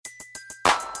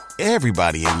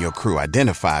Everybody in your crew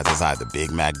identifies as either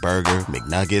Big Mac Burger,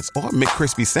 McNuggets, or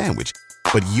McCrispy Sandwich.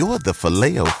 But you're the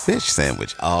Filet-O-Fish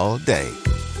Sandwich all day.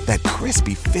 That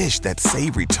crispy fish, that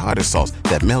savory tartar sauce,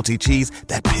 that melty cheese,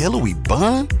 that pillowy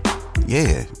bun.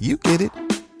 Yeah, you get it.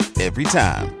 Every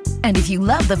time. And if you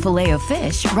love the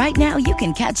Filet-O-Fish, right now you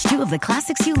can catch two of the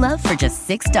classics you love for just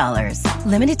 $6.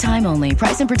 Limited time only.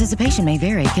 Price and participation may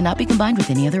vary. Cannot be combined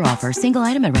with any other offer. Single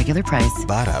item at regular price.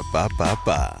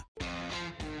 Ba-da-ba-ba-ba.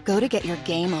 Go to get your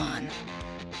game on.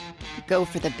 Go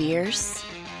for the beers.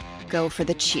 Go for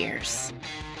the cheers.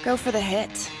 Go for the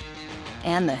hit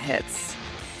and the hits.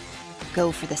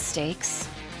 Go for the stakes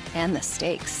and the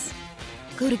stakes.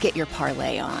 Go to get your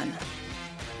parlay on.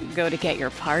 Go to get your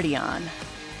party on.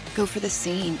 Go for the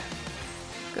scene.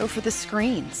 Go for the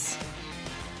screens.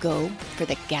 Go for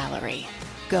the gallery.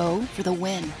 Go for the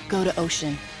win. Go to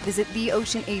Ocean. Visit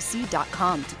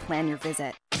theoceanac.com to plan your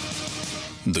visit.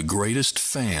 The greatest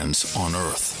fans on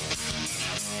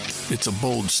earth. It's a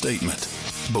bold statement,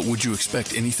 but would you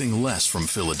expect anything less from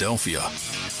Philadelphia?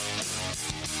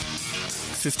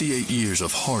 58 years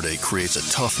of heartache creates a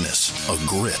toughness, a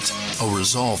grit, a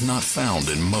resolve not found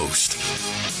in most.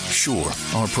 Sure,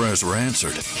 our prayers were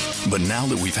answered, but now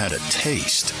that we've had a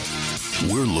taste,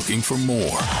 we're looking for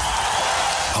more.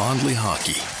 Pond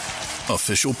Lehocky,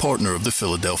 official partner of the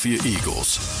Philadelphia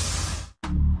Eagles.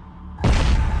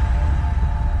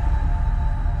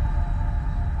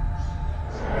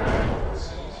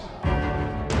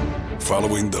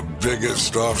 Following the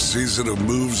biggest offseason of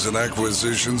moves and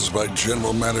acquisitions by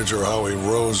General Manager Howie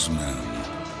Roseman,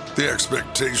 the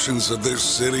expectations of this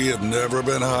city have never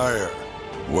been higher.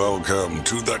 Welcome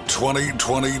to the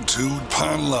 2022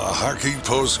 Pond Lehocky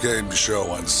Postgame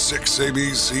Show on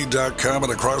 6abc.com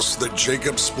and across the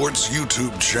Jacob Sports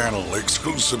YouTube channel,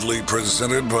 exclusively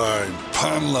presented by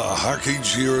Pond Lehocky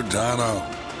Giordano.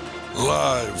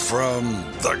 Live from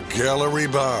the Gallery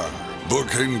Bar,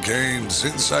 booking games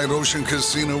inside Ocean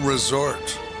Casino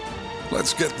Resort.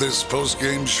 Let's get this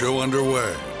post-game show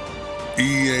underway.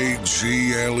 EAGLES,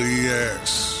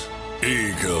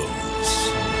 Eagles.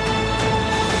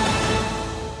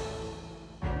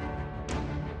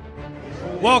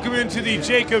 Welcome into the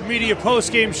Jacob Media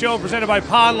post-game show presented by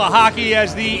Pond Lehocky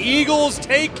as the Eagles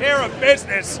take care of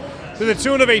business to the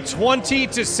tune of a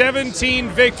 20-17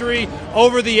 victory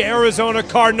over the Arizona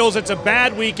Cardinals. It's a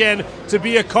bad weekend to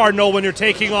be a Cardinal when you're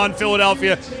taking on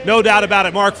Philadelphia. No doubt about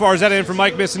it. Mark Farzetta in for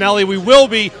Mike Missanelli. We will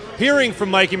be hearing from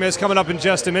Mikey Miss coming up in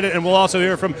just a minute, and we'll also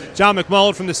hear from John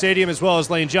McMullen from the stadium as well as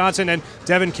Lane Johnson, and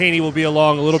Devan Kaney will be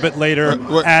along a little bit later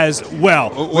as well.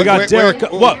 We got Derrick.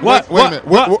 Wait a minute.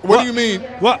 What do you mean?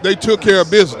 What? They took care of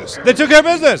business. They took care of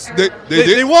business.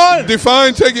 They won.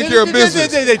 Define taking care of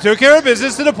business. They took care of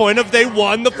business to the point of they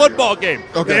won the football game.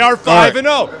 Okay. They are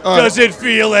 5-0. Does it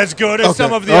feel as good as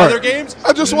some of the other games?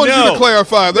 I just wanted you to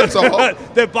clarify. That's all.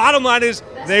 The bottom line is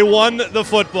they won the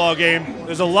football game.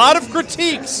 There's a lot of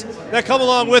critiques that come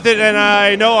along with it, and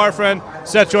I know our friend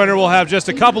Seth Joyner will have just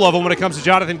a couple of them when it comes to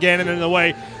Jonathan Gannon and the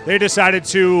way they decided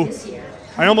to,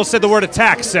 I almost said the word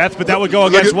attack, Seth, but that would go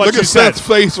against what you said. Look at Seth's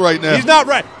face right now. He's not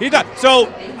right. He's not.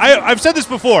 So I've said this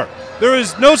before. There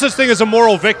is no such thing as a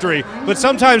moral victory, but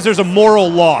sometimes there's a moral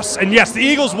loss. And yes, the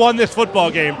Eagles won this football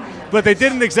game, but they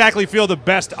didn't exactly feel the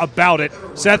best about it.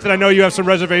 Seth, and I know you have some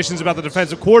reservations about the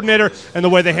defensive coordinator and the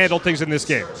way they handled things in this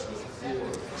game.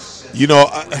 You know,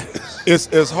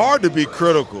 it's hard to be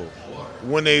critical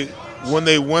when they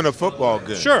win a football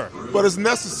game. Sure. But it's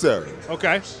necessary.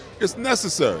 Okay. It's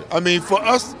necessary. I mean, for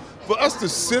us to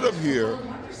sit up here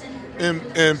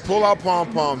and pull our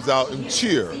pom-poms out and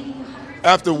cheer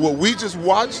after what we just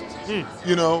watched,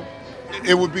 you know,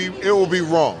 it would be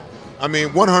wrong. I mean,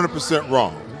 100%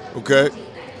 wrong. Okay?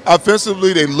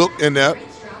 Offensively, they looked inept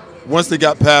once they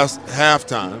got past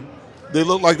halftime. They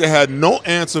looked like they had no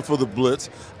answer for the blitz.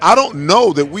 I don't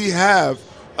know that we have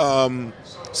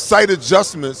sight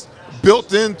adjustments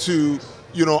built into,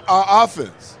 you know, our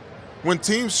offense. When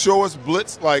teams show us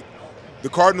blitz like the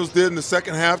Cardinals did in the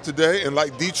second half today and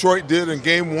like Detroit did in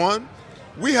game one,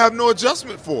 we have no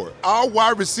adjustment for it. Our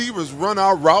wide receivers run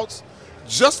our routes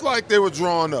just like they were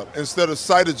drawn up instead of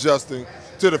sight adjusting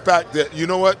to the fact that, you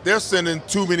know what, they're sending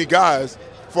too many guys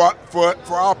for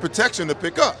our protection to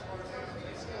pick up.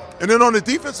 And then on the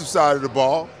defensive side of the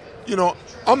ball, you know,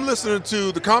 I'm listening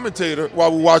to the commentator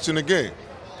while we're watching the game.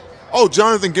 Oh,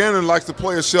 Jonathan Gannon likes to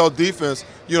play a shell defense.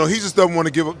 You know, he just doesn't want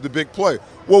to give up the big play.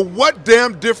 Well, what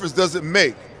damn difference does it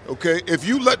make, okay, if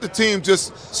you let the team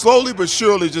just slowly but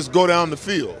surely just go down the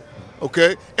field,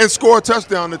 okay, and score a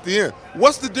touchdown at the end?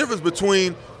 What's the difference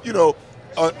between, you know,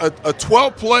 a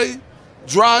 12-play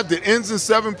drive that ends in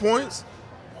 7 points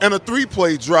and a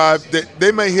 3-play drive that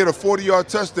they may hit a 40-yard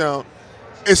touchdown,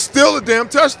 it's still a damn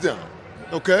touchdown,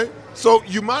 okay? So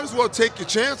you might as well take your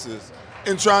chances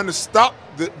in trying to stop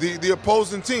the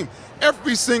opposing team.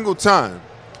 Every single time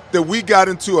that we got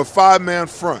into a 5-man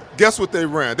front, guess what they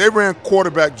ran? They ran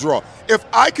quarterback draw. If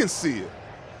I can see it,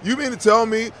 you mean to tell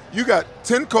me you got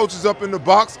 10 coaches up in the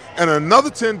box and another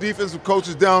 10 defensive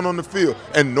coaches down on the field,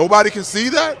 and nobody can see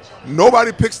that?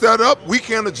 Nobody picks that up? We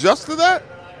can't adjust to that?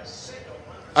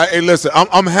 Hey, listen,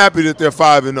 I'm happy that they're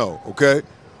 5-0, okay?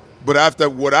 But after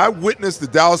what I witnessed the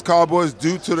Dallas Cowboys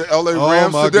do to the L.A.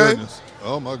 Rams today,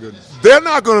 oh, my goodness. They're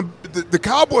not going to – the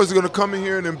Cowboys are going to come in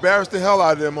here and embarrass the hell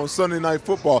out of them on Sunday Night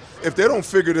Football if they don't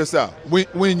figure this out.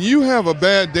 When you have a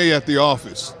bad day at the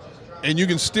office and you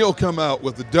can still come out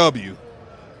with a W,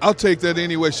 I'll take that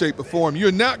any way, shape, or form.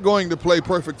 You're not going to play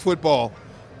perfect football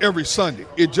every Sunday.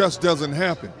 It just doesn't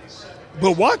happen.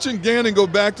 But watching Gannon go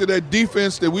back to that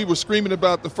defense that we were screaming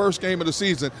about the first game of the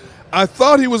season, I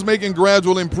thought he was making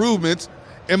gradual improvements,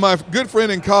 and my good friend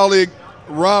and colleague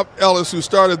Rob Ellis, who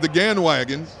started the Gann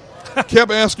wagon, kept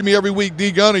asking me every week,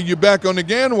 D. Gunn, are you back on the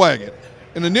Gann wagon?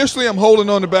 And initially I'm holding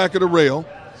on the back of the rail.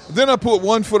 Then I put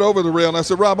one foot over the rail, and I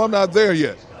said, Rob, I'm not there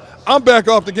yet. I'm back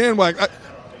off the Gann wagon.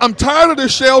 I'm tired of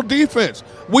this shell defense.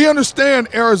 We understand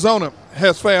Arizona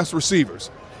has fast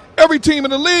receivers. Every team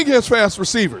in the league has fast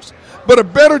receivers. But a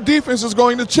better defense is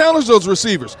going to challenge those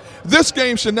receivers. This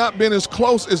game should not have been as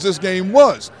close as this game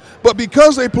was. But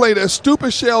because they played a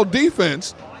stupid shell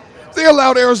defense, they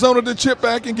allowed Arizona to chip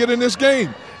back and get in this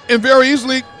game. And very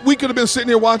easily, we could have been sitting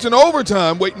here watching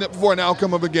overtime, waiting for an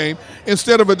outcome of a game,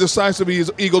 instead of a decisive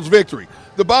Eagles victory.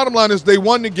 The bottom line is they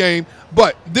won the game,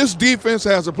 but this defense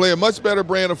has to play a much better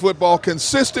brand of football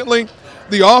consistently.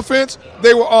 The offense,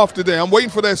 they were off today. I'm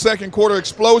waiting for that second quarter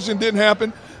explosion. Didn't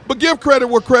happen. But give credit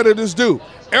where credit is due.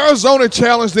 Arizona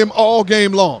challenged them all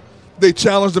game long. They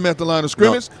challenged them at the line of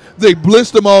scrimmage. Yep. They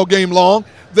blitzed them all game long.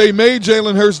 They made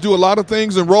Jalen Hurts do a lot of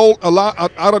things and roll a lot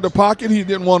out of the pocket he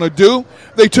didn't want to do.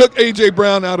 They took A.J.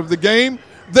 Brown out of the game.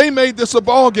 They made this a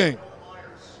ball game.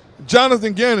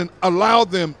 Jonathan Gannon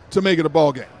allowed them to make it a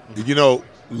ball game. You know,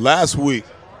 last week,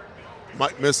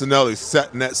 Mike Missanelli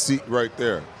sat in that seat right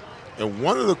there. And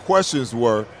one of the questions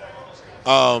were,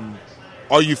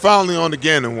 are you finally on the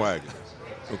Gannon wagon?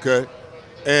 Okay?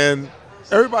 And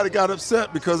everybody got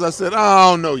upset because I said, I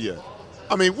don't know yet.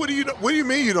 I mean, what do you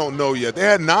mean you don't know yet? They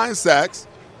had 9 sacks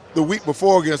the week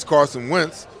before against Carson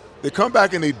Wentz. They come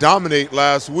back and they dominate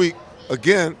last week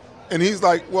again. And he's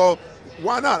like, well,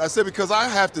 why not? I said, because I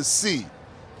have to see.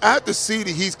 I have to see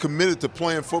that he's committed to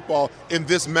playing football in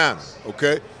this manner,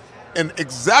 okay? And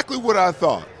exactly what I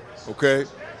thought, okay?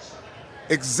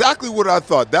 Exactly what I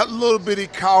thought. That little bitty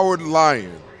coward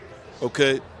lion,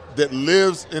 okay, that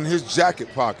lives in his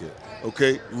jacket pocket,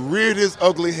 okay, reared his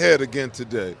ugly head again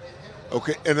today,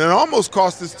 okay, and it almost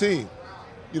cost his team,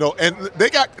 you know. And they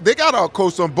got our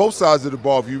coach on both sides of the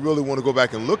ball if you really want to go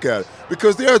back and look at it,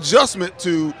 because their adjustment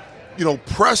to, you know,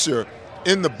 pressure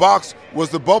in the box was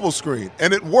the bubble screen,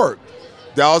 and it worked.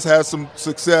 Dallas had some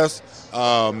success.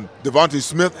 Devontae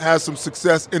Smith had some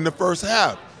success in the first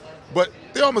half, but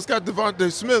they almost got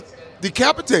Devontae Smith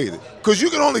decapitated because you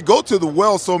can only go to the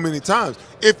well so many times.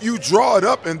 If you draw it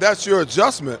up and that's your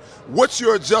adjustment, what's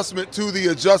your adjustment to the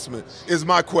adjustment is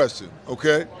my question,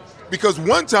 okay? Because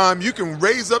one time you can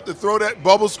raise up to throw that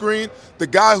bubble screen, the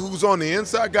guy who's on the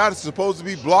inside guy that's supposed to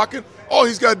be blocking, all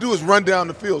he's got to do is run down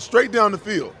the field, straight down the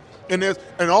field. And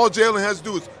all Jalen has to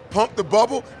do is pump the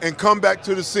bubble and come back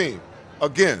to the seam.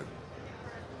 Again,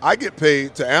 I get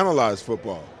paid to analyze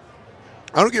football.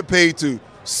 I don't get paid to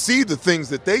see the things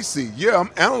that they see. Yeah, I'm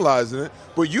analyzing it,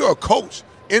 but you're a coach.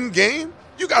 In game,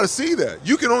 you got to see that.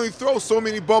 You can only throw so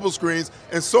many bubble screens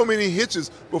and so many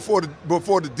hitches before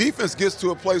the defense gets to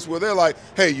a place where they're like,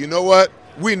 hey, you know what?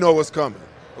 We know what's coming,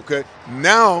 okay?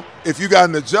 Now, if you got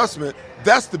an adjustment,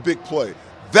 that's the big play.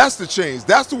 That's the change.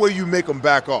 That's the way you make them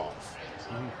back off.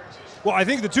 Well, I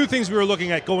think the two things we were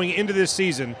looking at going into this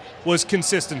season was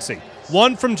consistency.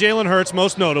 One from Jalen Hurts,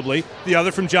 most notably, the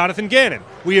other from Jonathan Gannon.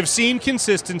 We have seen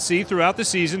consistency throughout the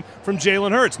season from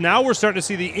Jalen Hurts. Now we're starting to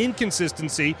see the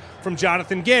inconsistency from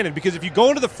Jonathan Gannon, because if you go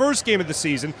into the first game of the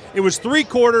season, it was 3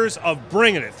 quarters of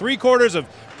bringing it, 3 quarters of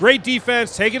great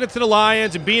defense, taking it to the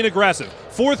Lions and being aggressive.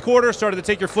 Fourth quarter started to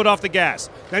take your foot off the gas.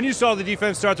 Then you saw the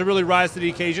defense start to really rise to the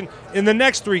occasion in the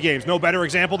next 3 games. No better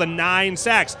example than 9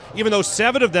 sacks, even though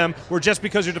 7 of them were just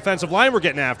because your defensive line were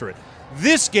getting after it.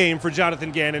 This game for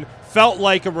Jonathan Gannon felt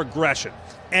like a regression.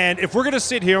 And if we're going to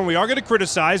sit here and we are going to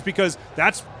criticize, because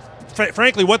that's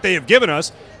frankly what they have given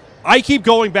us, I keep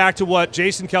going back to what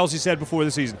Jason Kelce said before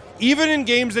the season. Even in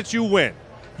games that you win,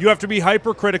 you have to be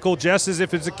hypercritical just as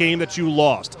if it's a game that you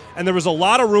lost. And there was a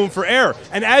lot of room for error.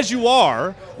 And as you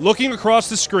are looking across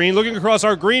the screen, looking across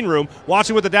our green room,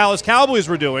 watching what the Dallas Cowboys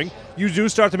were doing, you do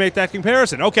start to make that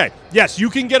comparison. Okay, yes,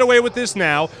 you can get away with this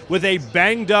now with a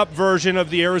banged-up version of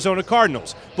the Arizona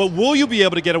Cardinals. But will you be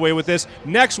able to get away with this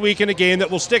next week in a game that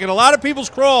will stick in a lot of people's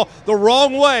craw the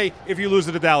wrong way if you lose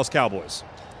to the Dallas Cowboys?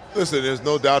 Listen, there's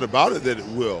no doubt about it that it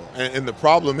will. And the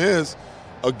problem is,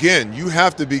 again, you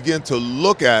have to begin to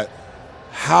look at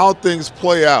how things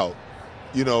play out,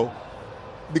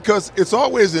 because it's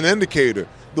always an indicator.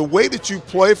 The way that you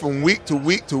play from week to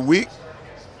week to week,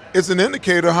 it's an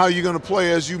indicator how you're going to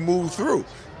play as you move through.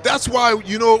 That's why,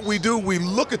 what we do? We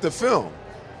look at the film.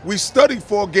 We study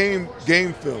 4 game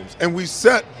films, and we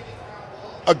set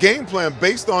a game plan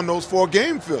based on those 4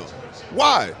 game films.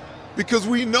 Why? Because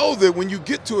we know that when you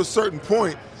get to a certain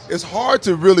point, it's hard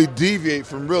to really deviate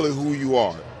from really who you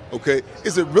are, okay?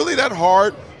 Is it really that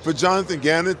hard for Jonathan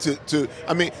Gannon to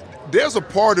there's a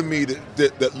part of me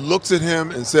that looks at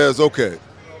him and says, okay,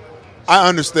 I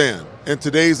understand. In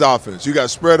today's offense, you got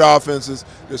spread offenses.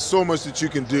 There's so much that you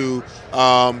can do.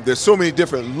 There's so many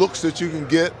different looks that you can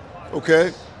get,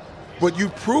 okay? But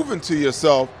you've proven to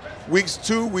yourself weeks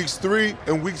 2, weeks 3,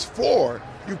 and weeks 4,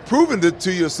 you've proven it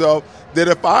to yourself that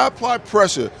if I apply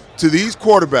pressure to these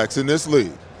quarterbacks in this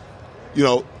league,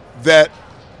 that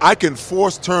I can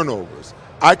force turnovers.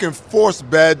 I can force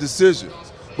bad decisions.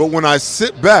 But when I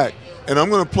sit back and I'm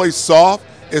going to play soft,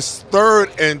 it's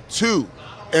 3rd and 2.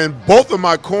 And both of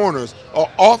my corners are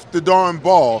off the darn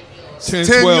ball 10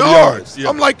 yards. Yeah.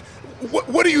 I'm like,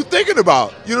 what are you thinking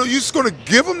about? You're just going to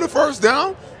give them the first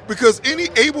down? Because any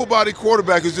able-bodied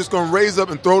quarterback is just going to raise up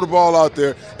and throw the ball out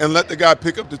there and let the guy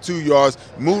pick up the 2 yards,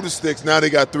 move the sticks. Now they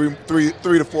got three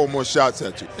to four more shots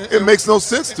at you. It makes no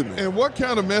sense to me. And what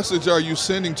kind of message are you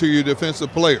sending to your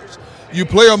defensive players? You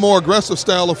play a more aggressive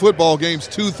style of football games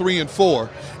 2, 3, and 4,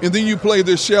 and then you play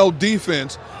this shell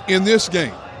defense in this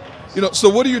game. So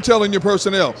what are you telling your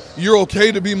personnel? You're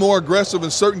okay to be more aggressive in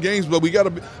certain games, but we got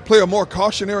to play a more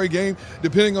cautionary game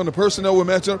depending on the personnel we're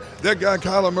matching up. That guy,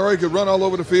 Kyler Murray, could run all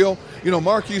over the field.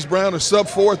 Marquise Brown is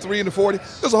sub-4, 3 in the 40.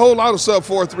 There's a whole lot of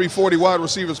sub-4, 3, 40 wide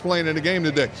receivers playing in the game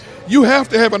today. You have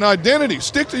to have an identity.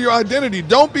 Stick to your identity.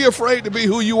 Don't be afraid to be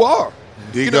who you are.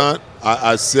 D-Gun,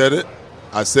 I said it.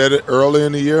 I said it early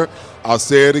in the year. I'll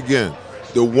say it again.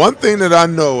 The one thing that I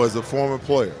know as a former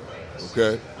player,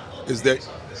 okay, is that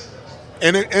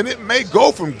And it may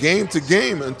go from game to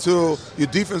game until your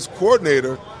defense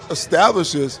coordinator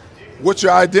establishes what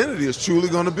your identity is truly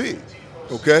going to be,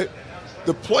 okay?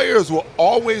 The players will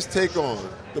always take on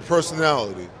the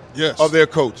personality of their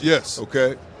coach. Yes.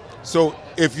 Okay? So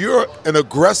if you're an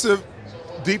aggressive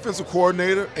defensive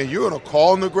coordinator and you're going to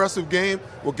call an aggressive game,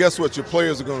 well, guess what? Your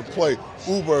players are going to play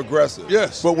uber aggressive.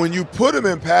 Yes. But when you put them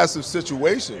in passive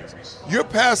situations, you're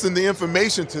passing the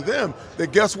information to them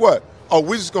that guess what? Oh,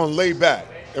 we're just going to lay back,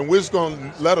 and we're just going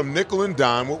to let them nickel and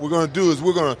dime. What we're going to do is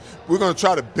we're going to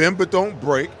try to bend but don't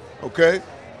break, okay?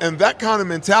 And that kind of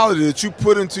mentality that you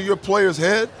put into your player's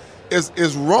head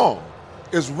is wrong.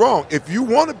 It's wrong. If you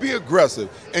want to be aggressive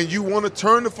and you want to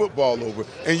turn the football over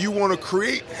and you want to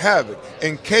create havoc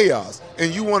and chaos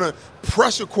and you want to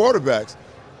pressure quarterbacks,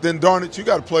 then darn it, you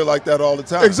got to play like that all the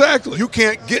time. Exactly. You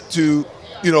can't get to,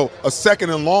 a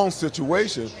second and long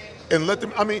situation and let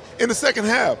them. I mean, in the second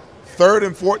half, 3rd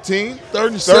and 14, 3rd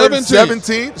and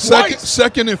 17,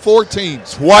 second and 14,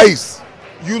 twice.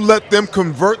 You let them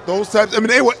convert those types. I mean,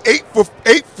 they were 8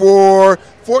 for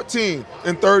 14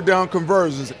 in third down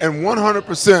conversions and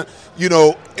 100%,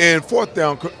 in fourth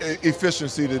down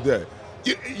efficiency today.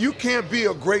 You can't be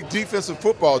a great defensive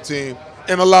football team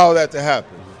and allow that to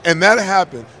happen. And that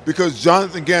happened because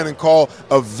Jonathan Gannon called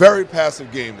a very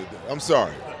passive game today. I'm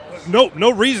sorry.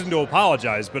 No reason to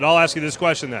apologize, but I'll ask you this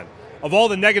question then. Of all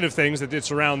the negative things that did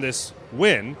surround this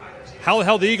win, how the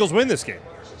hell did the Eagles win this game?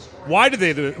 Why did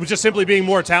they do it? Was it just simply being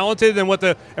more talented than what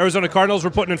the Arizona Cardinals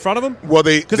were putting in front of them? Well,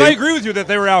 because I agree with you that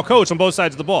they were out-coached on both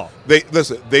sides of the ball.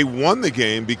 They won the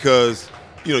game because,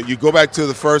 you go back to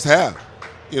the first half.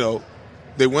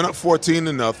 They went up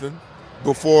 14-0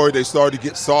 before they started to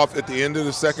get soft at the end of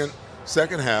the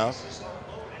second half.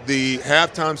 The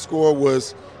halftime score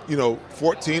was,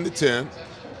 14-10,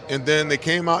 and then they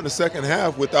came out in the second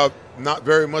half without not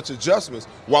very much adjustments,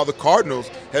 while the Cardinals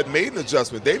had made an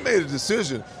adjustment. They made a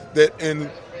decision that in,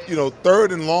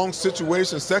 third and long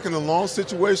situations, second and long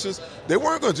situations, they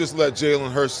weren't going to just let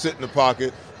Jalen Hurts sit in the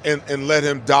pocket and let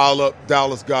him dial up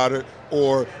Dallas Goedert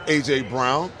or A.J.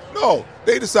 Brown. No,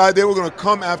 they decided they were going to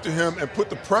come after him and put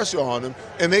the pressure on him,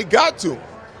 and they got to him.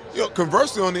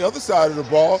 Conversely, on the other side of the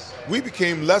ball, we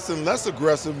became less and less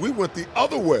aggressive. We went the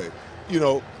other way.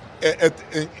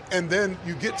 and then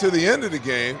you get to the end of the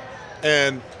game,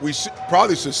 and we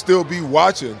probably should still be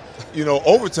watching,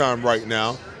 overtime right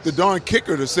now. The darn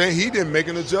kicker, the same, he didn't make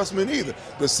an adjustment either.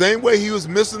 The same way he was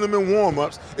missing them in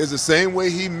warm-ups is the same way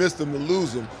he missed them to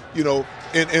lose them,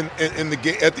 in the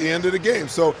game at the end of the game.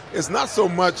 So it's not so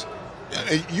much.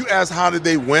 You ask how did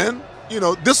they win?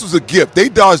 This was a gift. They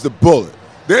dodged a bullet.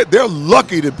 They're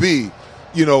lucky to be,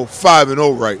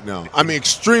 5-0 right now. I mean,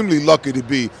 extremely lucky to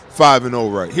be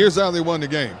 5-0 right now. Here's how they won the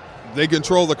game. They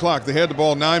controlled the clock. They had the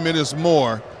ball 9 minutes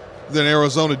more than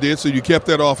Arizona did, so you kept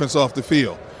that offense off the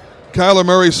field. Kyler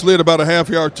Murray slid about a half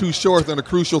yard too short in a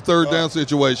crucial third down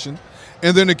situation,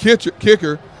 and then the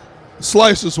kicker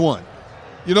slices one.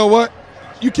 You know what?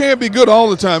 You can't be good all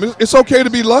the time. It's okay to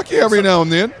be lucky every now and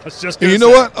then. And you know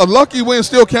what? A lucky win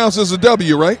still counts as a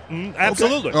W, right?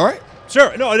 Absolutely. Okay. All right.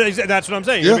 Sure. No, that's what I'm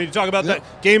saying. Yeah. I mean, you talk about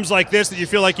that games like this that you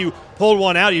feel like you pulled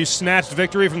one out, you snatched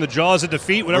victory from the jaws of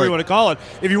defeat, whatever you want to call it.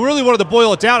 If you really wanted to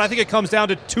boil it down, I think it comes down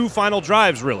to 2 final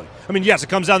drives, really. I mean, yes, it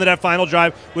comes down to that final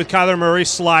drive with Kyler Murray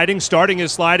starting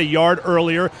his slide a yard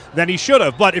earlier than he should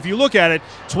have. But if you look at it,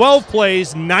 12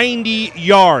 plays, 90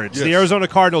 yards. Yes. The Arizona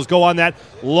Cardinals go on that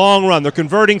long run. They're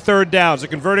converting third downs. They're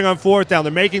converting on fourth down.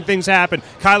 They're making things happen.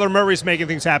 Kyler Murray's making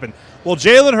things happen. Well,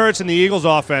 Jalen Hurts and the Eagles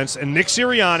offense and Nick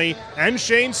Sirianni and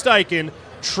Shane Steichen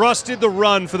trusted the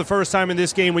run for the first time in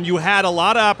this game when you had a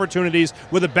lot of opportunities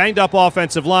with a banged-up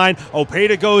offensive line.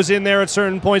 Opeta goes in there at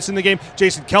certain points in the game.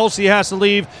 Jason Kelce has to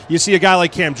leave. You see a guy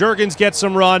like Cam Jurgens get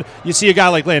some run. You see a guy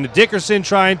like Landon Dickerson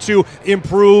trying to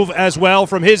improve as well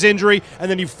from his injury.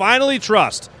 And then you finally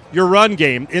trust your run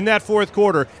game in that fourth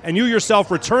quarter, and you yourself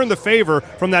return the favor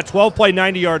from that 12-play,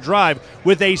 90-yard drive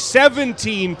with a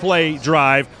 17-play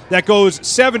drive that goes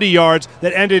 70 yards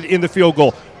that ended in the field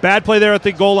goal. Bad play there at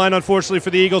the goal line, unfortunately,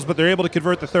 for the Eagles, but they're able to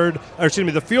convert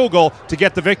the field goal to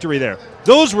get the victory there.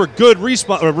 Those were good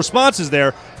responses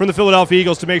there from the Philadelphia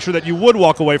Eagles to make sure that you would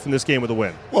walk away from this game with a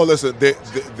win. Well, listen,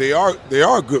 they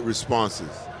are good responses,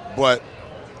 but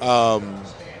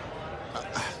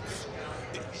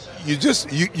you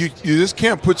just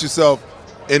can't put yourself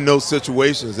in those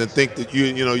situations and think that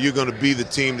you're going to be the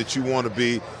team that you want to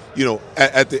be,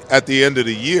 at the end of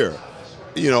the year.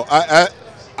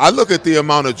 I look at the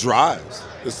amount of drives.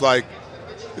 It's like,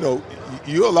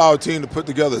 you allow a team to put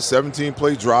together a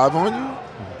 17-play drive on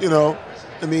you.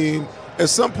 I mean, at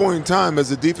some point in time, as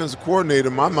a defensive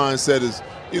coordinator, my mindset is,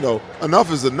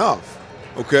 enough is enough.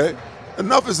 Okay,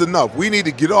 enough is enough. We need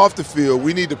to get off the field.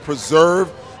 We need to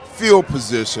preserve field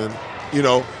position.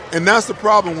 And that's the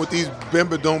problem with these bend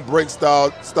but don't break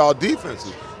style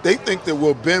defenses. They think that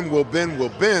we'll bend,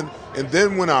 and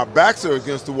then when our backs are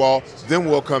against the wall, then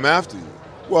we'll come after you.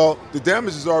 Well, the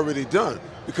damage is already done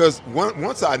because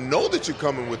once I know that you're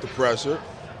coming with the pressure,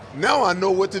 now I know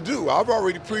what to do. I've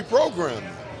already pre-programmed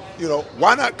you.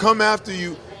 Why not come after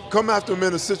them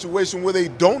in a situation where they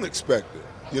don't expect it,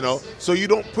 so you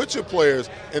don't put your players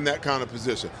in that kind of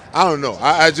position. I don't know.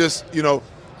 I just,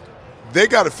 they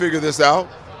got to figure this out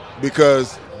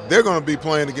because they're going to be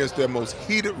playing against their most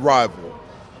heated rival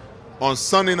on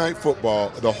Sunday Night Football.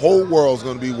 The whole world's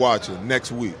going to be watching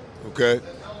next week, okay?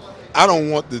 I don't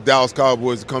want the Dallas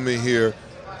Cowboys to come in here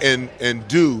and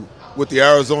do what the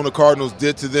Arizona Cardinals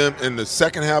did to them in the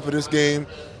second half of this game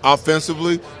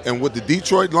offensively and what the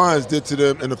Detroit Lions did to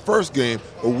them in the first game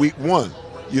of week 1.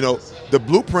 The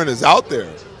blueprint is out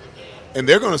there, and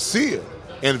they're going to see it.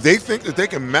 And if they think that they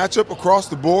can match up across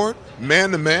the board,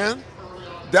 man to man,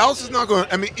 Dallas is not going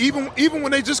to. I mean, even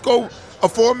when they just go a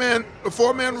four-man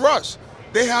rush,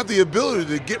 they have the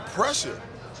ability to get pressure.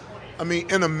 I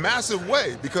mean, in a massive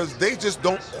way because they just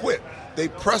don't quit. They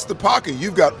press the pocket.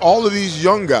 You've got all of these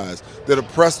young guys that are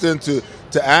pressed into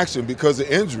action because of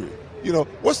injury.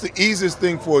 What's the easiest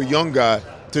thing for a young guy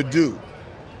to do?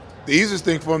 The easiest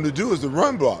thing for him to do is the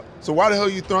run block. So why the hell are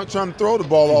you trying to throw the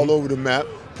ball all over the map,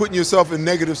 putting yourself in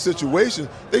negative situations?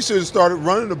 They should have started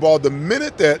running the ball the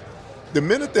minute that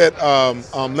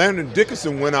Landon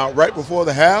Dickerson went out right before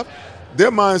the half.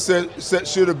 Their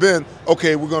mindset should have been,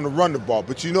 okay, we're going to run the ball.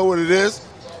 But you know what it is?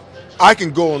 I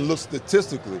can go and look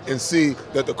statistically and see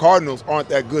that the Cardinals aren't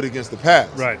that good against the pass.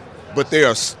 Right. But they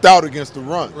are stout against the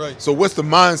run. Right. So what's the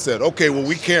mindset? Okay, well,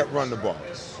 we can't run the ball.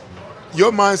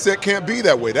 Your mindset can't be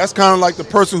that way. That's kind of like the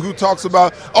person who talks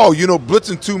about,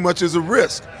 blitzing too much is a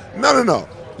risk. No.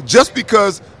 Just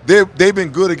because they've been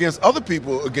good against other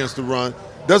people against the run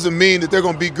doesn't mean that they're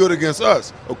going to be good against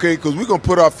us, okay? Because we're going to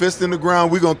put our fist in the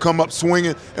ground, we're going to come up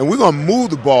swinging, and we're going to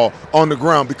move the ball on the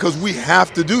ground because we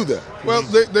have to do that. Well,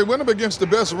 they went up against the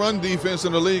best run defense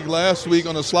in the league last week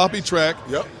on a sloppy track.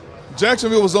 Yep.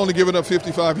 Jacksonville was only giving up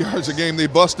 55 yards a game. They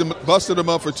busted them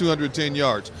up for 210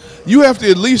 yards. You have to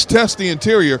at least test the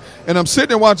interior. And I'm sitting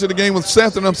there watching the game with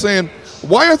Seth, and I'm saying,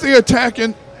 why aren't they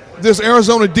attacking this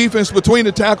Arizona defense between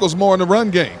the tackles more in the run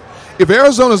game? If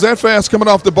Arizona's that fast coming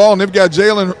off the ball and they've got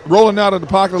Jalen rolling out of the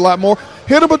pocket a lot more,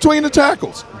 hit them between the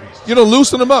tackles.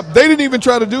 Loosen them up. They didn't even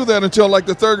try to do that until like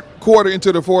the third quarter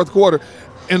into the fourth quarter.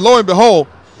 And lo and behold,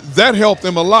 that helped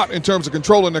them a lot in terms of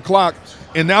controlling the clock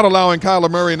and not allowing Kyler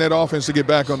Murray and that offense to get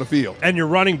back on the field. And your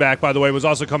running back, by the way, was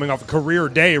also coming off a career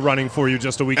day running for you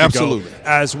just a week ago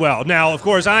as well. Now, of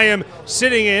course, I am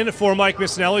sitting in for Mike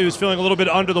Missanelli, who's feeling a little bit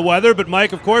under the weather. But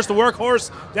Mike, of course, the workhorse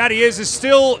that he is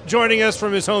still joining us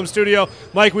from his home studio.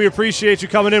 Mike, we appreciate you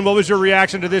coming in. What was your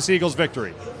reaction to this Eagles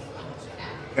victory?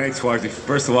 Thanks, Farsi.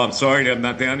 First of all, I'm sorry that I'm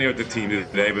not down there with the team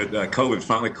today, but COVID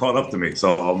finally caught up to me,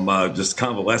 so I'm just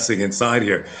convalescing inside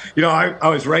here. I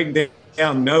was writing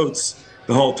down notes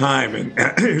the whole time, and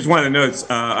here's one of the notes.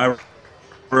 I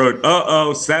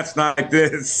wrote, Seth's not like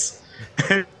this.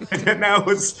 And I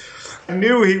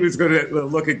knew he was going to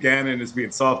look at Gannon as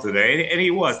being soft today, and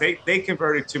he was. They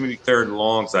converted too many third and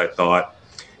longs, I thought.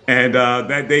 And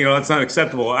that's not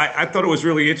acceptable. I thought it was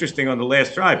really interesting on the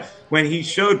last drive. When he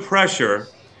showed pressure,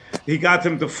 he got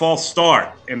them to false start.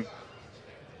 And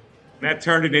that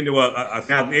turned it into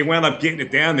they wound up getting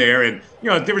it down there. And,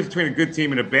 the difference between a good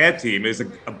team and a bad team is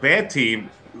a bad team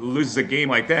loses a game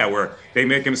like that where they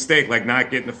make a mistake like not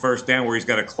getting the first down where he's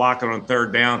got to clock it on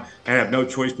third down and have no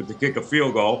choice but to kick a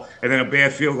field goal. And then a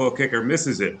bad field goal kicker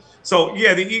misses it. So,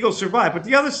 yeah, the Eagles survived. But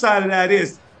the other side of that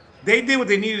is they did what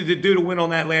they needed to do to win on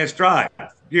that last drive.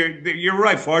 You're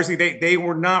right, Farsi. They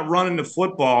were not running the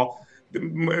football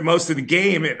most of the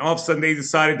game, and all of a sudden they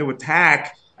decided to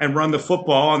attack and run the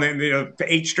football, and then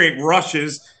 8 straight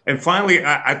rushes. And finally,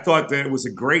 I thought that it was a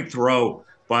great throw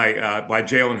by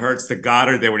Jalen Hurts to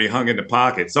Goddard there when he hung in the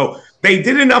pocket. So they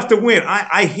did enough to win.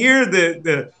 I hear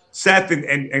the Seth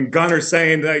and Gunner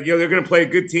saying that they're going to play a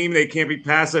good team. They can't be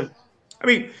passive. I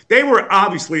mean, they were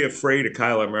obviously afraid of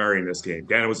Kyler Murray in this game.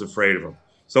 Gannon was afraid of him.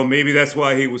 So maybe that's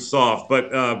why he was soft.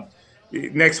 But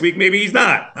next week, maybe he's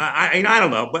not. I don't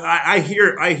know. But I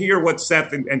hear what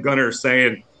Seth and Gunner are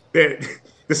saying. That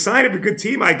the sign of a good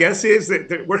team, I guess, is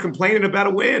that we're complaining about a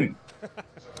win.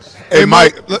 Hey,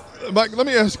 Mike, let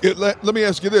me ask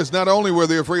you this. Not only were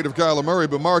they afraid of Kyler Murray,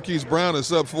 but Marquise Brown is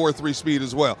sub 4.3 speed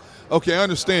as well. Okay, I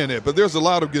understand that. But there's a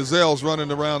lot of gazelles running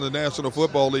around the National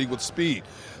Football League with speed.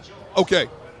 Okay,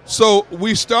 so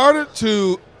we started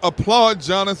to applaud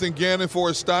Jonathan Gannon for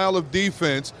his style of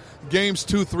defense games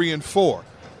 2, 3, and 4.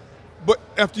 But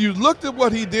after you looked at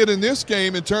what he did in this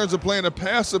game in terms of playing a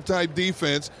passive-type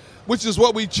defense, which is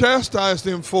what we chastised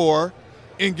him for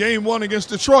in Game 1 against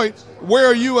Detroit, where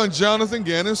are you on Jonathan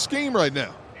Gannon's scheme right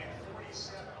now?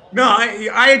 No,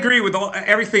 I agree with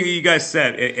everything that you guys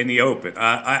said in the open.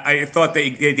 I thought they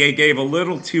gave a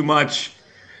little too much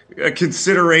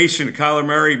consideration to Kyler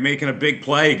Murray making a big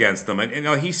play against them.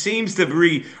 And he seems to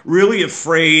be really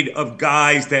afraid of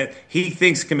guys that he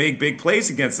thinks can make big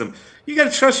plays against them. You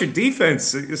got to trust your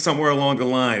defense somewhere along the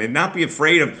line and not be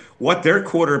afraid of what their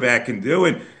quarterback can do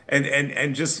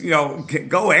and just,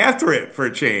 go after it for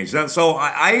a change. So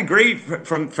I agree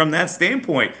from that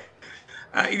standpoint.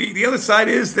 The other side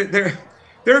is that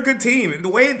they're a good team. And the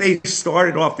way they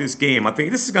started off this game, I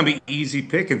think this is going to be easy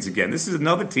pickings again. This is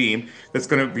another team that's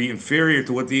going to be inferior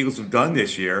to what the Eagles have done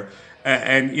this year.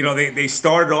 And they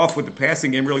started off with the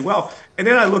passing game really well. And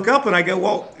then I look up and I go,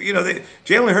 well,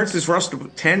 Jalen Hurts has rushed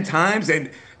 10 times and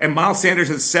Miles Sanders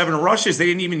has 7 rushes. They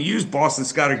didn't even use Boston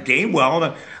Scott or Gainwell.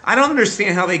 And I don't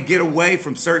understand how they get away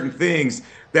from certain things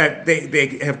that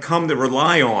they have come to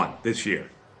rely on this year.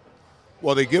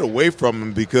 Well, they get away from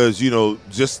them because,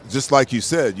 just like you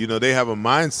said, they have a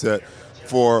mindset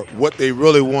for what they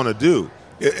really want to do.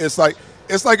 It's like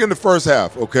in the first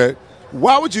half, okay?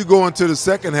 Why would you go into the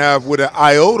second half with an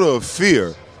iota of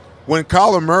fear when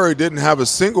Kyler Murray didn't have a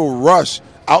single rush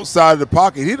outside of the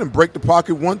pocket? He didn't break the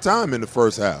pocket one time in the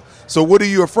first half. So what are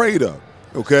you afraid of,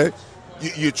 okay?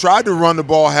 You tried to run the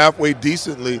ball halfway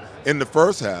decently in the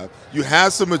first half. You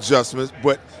had some adjustments,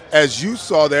 but as you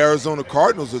saw the Arizona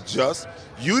Cardinals adjust,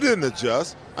 you didn't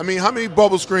adjust. I mean, how many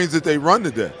bubble screens did they run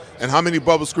today? And how many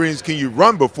bubble screens can you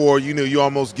run before you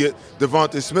almost get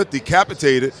Devontae Smith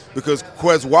decapitated because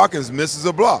Quez Watkins misses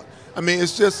a block? I mean,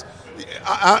 it's just,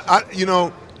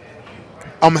 I'm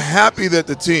happy that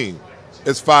the team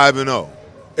is 5-0.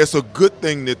 It's a good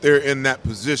thing that they're in that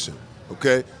position,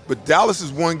 okay? But Dallas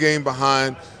is one game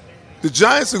behind. The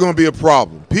Giants are going to be a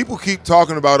problem. People keep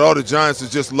talking about, the Giants are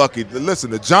just lucky. Listen,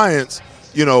 the Giants,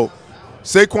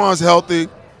 Saquon's healthy.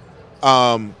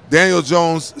 Daniel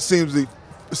Jones seems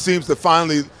to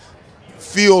finally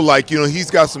feel like,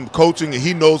 he's got some coaching and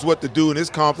he knows what to do and his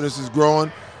confidence is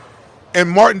growing. And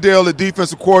Martindale, the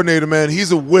defensive coordinator, man,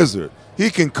 he's a wizard. He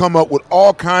can come up with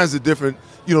all kinds of different,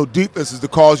 defenses to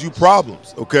cause you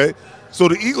problems, okay? So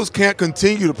the Eagles can't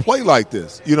continue to play like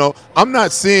this. I'm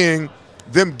not seeing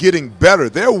them getting better.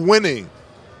 They're winning.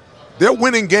 They're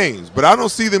winning games, but I don't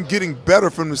see them getting better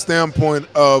from the standpoint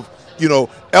of,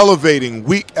 elevating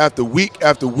week after week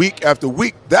after week after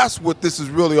week. That's what this is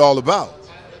really all about.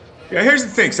 Yeah, here's the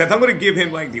thing, Seth. I'm going to give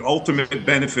him like the ultimate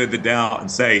benefit of the doubt and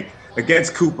say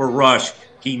against Cooper Rush,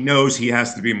 he knows he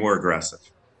has to be more aggressive.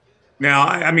 Now,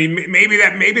 I mean, maybe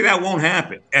that won't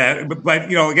happen. But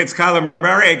against Kyler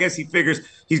Murray, I guess he figures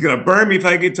he's going to burn me if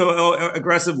I get too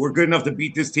aggressive. We're good enough to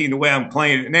beat this team the way I'm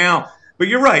playing it now. But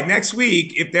you're right. Next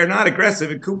week, if they're not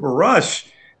aggressive and Cooper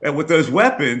Rush with those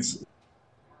weapons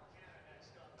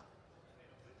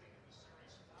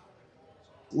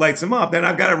lights them up, then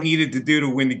I've got what needed to do to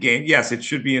win the game. Yes, it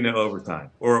should be in overtime.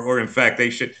 Or in fact,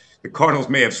 they should. The Cardinals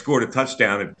may have scored a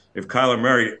touchdown if Kyler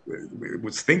Murray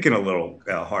was thinking a little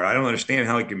hard. I don't understand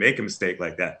how he can make a mistake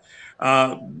like that.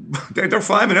 They're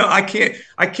 5-0.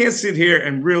 I can't sit here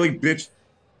and really bitch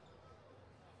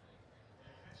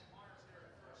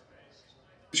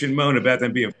and moan about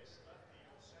them being.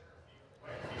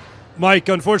 Mike,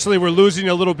 unfortunately, we're losing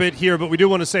a little bit here, but we do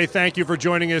want to say thank you for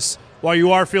joining us while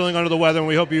you are feeling under the weather, and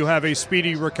we hope you have a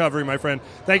speedy recovery, my friend.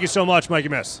 Thank you so much, Mikey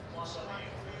Miss.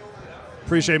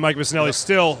 Appreciate Mike Missanelli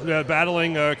still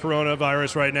battling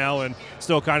coronavirus right now and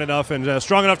still kind enough and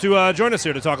strong enough to join us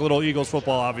here to talk a little Eagles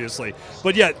football, obviously.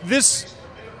 But yet, this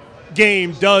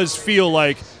game does feel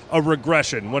like a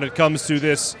regression when it comes to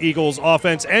this Eagles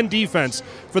offense and defense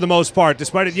for the most part.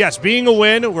 Despite it, yes, being a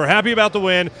win, we're happy about the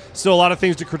win. Still a lot of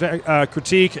things to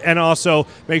critique and also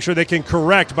make sure they can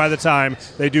correct by the time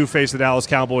they do face the Dallas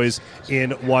Cowboys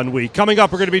in 1 week. Coming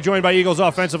up, we're going to be joined by Eagles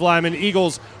offensive lineman,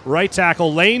 Eagles right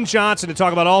tackle Lane Johnson to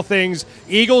talk about all things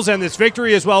Eagles and this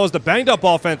victory as well as the banged-up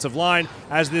offensive line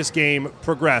as this game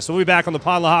progressed. We'll be back on the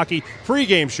Pond Lehocky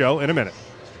pregame show in a minute.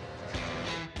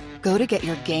 Go to get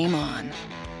your game on.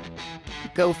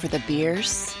 Go for the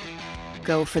beers.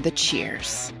 Go for the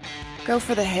cheers. Go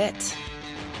for the hit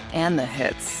and the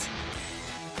hits.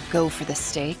 Go for the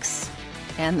stakes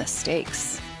and the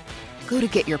stakes. Go to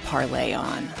get your parlay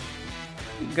on.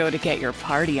 Go to get your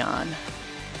party on.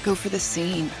 Go for the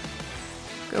scene.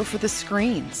 Go for the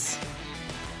screens.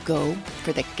 Go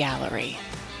for the gallery.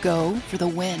 Go for the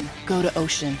win. Go to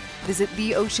Ocean. Visit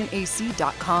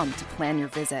theoceanac.com to plan your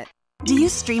visit. Do you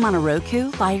stream on a Roku,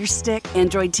 Fire Stick,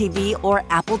 Android TV, or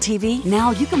Apple TV?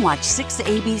 Now you can watch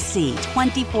 6ABC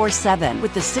 24/7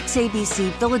 with the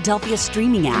 6ABC Philadelphia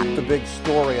streaming app. The big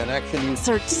story on Action.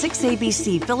 Search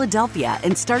 6ABC Philadelphia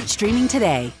and start streaming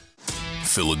today.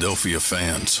 Philadelphia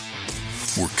fans,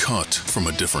 we're cut from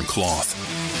a different cloth.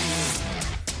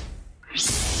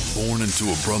 Born into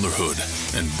a brotherhood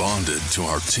and bonded to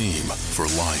our team for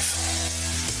life.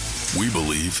 We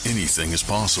believe anything is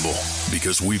possible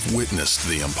because we've witnessed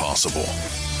the impossible.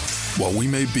 While we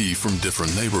may be from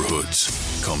different neighborhoods,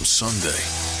 come Sunday,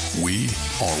 we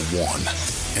are one,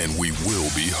 and we will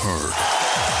be heard.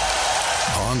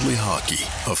 Pond Lehocky,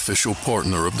 official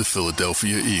partner of the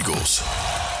Philadelphia Eagles.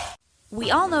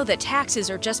 We all know that taxes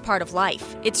are just part of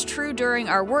life. It's true during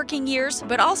our working years,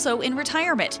 but also in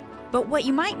retirement. But what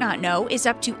you might not know is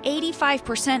up to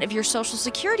 85% of your Social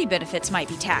Security benefits might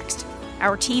be taxed.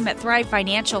 Our team at Thrive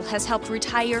Financial has helped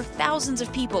retire thousands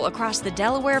of people across the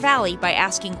Delaware Valley by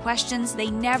asking questions they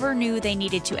never knew they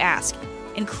needed to ask,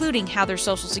 including how their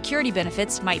Social Security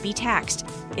benefits might be taxed.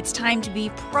 It's time to be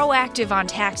proactive on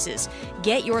taxes.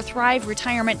 Get your Thrive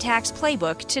Retirement Tax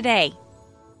Playbook today.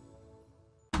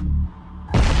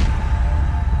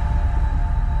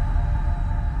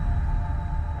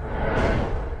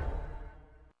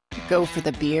 Go for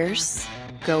the beers.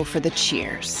 Go for the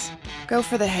cheers. Go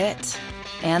for the hit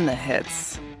and the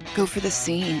hits. Go for the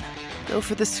scene. Go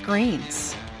for the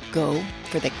screens. Go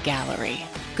for the gallery.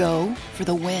 Go for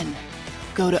the win.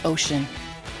 Go to Ocean.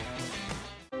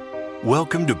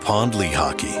 Welcome to Pond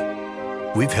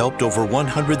Lehocky. We've helped over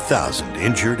 100,000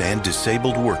 injured and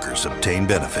disabled workers obtain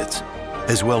benefits,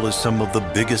 as well as some of the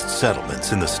biggest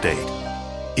settlements in the state.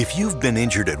 If you've been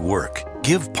injured at work,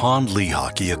 give Pond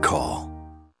Lehocky a call.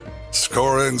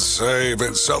 Score and save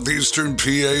in southeastern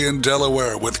PA and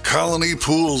Delaware with Colony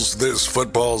Pools this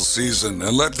football season,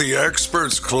 and let the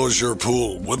experts close your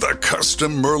pool with a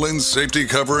custom Merlin safety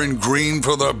cover in green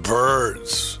for the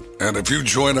birds. And if you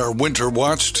join our Winter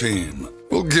Watch team,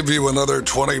 we'll give you another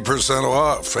 20%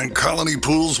 off, and Colony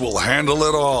Pools will handle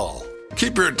it all.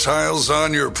 Keep your tiles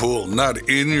on your pool, not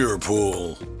in your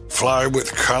pool. Fly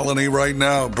with Colony right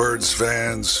now, birds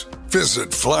fans. Visit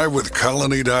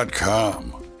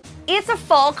flywithcolony.com. It's a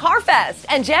fall car fest,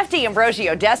 and Jeff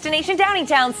D'Ambrosio, Destination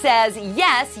Downingtown, says,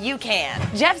 yes, you can.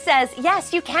 Jeff says,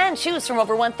 yes, you can choose from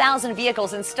over 1,000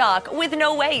 vehicles in stock with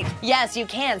no wait. Yes, you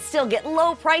can still get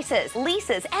low prices,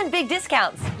 leases, and big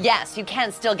discounts. Yes, you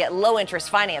can still get low interest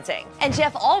financing. And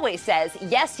Jeff always says,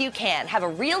 yes, you can have a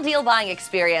real deal buying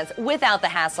experience without the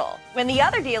hassle. When the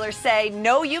other dealers say,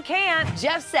 no, you can't,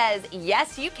 Jeff says,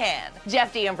 yes, you can.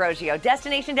 Jeff D'Ambrosio,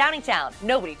 Destination Downingtown.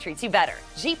 Nobody treats you better.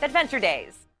 Jeep Adventure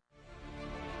Days.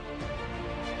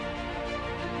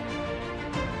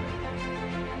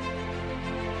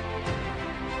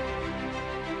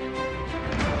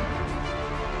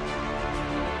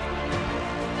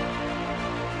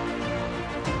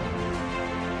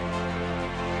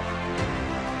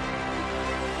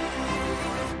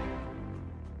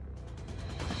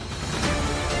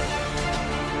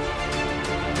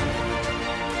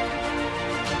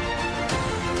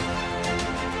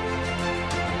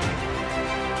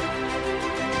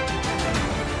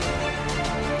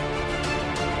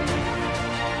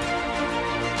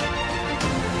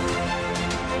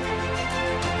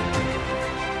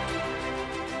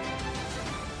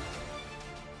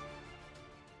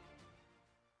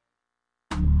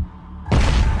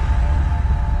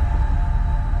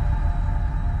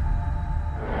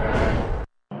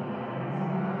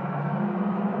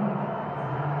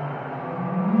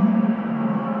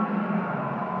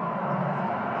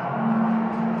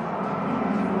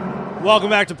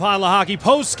 Welcome back to Pond Lehocky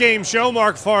Postgame Show.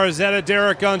 Mark Farzetta,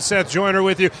 Derrick Gunn, Seth Joyner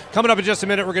with you. Coming up in just a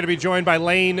minute, we're going to be joined by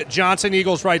Lane Johnson,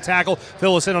 Eagles right tackle.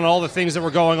 Fill us in on all the things that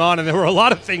were going on, and there were a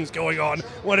lot of things going on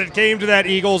when it came to that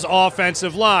Eagles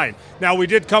offensive line. Now, we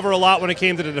did cover a lot when it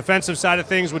came to the defensive side of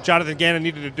things, what Jonathan Gannon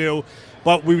needed to do.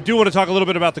 But we do want to talk a little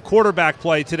bit about the quarterback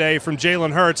play today from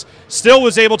Jalen Hurts. Still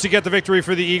was able to get the victory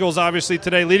for the Eagles, obviously,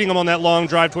 today, leading them on that long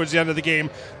drive towards the end of the game.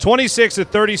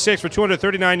 26-36 for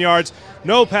 239 yards,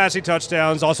 no passing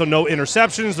touchdowns, also no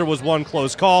interceptions. There was one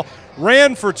close call.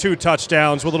 Ran for 2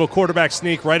 touchdowns with a little quarterback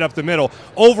sneak right up the middle.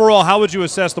 Overall, how would you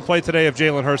assess the play today of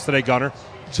Jalen Hurts today, Gunner?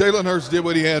 Jalen Hurts did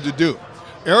what he had to do.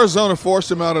 Arizona forced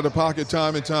him out of the pocket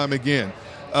time and time again.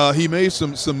 He made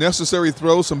some necessary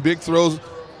throws, some big throws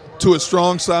to his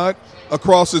strong side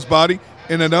across his body,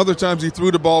 and then other times he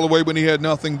threw the ball away when he had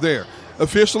nothing there.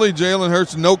 Officially, Jalen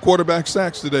Hurts, no quarterback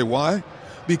sacks today. Why?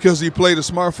 Because he played a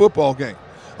smart football game.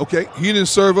 Okay, he didn't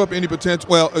serve up any potential.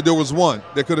 Well, there was one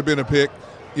that could have been a pick.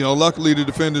 Luckily the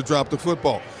defender dropped the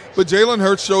football. But Jalen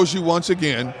Hurts shows you once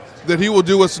again that he will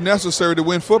do what's necessary to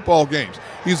win football games.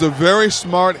 He's a very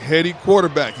smart, heady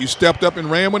quarterback. He stepped up and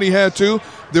ran when he had to.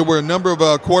 There were a number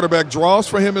of quarterback draws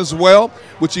for him as well,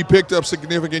 which he picked up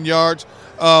significant yards.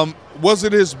 Was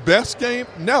it his best game?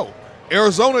 No.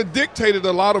 Arizona dictated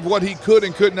a lot of what he could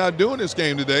and could not do in this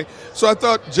game today. So I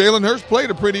thought Jalen Hurts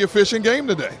played a pretty efficient game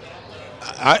today.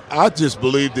 I just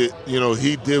believe that,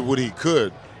 he did what he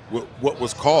could with what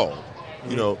was called.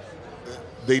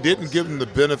 They didn't give him the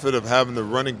benefit of having the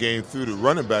running game through the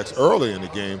running backs early in the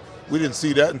game. We didn't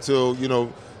see that until,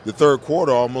 the third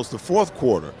quarter, almost the fourth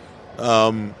quarter.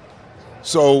 And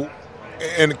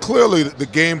clearly the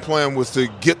game plan was to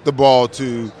get the ball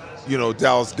to,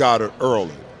 Dallas Goedert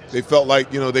early. They felt like,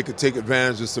 they could take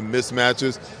advantage of some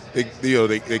mismatches.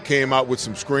 They came out with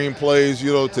some screen plays,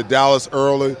 to Dallas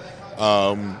early,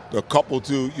 a couple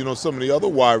to, some of the other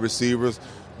wide receivers.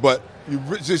 But you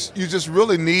just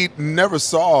really never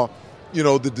saw,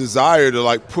 the desire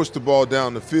to push the ball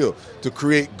down the field, to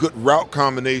create good route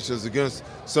combinations against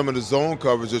some of the zone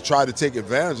coverage, to try to take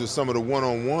advantage of some of the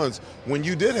one-on-ones when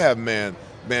you did have man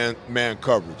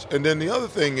coverage. And then the other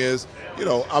thing is,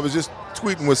 I was just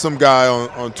tweeting with some guy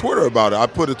on Twitter about it. I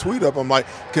put a tweet up. I'm like,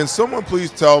 can someone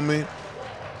please tell me,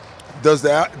 does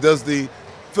the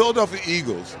Philadelphia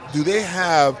Eagles, do they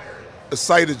have a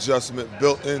sight adjustment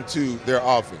built into their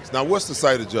offense? Now, what's the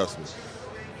sight adjustment?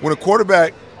 When a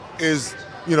quarterback is,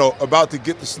 about to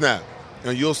get the snap,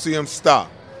 and you'll see him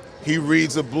stop, he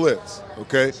reads a blitz,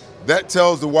 okay? That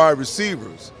tells the wide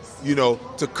receivers,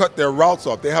 to cut their routes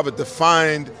off. They have a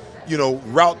defined,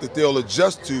 route that they'll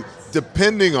adjust to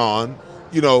depending on,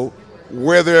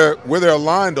 where they're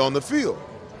aligned on the field.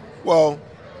 Well,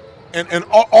 and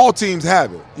all teams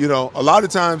have it. A lot of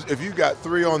times if you got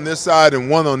 3 on this side and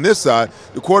 1 on this side,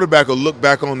 the quarterback will look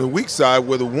back on the weak side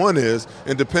where the 1 is,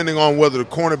 and depending on whether the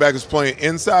cornerback is playing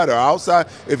inside or outside,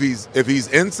 if he's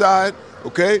inside,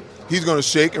 okay, he's going to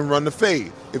shake and run the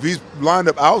fade. If he's lined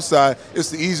up outside, it's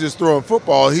the easiest throw in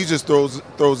football. He just throws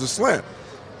a slant.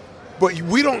 But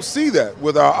we don't see that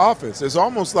with our offense. It's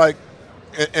almost like,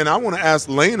 and I want to ask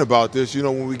Lane about this,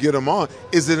 when we get him on,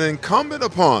 is it incumbent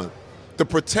upon the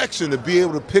protection to be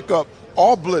able to pick up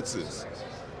all blitzes,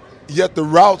 yet the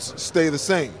routes stay the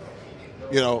same.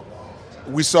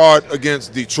 We saw it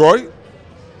against Detroit.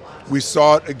 We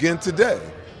saw it again today,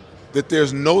 that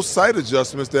there's no sight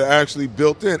adjustments that are actually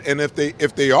built in. And if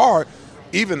they are,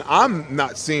 even I'm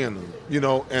not seeing them,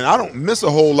 and I don't miss a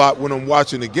whole lot when I'm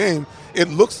watching the game. It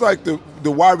looks like the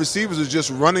wide receivers are just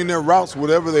running their routes,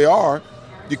 whatever they are.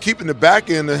 You're keeping the back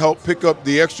end to help pick up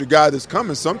the extra guy that's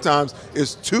coming. Sometimes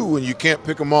it's two and you can't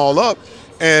pick them all up.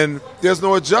 And there's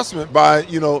no adjustment by,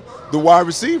 the wide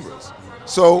receivers.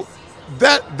 So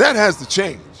that has to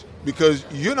change, because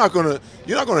you're not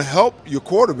gonna help your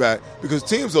quarterback, because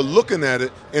teams are looking at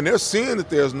it and they're seeing that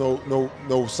there's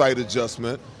no sight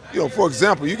adjustment. For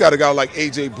example, you got a guy like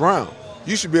A.J. Brown.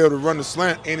 You should be able to run the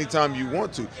slant anytime you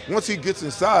want to. Once he gets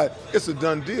inside, it's a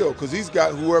done deal, because he's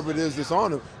got whoever it is that's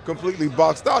on him completely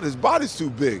boxed out. His body's too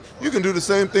big. You can do the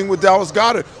same thing with Dallas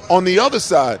Goedert on the other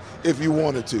side if you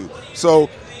wanted to.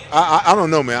 So I don't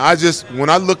know, man. When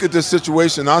I look at this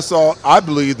situation, I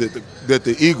believe that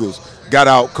the Eagles got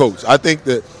out coached. I think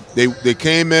that they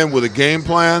came in with a game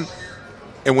plan,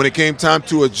 and when it came time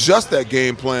to adjust that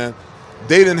game plan,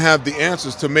 they didn't have the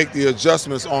answers to make the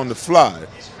adjustments on the fly.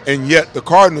 And yet the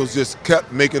Cardinals just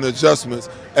kept making adjustments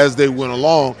as they went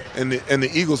along, and the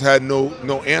Eagles had no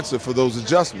answer for those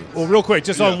adjustments. Well, real quick,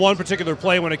 just on one particular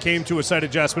play when it came to a sight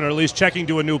adjustment, or at least checking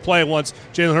to a new play, once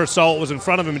Jalen Hurts saw what was in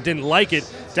front of him and didn't like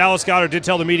it, Dallas Goedert did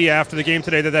tell the media after the game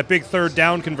today that big third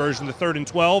down conversion, the 3rd and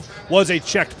 12, was a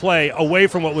checked play away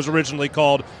from what was originally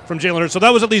called from Jalen Hurts. So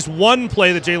that was at least one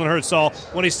play that Jalen Hurts saw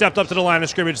when he stepped up to the line of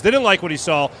scrimmage, didn't like what he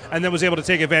saw, and then was able to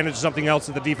take advantage of something else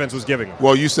that the defense was giving him.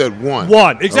 Well, you said one.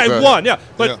 Exactly, okay. One, yeah.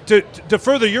 But to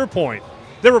further your point,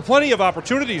 there were plenty of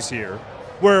opportunities here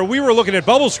where we were looking at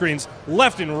bubble screens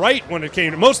left and right when it came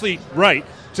to, mostly right,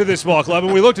 to this ball club,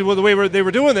 and we looked at the way they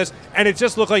were doing this, and it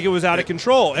just looked like it was out of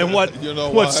control. And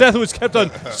what Seth was kept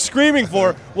on screaming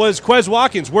for was Quez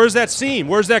Watkins. Where's that seam?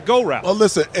 Where's that go route? Well,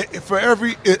 listen,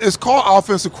 it's called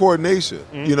offensive coordination.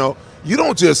 Mm-hmm. You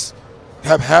don't just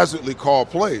haphazardly call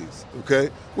plays, okay?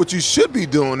 What you should be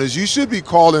doing is you should be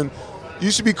calling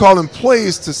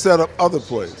plays to set up other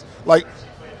plays. Like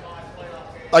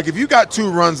if you got 2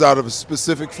 runs out of a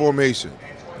specific formation,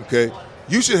 okay,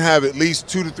 you should have at least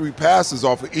 2 to 3 passes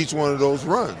off of each one of those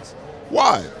runs.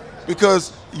 Why?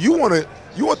 Because you want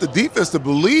the defense to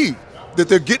believe that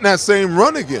they're getting that same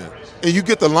run again, and you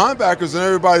get the linebackers and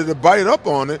everybody to bite up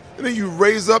on it, and then you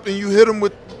raise up and you hit them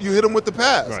with the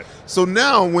pass. Right. So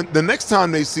now when the next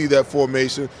time they see that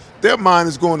formation, their mind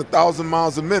is going 1,000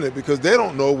 miles a minute, because they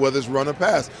don't know whether it's run or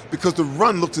pass, because the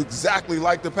run looks exactly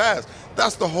like the pass.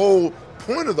 That's the whole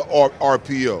point of the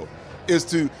RPO, is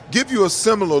to give you a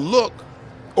similar look,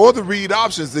 or the read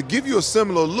options that give you a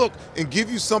similar look and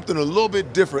give you something a little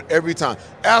bit different every time.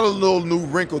 Add a little new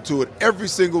wrinkle to it every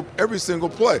single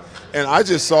play. And I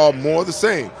just saw more of the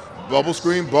same. Bubble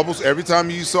screen, bubbles. Every time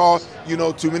you saw,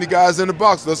 too many guys in the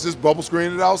box, let's just bubble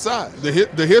screen it outside. The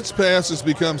hits pass has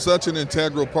become such an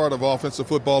integral part of offensive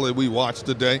football that we watched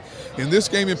today. In this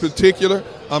game in particular,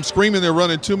 I'm screaming they're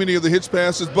running too many of the hits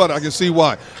passes, but I can see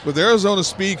why. With Arizona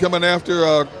speed coming after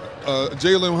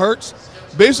Jalen Hurts,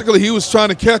 basically he was trying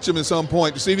to catch him at some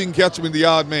point to see if he can catch him in the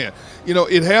odd man.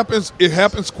 It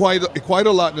happens quite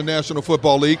a lot in the National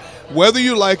Football League, whether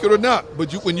you like it or not.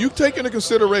 But when you take into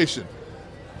consideration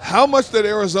how much that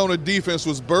Arizona defense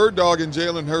was bird dogging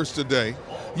Jalen Hurts today,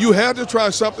 you had to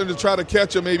try something to try to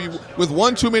catch him, maybe with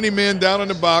one too many men down in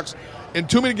the box and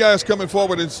too many guys coming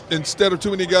forward instead of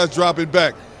too many guys dropping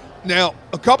back. Now,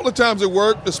 a couple of times it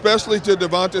worked, especially to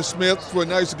Devonta Smith for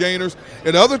nice gainers.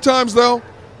 And other times, though,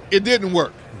 it didn't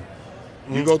work.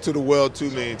 You go to the well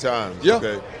too many times. Yeah.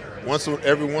 Okay.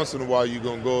 Every once in a while, you're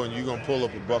going to go and you're going to pull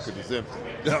up a bucket that's empty.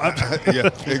 Yeah,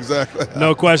 exactly.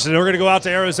 No question. We're going to go out to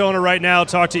Arizona right now,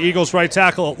 talk to Eagles right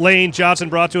tackle Lane Johnson,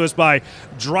 brought to us by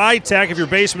Dry Tech. If your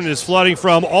basement is flooding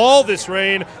from all this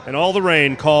rain and all the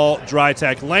rain, call Dry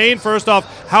Tech. Lane, first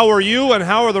off, how are you and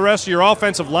how are the rest of your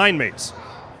offensive line mates?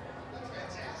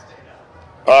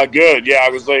 Good. Yeah,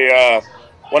 it was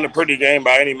wasn't a pretty game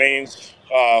by any means.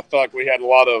 I feel like we had a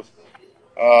lot of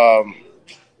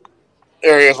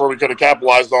areas where we could have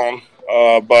capitalized on.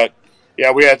 But,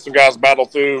 yeah, we had some guys battle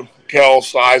through,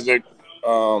 Kels, Isaac,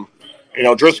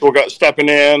 Driscoll got stepping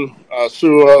in,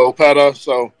 Sua, Opeta.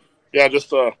 So, yeah,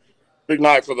 just a big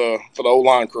night for the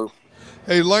O-line crew.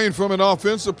 Hey, Lane, from an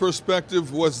offensive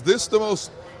perspective, was this the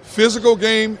most physical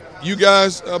game you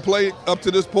guys played up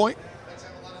to this point?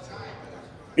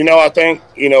 I think,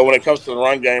 when it comes to the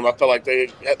run game, I felt like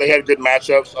they had good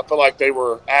matchups. I felt like they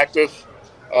were active,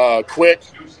 quick,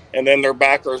 and then their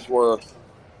backers were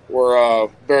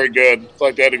very good. I feel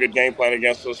like they had a good game plan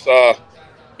against us.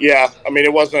 Yeah, I mean,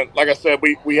 it wasn't, like I said,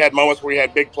 we had moments where we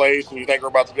had big plays, and you think we're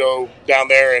about to go down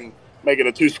there and make it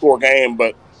a 2-score game,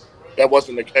 but that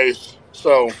wasn't the case.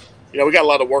 So, we got a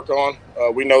lot to work on.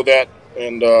 We know that,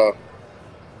 and,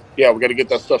 we got to get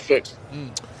that stuff fixed.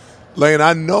 Lane,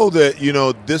 I know that,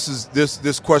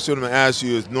 this question I'm going to ask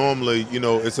you is normally,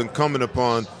 it's incumbent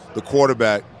upon the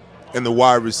quarterback and the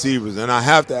wide receivers. And I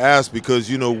have to ask because,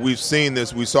 we've seen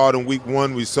this. We saw it in week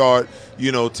 1. We saw it,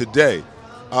 today.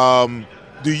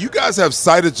 Do you guys have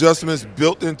sight adjustments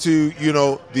built into,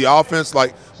 the offense?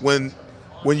 Like when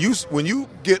you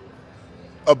get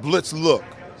a blitz look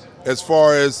as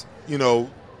far as,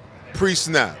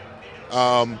 pre-snap,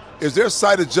 is there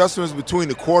sight adjustments between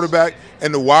the quarterback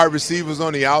and the wide receivers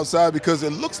on the outside? Because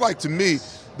it looks like to me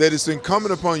that it's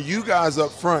incumbent upon you guys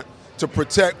up front to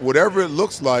protect whatever it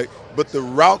looks like, but the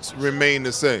routes remain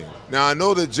the same. Now, I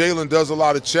know that Jalen does a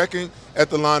lot of checking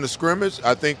at the line of scrimmage.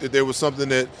 I think that there was something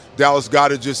that Dallas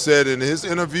Goedert just said in his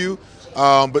interview.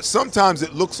 But sometimes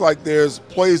it looks like there's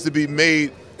plays to be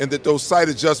made and that those sight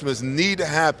adjustments need to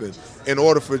happen in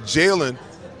order for Jalen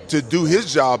to do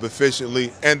his job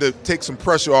efficiently and to take some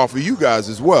pressure off of you guys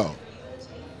as well.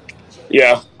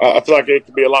 Yeah, I feel like it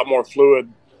could be a lot more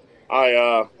fluid.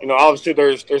 Obviously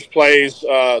there's plays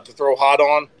to throw hot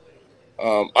on.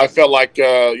 I felt like,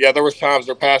 there was times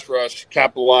their pass rush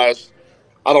capitalized.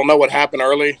 I don't know what happened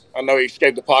early. I know he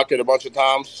escaped the pocket a bunch of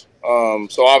times.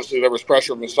 So obviously there was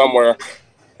pressure from somewhere.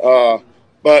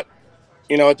 But,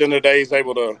 at the end of the day, he's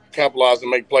able to capitalize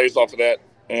and make plays off of that.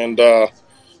 And,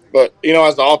 but,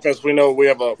 as the offense, we know we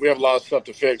have a lot of stuff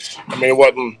to fix. I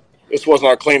mean, this wasn't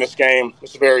our cleanest game.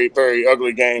 It's a very, very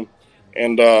ugly game.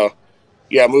 And,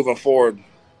 moving forward,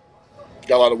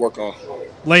 got a lot to work on.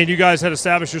 Lane, you guys had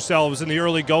established yourselves in the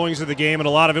early goings of the game, and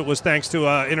a lot of it was thanks to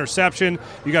interception.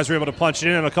 You guys were able to punch it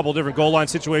in a couple of different goal line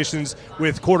situations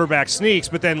with quarterback sneaks.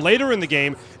 But then later in the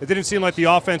game, it didn't seem like the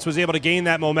offense was able to gain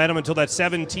that momentum until that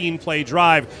 17-play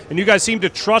drive. And you guys seemed to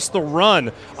trust the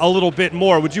run a little bit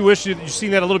more. Would you wish you'd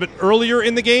seen that a little bit earlier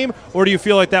in the game, or do you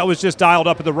feel like that was just dialed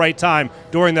up at the right time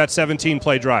during that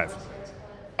 17-play drive?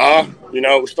 We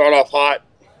start off hot,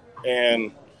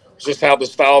 and it's just how the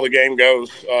style of the game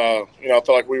goes. I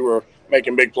feel like we were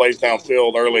making big plays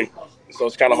downfield early, so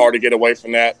it's kind of hard to get away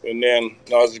from that. And then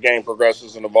as the game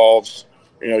progresses and evolves,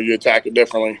 you attack it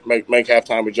differently, make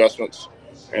halftime adjustments.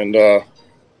 And, a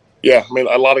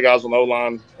lot of guys on the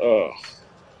O-line,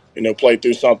 played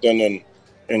through something,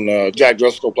 and Jack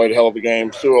Driscoll played a hell of a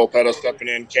game. Sue Opeta stepping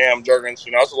in, Cam Jurgens.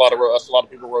 That's a lot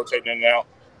of people rotating in and out.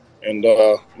 And,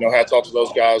 hats off to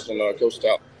those guys and Coach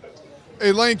Stout.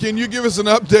 Hey, Lane, can you give us an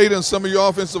update on some of your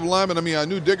offensive linemen? I mean, I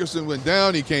knew Dickerson went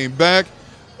down. He came back.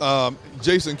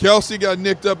 Jason Kelsey got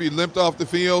nicked up. He limped off the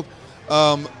field.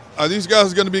 Are these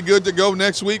guys going to be good to go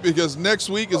next week? Because next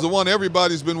week is the one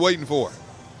everybody's been waiting for.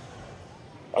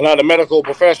 I'm not a medical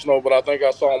professional, but I think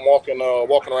I saw him walking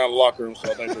around the locker room,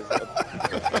 so I think he's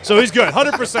good. So he's good,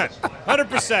 100%.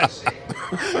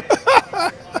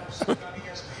 100%.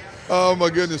 Oh, my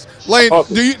goodness. Lane,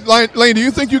 do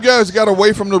you think you guys got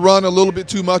away from the run a little bit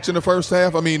too much in the first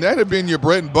half? I mean, that had been your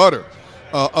bread and butter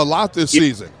a lot this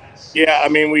season. Yeah, I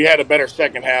mean, we had a better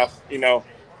second half.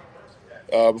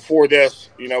 Before this,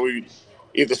 the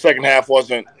second half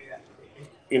wasn't.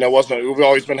 We've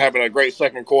always been having a great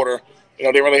second quarter.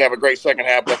 Didn't really have a great second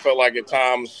half, but I felt like at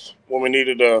times when we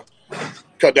needed to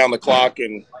cut down the clock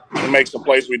and make some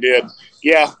plays, we did.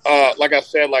 Yeah, like I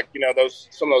said,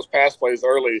 some of those pass plays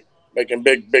early, making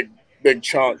big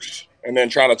chunks and then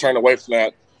trying to turn away from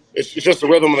that. It's just the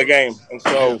rhythm of the game. And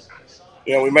so,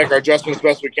 we make our adjustments as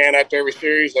best we can after every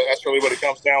series. That's really what it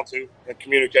comes down to, and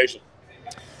communication.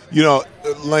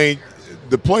 Lane,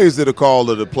 the plays that are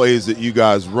called are the plays that you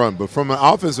guys run. But from an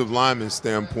offensive lineman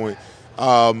standpoint,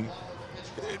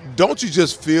 don't you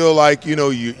just feel like,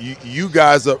 you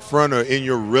guys up front are in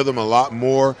your rhythm a lot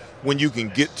more when you can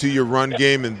get to your run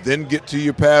game and then get to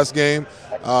your pass game?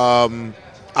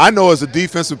 I know as a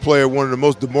defensive player, one of the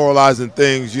most demoralizing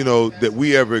things, that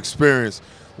we ever experienced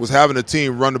was having a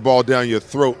team run the ball down your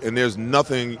throat and there's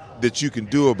nothing that you can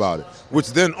do about it,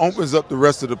 which then opens up the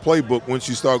rest of the playbook once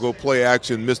you start go play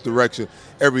action, misdirection,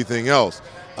 everything else.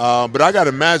 But I got to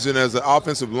imagine as an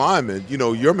offensive lineman,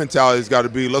 your mentality has got to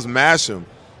be let's mash them.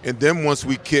 And then once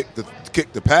we kick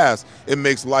the pass, it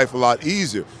makes life a lot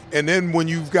easier. And then when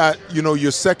you've got,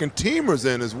 your second teamers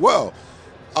in as well,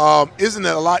 isn't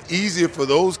it a lot easier for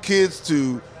those kids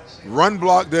to run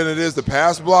block than it is to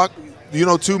pass block,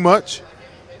 too much?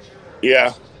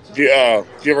 Yeah.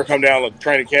 If you ever come down to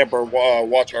training camp or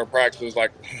watch our practices,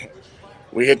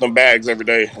 we hit them bags every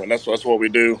day, and that's what we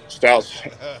do. Stout's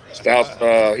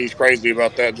he's crazy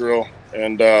about that drill.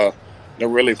 And,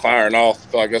 really firing off.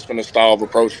 I feel like that's been the style of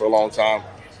approach for a long time.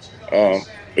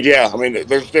 But yeah, I mean,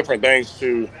 there's different things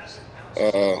to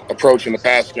approach in the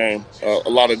pass game. A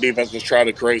lot of defenses try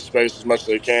to create space as much as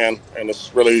they can, and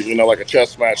it's really, like a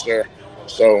chess match there.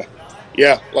 So,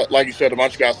 yeah, like you said, a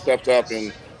bunch of guys stepped up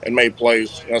and made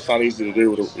plays. That's not easy to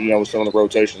do with some of the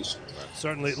rotations.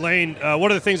 Certainly. Lane,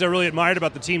 one of the things I really admired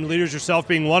about the team leaders, yourself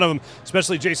being one of them,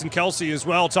 especially Jason Kelsey as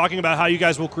well, talking about how you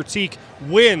guys will critique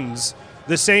wins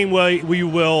the same way we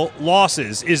will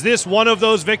losses. Is this one of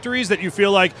those victories that you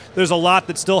feel like there's a lot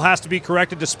that still has to be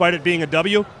corrected despite it being a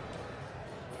W?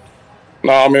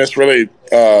 No, I mean, it's really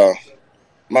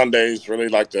Monday's really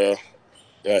like the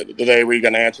day where you're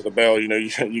going to answer the bell.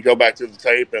 You go back to the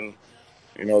tape and,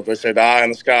 they say the eye in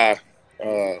the sky.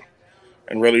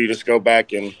 And really you just go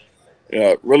back and,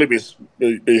 really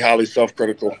be highly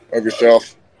self-critical of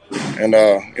yourself. And,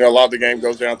 a lot of the game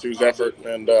goes down to his effort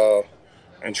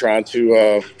and trying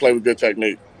to play with good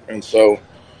technique. And so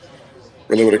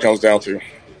really what it comes down to.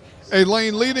 Hey,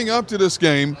 Lane, leading up to this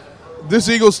game, this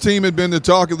Eagles team had been the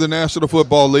talk of the National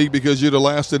Football League because you're the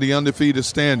last of the undefeated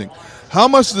standing. How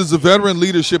much does the veteran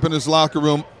leadership in this locker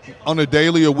room on a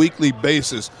daily or weekly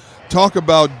basis talk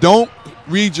about don't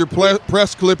read your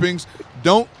press clippings,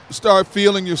 don't start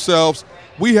feeling yourselves.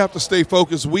 We have to stay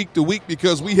focused week to week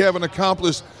because we haven't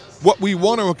accomplished what we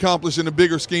want to accomplish in the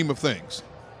bigger scheme of things.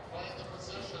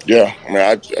 Yeah, I mean,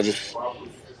 I just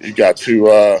you got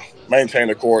to maintain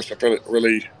the course. I feel it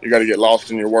really you got to get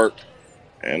lost in your work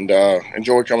and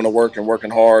enjoy coming to work and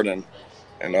working hard and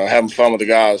having fun with the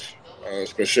guys.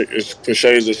 As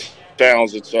cliche as it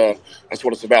sounds, that's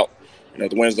what it's about. The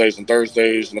Wednesdays and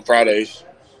Thursdays and the Fridays,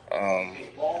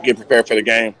 get prepared for the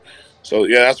game. So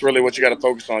yeah, that's really what you got to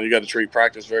focus on. You got to treat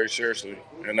practice very seriously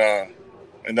and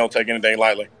don't take anything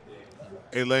lightly.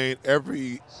 Hey Lane,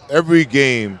 every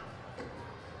game,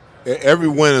 every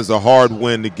win is a hard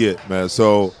win to get, man.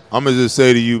 So I'm gonna just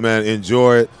say to you, man,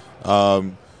 enjoy it.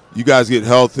 You guys get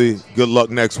healthy. Good luck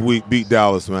next week. Beat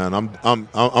Dallas, man. I'm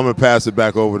gonna pass it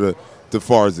back over to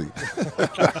Farzy.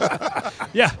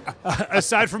 Yeah.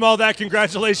 Aside from all that,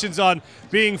 congratulations on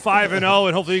being 5-0,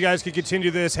 and hopefully you guys can continue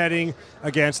this heading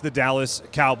against the Dallas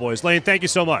Cowboys. Lane, thank you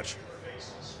so much.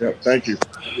 Yeah, thank you.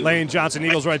 Lane Johnson,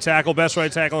 Eagles right tackle, best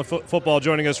right tackle in football,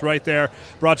 joining us right there,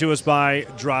 brought to us by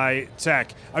Dry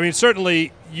Tech. I mean,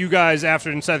 certainly you guys,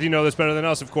 and Seth, you know this better than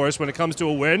us, of course, when it comes to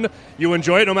a win, you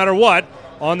enjoy it no matter what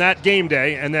on that game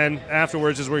day, and then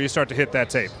afterwards is where you start to hit that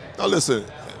tape. Now, listen,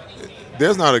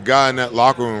 there's not a guy in that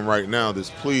locker room right now that's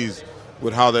pleased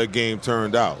with how that game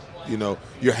turned out.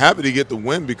 You're happy to get the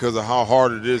win because of how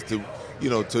hard it is to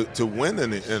win in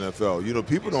the NFL.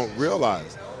 People don't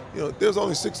realize, there's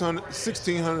only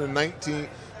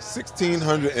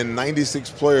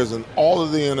 1,696 players in all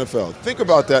of the NFL. Think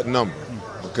about that number,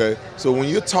 okay? So when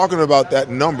you're talking about that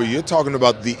number, you're talking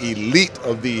about the elite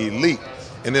of the elite.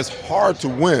 And it's hard to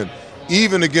win,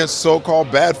 even against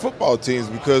so-called bad football teams,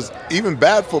 because even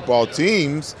bad football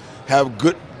teams have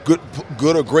good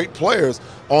or great players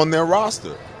on their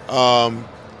roster.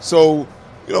 So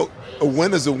a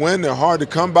win is a win. They're hard to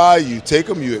come by. You take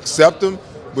them, you accept them,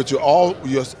 but you're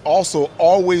also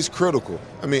always critical.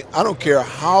 I mean, I don't care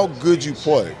how good you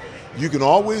play. You can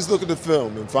always look at the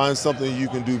film and find something you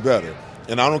can do better.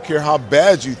 And I don't care how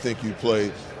bad you think you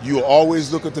played. You'll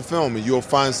always look at the film and you'll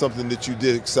find something that you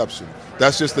did exceptional.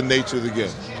 That's just the nature of the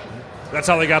game. That's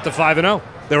how they got to 5-0.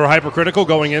 They were hypercritical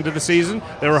going into the season.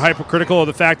 They were hypercritical of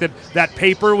the fact that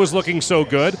paper was looking so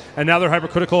good, and now they're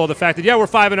hypercritical of the fact that, yeah, we're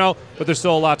 5-0, but there's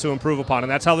still a lot to improve upon,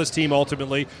 and that's how this team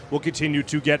ultimately will continue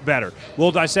to get better.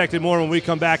 We'll dissect it more when we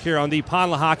come back here on the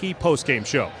Pond Lehocky Postgame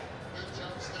Show.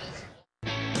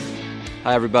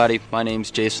 Hi, everybody. My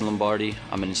name's Jason Lombardi.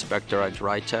 I'm an inspector at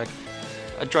Dry Tech.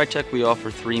 At Dry Tech, we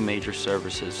offer 3 major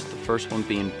services, the first one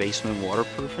being basement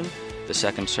waterproofing. The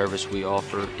second service we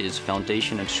offer is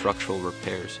foundation and structural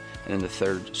repairs. And then the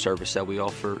third service that we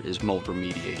offer is mold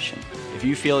remediation. If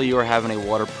you feel you are having a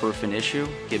waterproofing issue,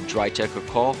 give Dry Tech a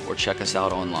call or check us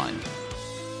out online.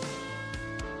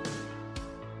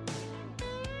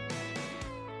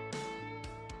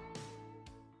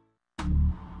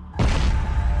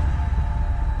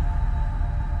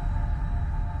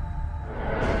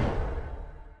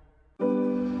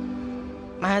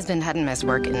 My husband hadn't missed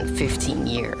work in 15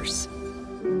 years.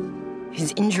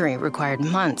 His injury required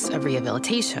months of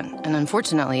rehabilitation, and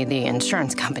unfortunately, the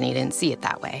insurance company didn't see it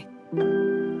that way.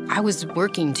 I was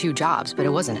working 2 jobs, but it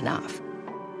wasn't enough.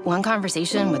 One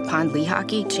conversation with Pond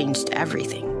Lehocky changed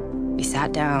everything. We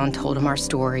sat down, told him our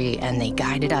story, and they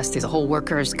guided us through the whole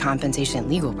workers' compensation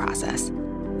legal process.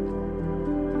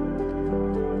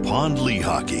 Pond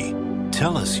Lehocky.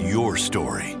 Tell us your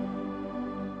story.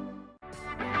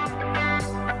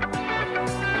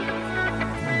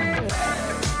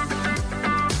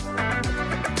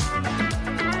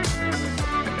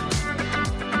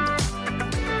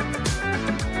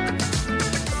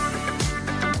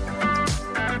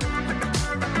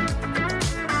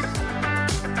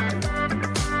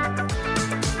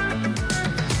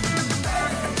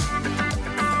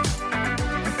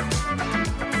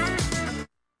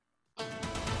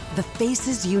 The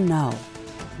faces you know.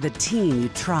 The team you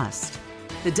trust.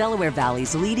 The Delaware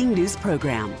Valley's leading news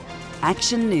program,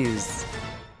 Action News.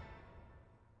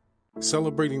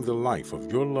 Celebrating the life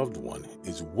of your loved one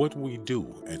is what we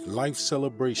do at Life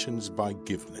Celebrations by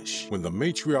Givenish. When the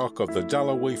matriarch of the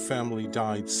Dalloway family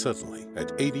died suddenly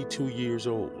at 82 years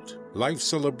old, Life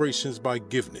Celebrations by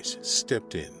Givenish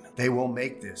stepped in. They will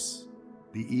make this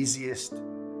the easiest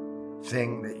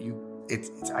thing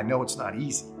that I know it's not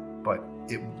easy, but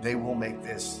they will make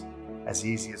this as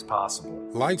easy as possible.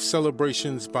 Life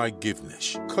Celebrations by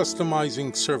Givenish,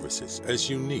 customizing services as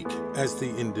unique as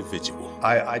the individual.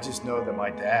 I just know that my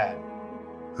dad,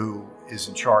 who is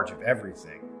in charge of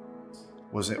everything,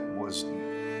 was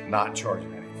not in charge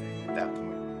of anything at that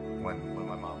point when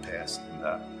my mom passed. And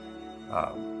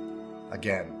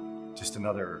again, just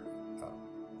another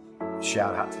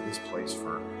shout out to this place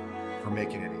for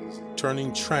making it easy.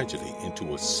 Turning tragedy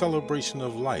into a celebration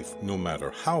of life, no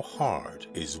matter how hard,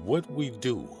 is what we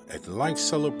do at Life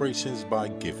Celebrations by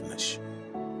Givenish.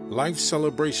 Life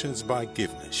Celebrations by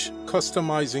Givenish,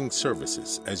 customizing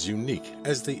services as unique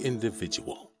as the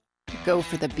individual. Go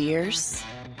for the beers,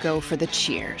 go for the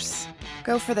cheers,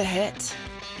 go for the hit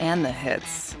and the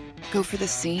hits, go for the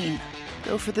scene,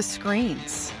 go for the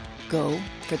screens, go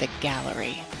for the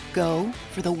gallery, go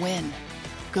for the win,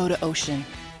 go to Ocean.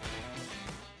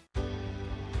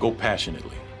 Go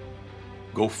passionately.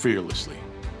 Go fearlessly.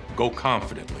 Go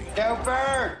confidently. Go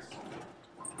Birds!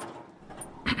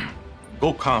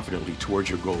 Go confidently towards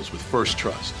your goals with First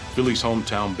Trust, Philly's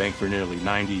hometown bank for nearly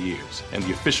 90 years, and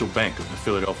the official bank of the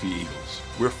Philadelphia Eagles.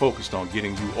 We're focused on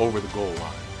getting you over the goal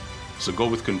line. So go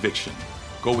with conviction.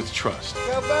 Go with trust.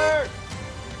 Go Birds!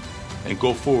 And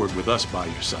go forward with us by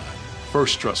your side.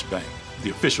 First Trust Bank,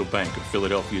 the official bank of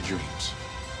Philadelphia dreams.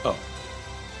 Up.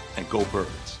 And go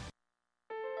Birds.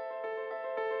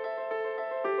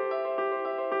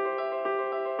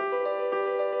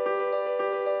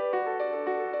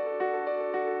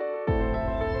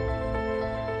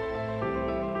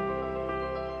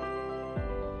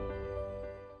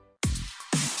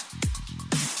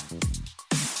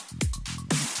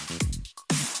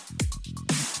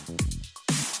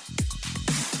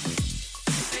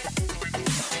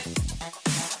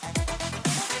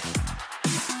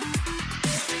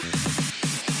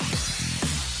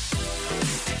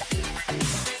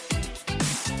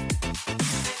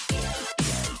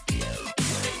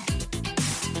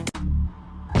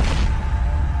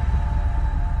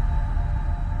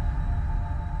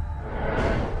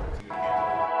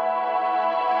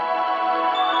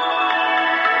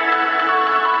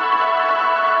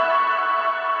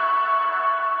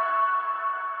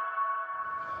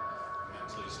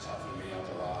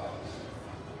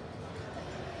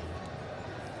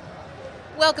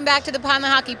 Welcome back to the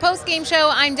Lehocky Postgame Show.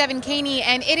 I'm Devan Kaney,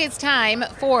 and it is time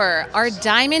for our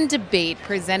Diamond Debate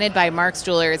presented by Mark's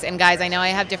Jewelers. And guys, I know I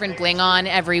have different bling on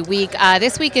every week.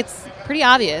 This week it's pretty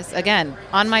obvious. Again,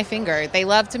 on my finger. They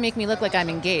love to make me look like I'm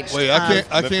engaged. Wait, I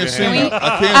can't see you.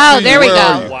 Oh, there we go.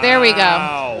 Wow. There we go.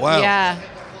 Wow. Yeah,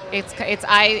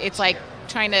 it's like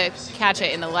trying to catch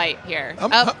it in the light here.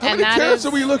 How many carats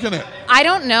are we looking at? I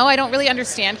don't know. I don't really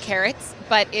understand carats,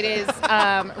 but it is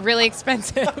really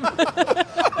expensive.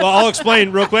 Well, I'll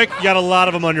explain real quick. You got a lot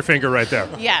of them on your finger right there.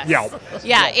 Yes.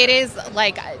 Yeah, it is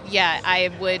like,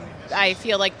 I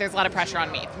feel like there's a lot of pressure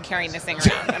on me from carrying this thing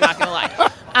around. I'm not going to lie.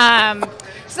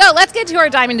 So let's get to our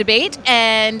Diamond Debate.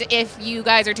 And if you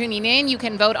guys are tuning in, you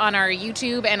can vote on our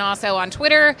YouTube and also on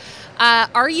Twitter.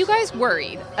 Are you guys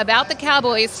worried about the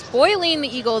Cowboys spoiling the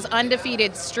Eagles'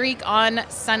 undefeated streak on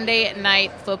Sunday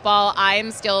Night Football?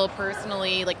 I'm still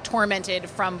personally tormented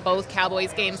from both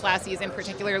Cowboys games last season,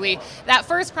 particularly that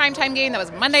first primetime game that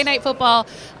was Monday Night Football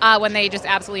when they just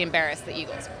absolutely embarrassed the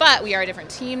Eagles. But we are a different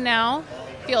team now.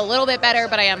 Feel a little bit better,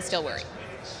 but I am still worried.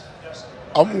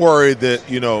 I'm worried that,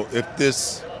 if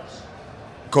this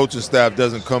coaching staff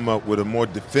doesn't come up with a more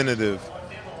definitive,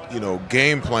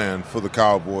 game plan for the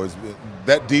Cowboys,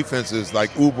 that defense is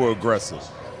uber aggressive.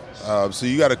 So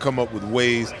you got to come up with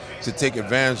ways to take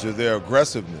advantage of their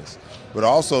aggressiveness. But I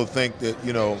also think that,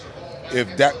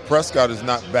 if Dak Prescott is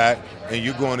not back and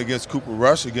you're going against Cooper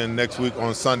Rush again next week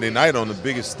on Sunday night on the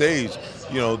biggest stage,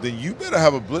 then you better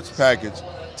have a blitz package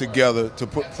together to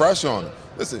put pressure on him.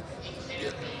 Listen,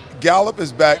 Gallup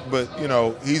is back, but,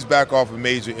 he's back off a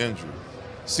major injury.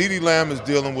 CeeDee Lamb is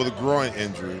dealing with a groin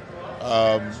injury.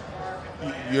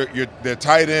 Their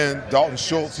tight end, Dalton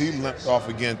Schultz, he limped off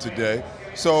again today.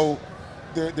 So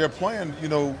they're playing,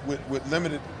 with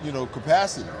limited,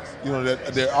 capacities.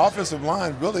 Their offensive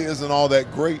line really isn't all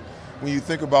that great when you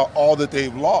think about all that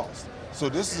they've lost. So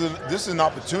this is an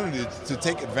opportunity to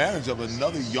take advantage of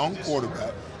another young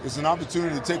quarterback. It's an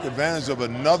opportunity to take advantage of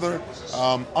another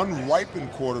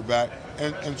unripened quarterback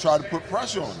and try to put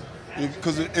pressure on him.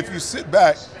 Because if you sit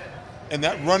back and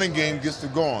that running game gets to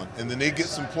going and then they get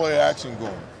some play action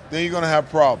going, then you're going to have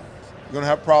problems. You're going to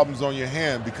have problems on your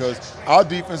hand because our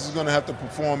defense is going to have to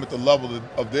perform at the level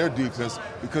of their defense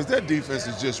because their defense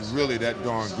is just really that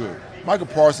darn good. Micah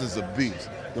Parsons is a beast.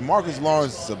 DeMarcus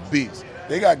Lawrence is a beast.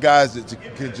 They got guys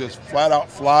that can just flat out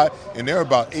fly, and they're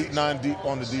about 8-9 deep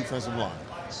on the defensive line.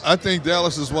 I think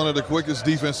Dallas is one of the quickest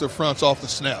defensive fronts off the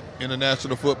snap in the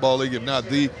National Football League, if not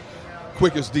the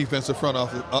quickest defensive front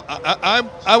off the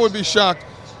I would be shocked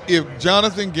if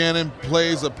Jonathan Gannon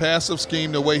plays a passive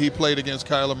scheme the way he played against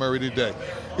Kyler Murray today.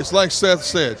 It's like Seth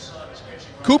said,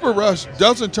 Cooper Rush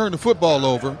doesn't turn the football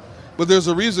over, but there's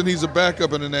a reason he's a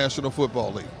backup in the National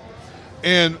Football League.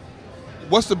 And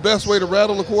what's the best way to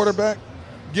rattle a quarterback?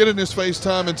 Get in his face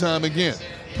time and time again.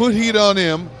 Put heat on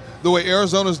him the way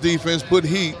Arizona's defense put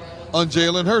heat on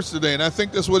Jalen Hurts today. And I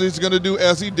think that's what he's going to do,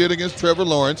 as he did against Trevor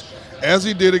Lawrence, as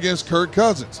he did against Kirk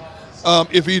Cousins.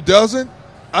 If he doesn't,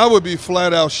 I would be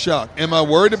flat out shocked. Am I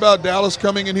worried about Dallas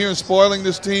coming in here and spoiling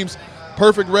this team's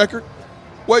perfect record?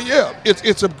 Well, yeah,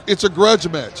 it's a grudge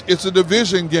match. It's a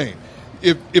division game.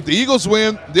 If the Eagles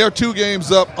win, they're 2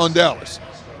 games up on Dallas.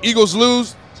 Eagles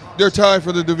lose, they're tied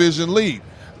for the division lead.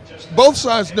 Both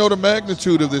sides know the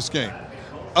magnitude of this game.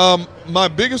 My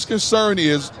biggest concern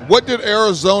is, what did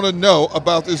Arizona know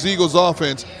about this Eagles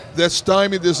offense that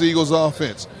stymied this Eagles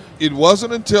offense? It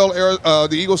wasn't until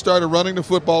the Eagles started running the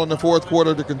football in the fourth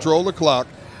quarter to control the clock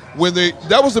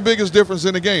that was the biggest difference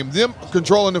in the game. Them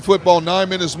controlling the football 9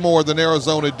 minutes more than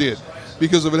Arizona did.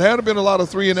 Because if it hadn't been a lot of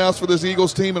 3-and-outs for this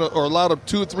Eagles team or a lot of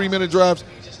 2 or 3 minute drives,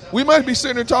 we might be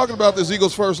sitting here talking about this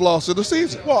Eagles' first loss of the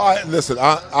season. Well,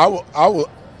 I will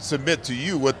submit to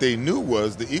you what they knew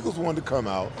was the Eagles wanted to come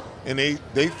out and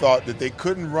they thought that they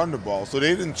couldn't run the ball, so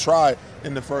they didn't try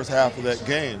in the first half of that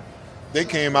game. They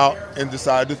came out and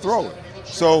decided to throw it.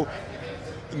 So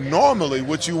normally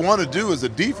what you want to do as a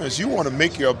defense, you want to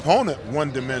make your opponent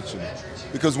one-dimensional,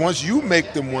 because once you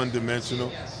make them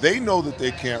one-dimensional, they know that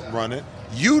they can't run it.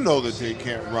 You know that they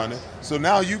can't run it. So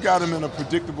now you got them in a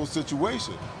predictable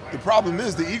situation. The problem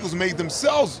is the Eagles made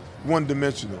themselves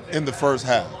one-dimensional in the first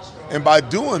half. And by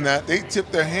doing that, they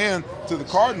tipped their hand to the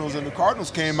Cardinals, and the Cardinals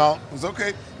came out and was,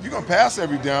 okay, you're going to pass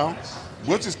every down.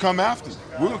 We'll just come after you.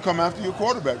 We're going to come after your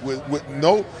quarterback with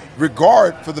no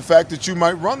regard for the fact that you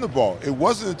might run the ball. It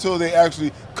wasn't until they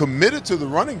actually committed to the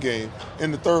running game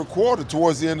in the third quarter,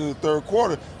 towards the end of the third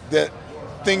quarter, that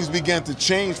things began to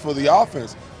change for the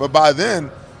offense. But by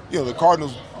then, the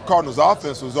Cardinals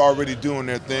offense was already doing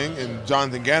their thing, and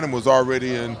Jonathan Gannon was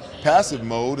already in passive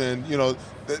mode, and,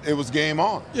 it was game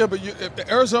on. Yeah, but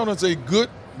Arizona's a good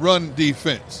run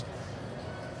defense.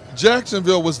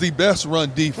 Jacksonville was the best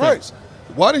run defense.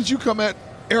 Right. Why didn't you come at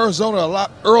Arizona a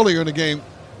lot earlier in the game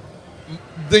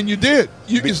than you did?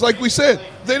 It's like we said,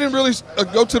 they didn't really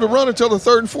go to the run until the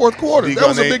third and fourth quarter. That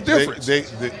was a big difference.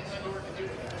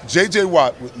 J.J.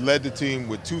 Watt led the team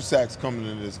with 2 sacks coming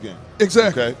into this game.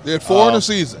 Exactly. Okay? They had 4 in the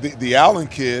season. The Allen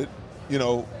kid,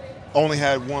 only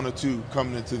had 1 or 2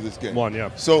 coming into this game. 1, yeah.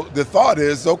 So the thought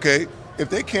is, okay, if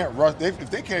they can't rush, if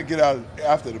they can't get out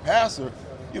after the passer,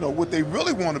 what they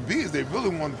really want to be is they really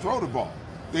want to throw the ball.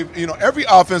 Every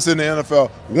offense in the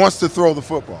NFL wants to throw the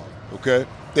football, okay?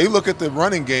 They look at the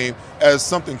running game as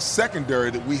something secondary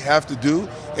that we have to do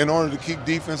in order to keep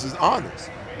defenses honest,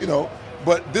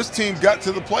 But this team got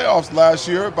to the playoffs last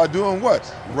year by doing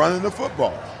what? Running the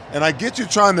football. And I get you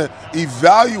trying to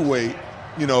evaluate,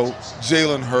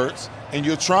 Jalen Hurts, and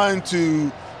you're trying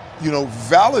to,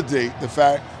 validate the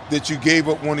fact that you gave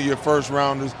up one of your first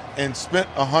rounders and spent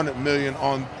 $100 million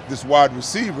on this wide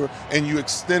receiver, and you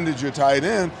extended your tight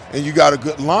end, and you got a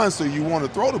good line, so you want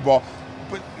to throw the ball.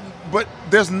 But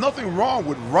there's nothing wrong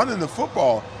with running the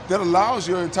football that allows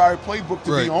your entire playbook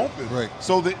to be open. Right.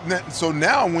 So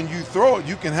now when you throw it,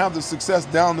 you can have the success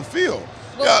down the field.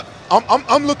 Well,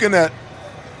 I'm looking at.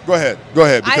 Go ahead,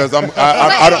 because I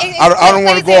don't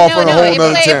want to go off on a whole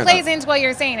nother tangent. It plays into what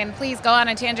you're saying, and please go on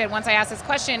a tangent once I ask this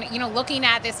question. Looking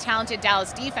at this talented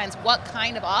Dallas defense, what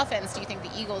kind of offense do you think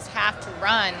the Eagles have to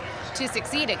run to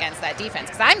succeed against that defense?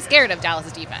 Because I'm scared of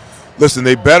Dallas' defense. Listen,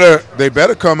 they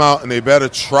better come out and they better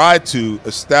try to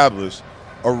establish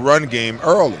a run game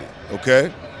early,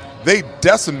 okay? They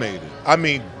decimated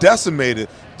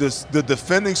the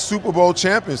defending Super Bowl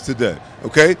champions today,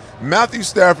 okay? Matthew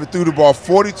Stafford threw the ball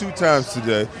 42 times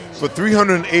today for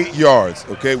 308 yards,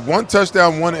 okay? 1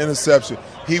 touchdown, 1 interception.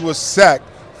 He was sacked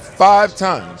 5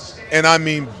 times, and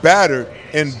battered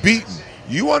and beaten.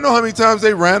 You want to know how many times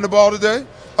they ran the ball today?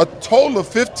 A total of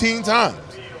 15 times.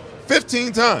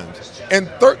 15 times. And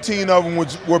 13 of them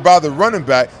were by the running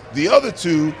back. The other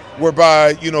 2 were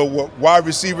by, wide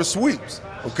receiver sweeps,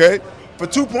 okay? For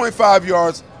 2.5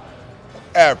 yards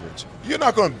average. You're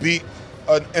not going to beat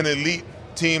an elite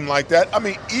team like that. I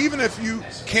mean, even if you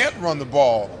can't run the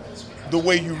ball the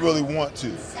way you really want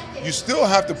to, you still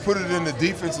have to put it in the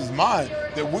defense's mind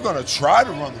that we're going to try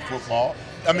to run the football.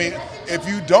 I mean, if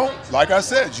you don't, like I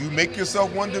said, you make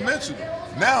yourself one-dimensional.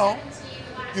 Now,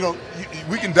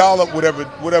 we can dial up whatever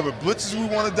blitzes we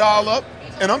want to dial up,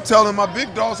 and I'm telling my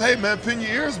big dogs, hey, man, pin your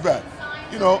ears back.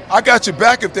 I got your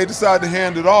back if they decide to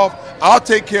hand it off. I'll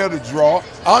take care of the draw.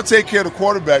 I'll take care of the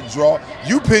quarterback draw.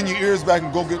 You pin your ears back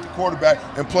and go get the quarterback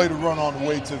and play the run on the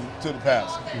way to the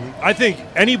pass. I think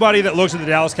anybody that looks at the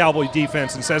Dallas Cowboys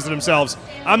defense and says to themselves,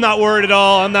 I'm not worried at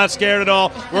all, I'm not scared at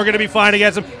all, we're going to be fine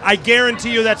against them, I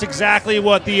guarantee you that's exactly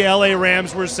what the LA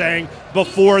Rams were saying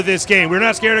before this game. We're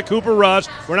not scared of Cooper Rush.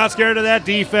 We're not scared of that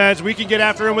defense. We can get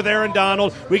after him with Aaron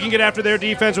Donald. We can get after their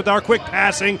defense with our quick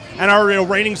passing and our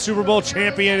reigning Super Bowl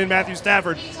champion in Matthew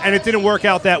Stafford. And it didn't work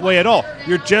out that way at all.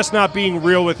 You're just not being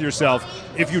real with yourself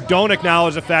if you don't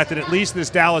acknowledge the fact that at least this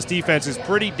Dallas defense is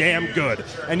pretty damn good.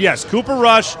 And yes, Cooper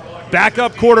Rush,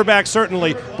 backup quarterback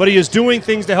certainly, but he is doing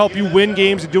things to help you win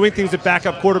games and doing things that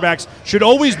backup quarterbacks should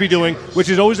always be doing, which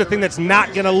is always the thing that's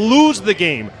not going to lose the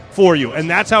game for you. And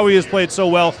that's how he has played so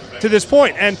well to this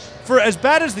point. And for as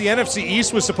bad as the NFC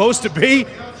East was supposed to be,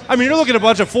 I mean, you're looking at a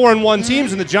bunch of 4-1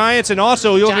 teams in the Giants, and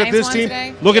also you're looking at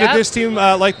this team,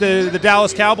 like the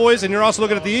Dallas Cowboys, and you're also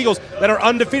looking at the Eagles that are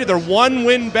undefeated. They're one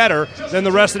win better than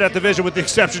the rest of that division, with the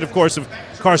exception, of course, of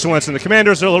Carson Wentz, and the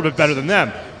Commanders are a little bit better than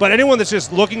them. But anyone that's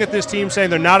just looking at this team saying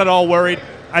they're not at all worried,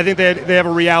 I think they have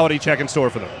a reality check in store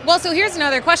for them. Well, so here's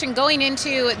another question. Going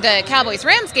into the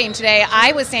Cowboys-Rams game today,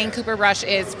 I was saying Cooper Rush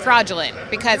is fraudulent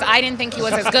because I didn't think he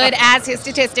was as good as his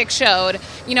statistics showed.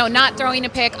 Not throwing a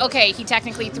pick. Okay, he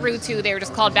technically threw 2. They were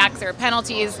just called back. There were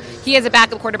penalties. He is a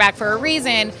backup quarterback for a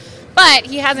reason. But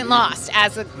he hasn't lost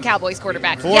as a Cowboys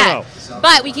quarterback yet.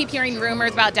 But we keep hearing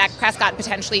rumors about Dak Prescott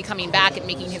potentially coming back and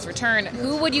making his return.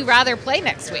 Who would you rather play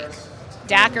next week?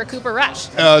 Dak or Cooper Rush?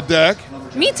 Dak.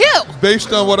 Me too.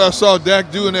 Based on what I saw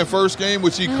Dak do in that first game,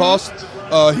 which he cost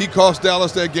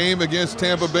Dallas that game against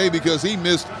Tampa Bay because he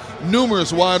missed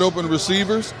numerous wide open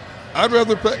receivers. I'd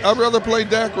rather play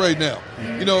Dak right now.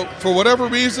 For whatever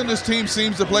reason, this team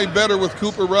seems to play better with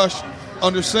Cooper Rush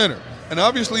under center. And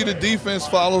obviously the defense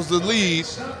follows the lead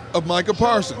of Micah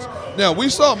Parsons. Now, we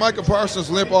saw Micah Parsons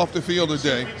limp off the field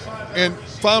today and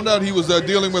found out he was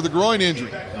dealing with a groin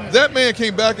injury. That man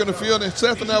came back on the field, and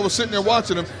Seth and I were sitting there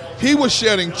watching him. He was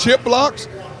shedding chip blocks,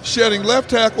 shedding left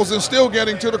tackles, and still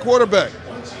getting to the quarterback.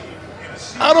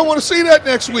 I don't want to see that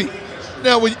next week.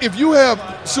 Now, if you have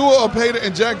Sua Opeta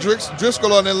and Jack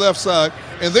Driscoll on their left side,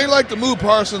 and they like to move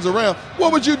Parsons around,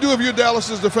 what would you do if you're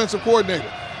Dallas's defensive coordinator?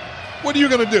 What are you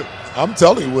going to do? I'm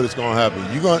telling you what is going to happen.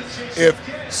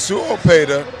 If Sua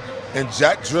Opeta and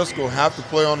Jack Driscoll have to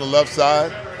play on the left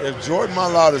side, if Jordan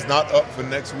Mailata is not up for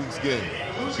next week's game,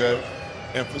 okay,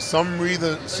 and for some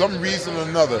reason or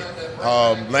another,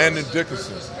 Landon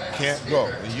Dickerson can't go,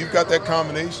 and you've got that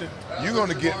combination, you're going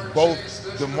to get both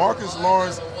DeMarcus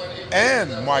Lawrence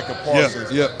and Micah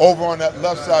Parsons over on that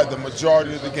left side the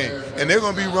majority of the game. And they're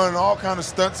going to be running all kind of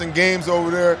stunts and games over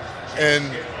there, and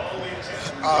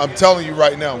I'm telling you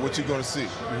right now what you're going to see.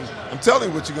 I'm telling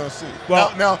you what you're going to see.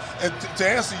 Well, now and to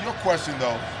answer your question,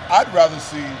 though, I'd rather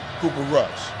see Cooper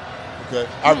Rush. Okay,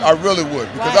 I really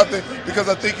would because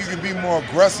I think you can be more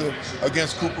aggressive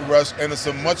against Cooper Rush, and it's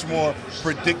a much more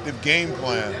predictive game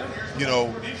plan.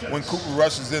 When Cooper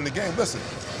Rush is in the game. Listen,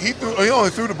 he only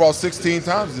threw the ball 16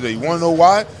 times today. You want to know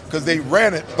why? Because they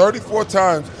ran it 34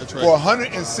 times for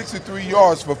 163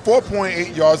 yards for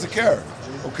 4.8 yards a carry.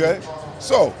 Okay,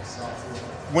 so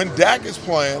when Dak is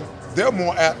playing, they're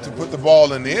more apt to put the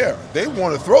ball in the air. They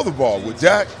want to throw the ball with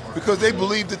Dak because they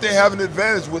believe that they have an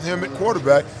advantage with him at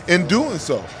quarterback in doing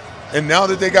so. And now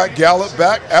that they got Gallup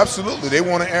back, absolutely, they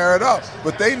want to air it out.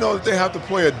 But they know that they have to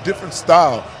play a different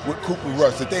style with Cooper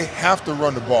Rush, that they have to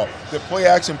run the ball. The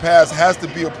play-action pass has to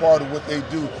be a part of what they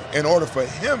do in order for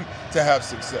him to have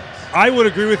success. I would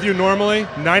agree with you normally,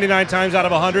 99 times out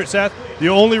of 100, Seth. The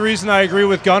only reason I agree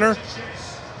with Gunner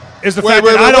is the fact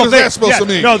that I don't think. What is that supposed to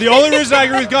mean? No, the only reason I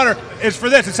agree with Gunner is for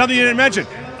this. It's something you didn't mention.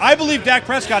 I believe Dak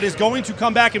Prescott is going to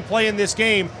come back and play in this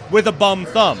game with a bum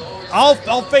thumb.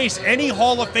 I'll face any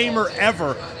Hall of Famer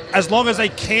ever as long as they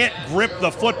can't grip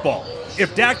the football.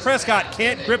 If Dak Prescott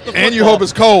can't grip the football, and you hope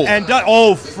it's cold, and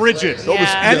frigid.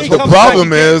 Yeah.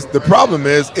 The problem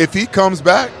is if he comes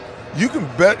back, you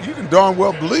can darn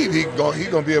well believe he's going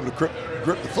to be able to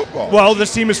grip the football. Well,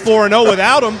 this team is 4-0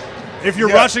 without him. If you're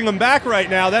rushing him back right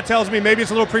now, that tells me maybe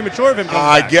it's a little premature of him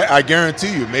coming back. I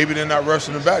guarantee you, maybe they're not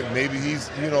rushing him back. Maybe he's,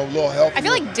 a little healthy. I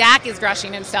feel like Dak is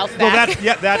rushing himself back.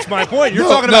 Well, that's my point. You're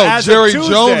talking about as Jerry of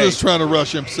Tuesday. Jones is trying to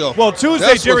rush himself. Well,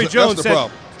 Tuesday, Jerry Jones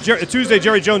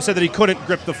said that he couldn't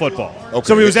grip the football. Okay.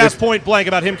 So he was asked point blank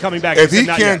about him coming back. If he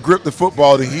can't grip the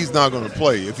football, then he's not going to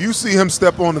play. If you see him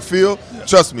step on the field,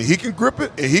 trust me, he can grip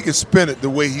it and he can spin it the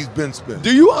way he's been spinning.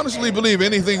 Do you honestly believe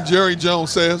anything Jerry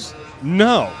Jones says?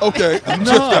 No. Okay.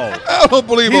 No. I don't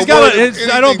believe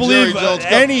I don't believe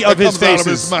any of his faces out of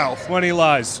his mouth when he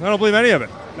lies. I don't believe any of it.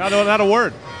 Not a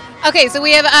word. Okay, so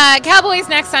we have Cowboys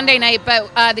next Sunday night,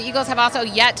 but the Eagles have also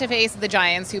yet to face the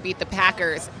Giants, who beat the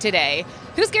Packers today.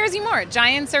 Who scares you more,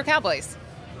 Giants or Cowboys?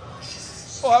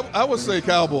 Oh, I would say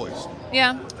Cowboys.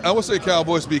 Yeah. I would say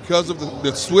Cowboys because of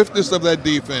the swiftness of that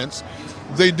defense.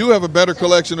 They do have a better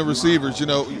collection of receivers.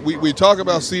 We talk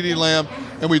about CeeDee Lamb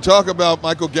and we talk about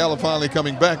Michael Gallup finally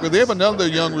coming back, but they have another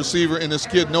young receiver in this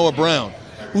kid, Noah Brown,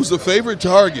 who's the favorite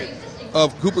target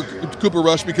of Cooper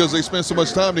Rush because they spend so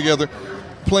much time together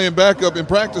playing backup in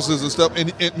practices and stuff.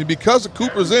 And because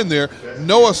Cooper's in there,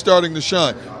 Noah's starting to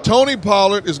shine. Tony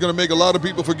Pollard is going to make a lot of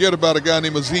people forget about a guy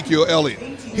named Ezekiel Elliott.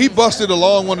 He busted a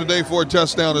long one today for a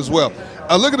touchdown as well.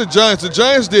 I look at the Giants. The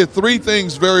Giants did three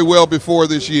things very well before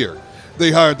this year. They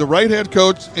hired the right head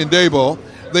coach in Daboll.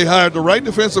 They hired the right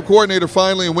defensive coordinator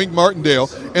finally in Wink Martindale,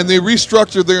 and they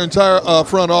restructured their entire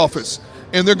front office,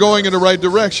 and they're going in the right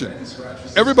direction.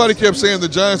 Everybody kept saying the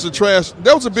Giants are trash.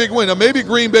 That was a big win. Now, maybe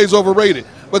Green Bay's overrated,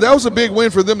 but that was a big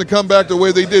win for them to come back the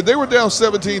way they did. They were down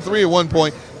 17-3 at one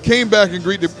point, came back and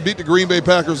beat the Green Bay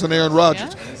Packers and Aaron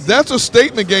Rodgers. Yeah. That's a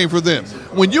statement game for them.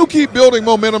 When you keep building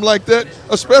momentum like that,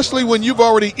 especially when you've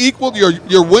already equaled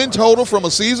your win total from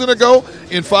a season ago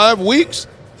in 5 weeks,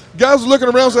 guys are looking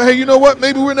around and saying, hey, you know what?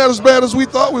 Maybe we're not as bad as we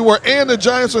thought we were, and the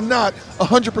Giants are not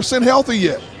 100% healthy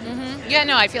yet. Yeah,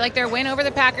 no, I feel like their win over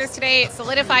the Packers today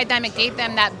solidified them. It gave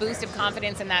them that boost of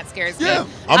confidence, and that scares me. Yeah,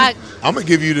 I'm going to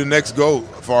give you the next go,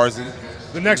 Farzy.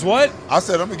 The next what? I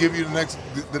said I'm going to give you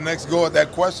the next go at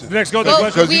that question. The next go at that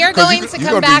question? We are going to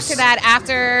come back to that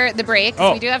after the break.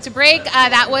 We do have to break.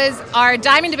 That was our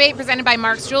Diamond Debate presented by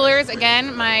Mark's Jewelers.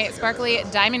 Again, my sparkly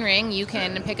diamond ring you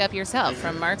can pick up yourself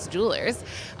from Mark's Jewelers.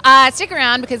 Stick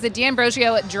around because the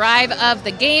D'Ambrosio Drive of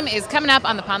the Game is coming up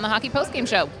on the Pond Lehocky Postgame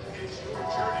Show.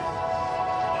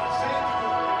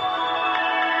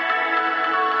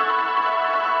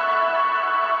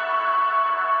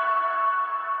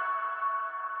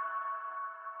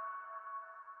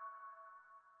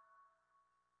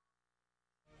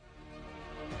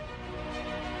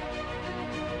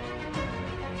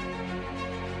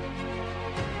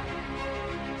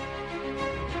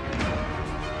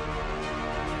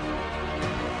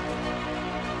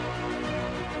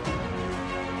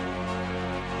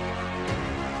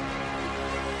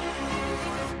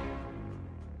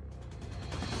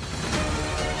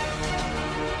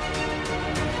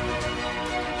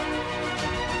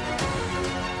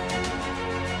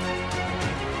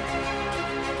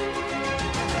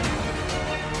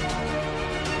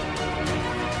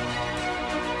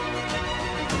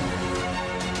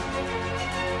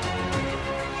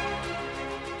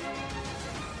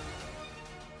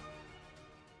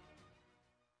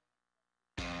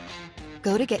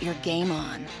 Go to get your game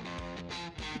on.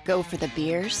 Go for the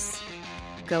beers.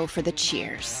 Go for the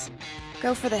cheers.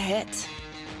 Go for the hit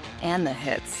and the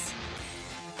hits.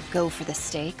 Go for the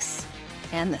stakes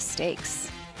and the stakes.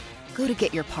 Go to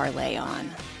get your parlay on.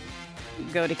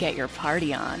 Go to get your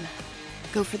party on.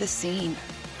 Go for the scene.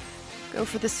 Go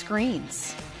for the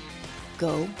screens.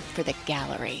 Go for the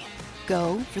gallery.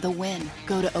 Go for the win.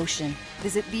 Go to Ocean.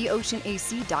 Visit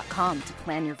theoceanac.com to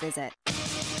plan your visit.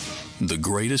 The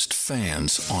greatest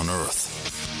fans on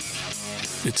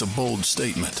earth. It's a bold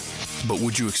statement, but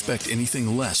would you expect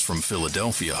anything less from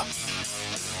Philadelphia?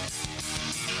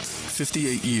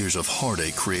 58 years of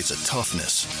heartache creates a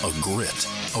toughness, a grit,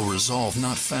 a resolve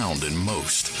not found in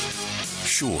most.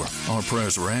 Sure, our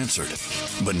prayers were answered,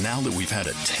 but now that we've had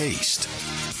a taste,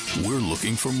 we're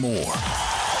looking for more.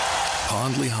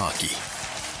 Pond Lehocky,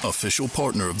 official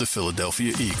partner of the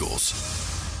Philadelphia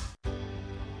Eagles.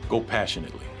 Go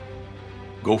passionately.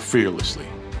 Go fearlessly.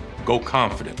 Go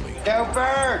confidently. Go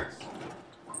Birds!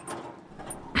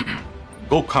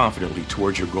 Go confidently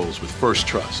towards your goals with First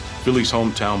Trust, Philly's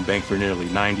hometown bank for nearly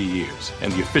 90 years,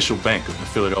 and the official bank of the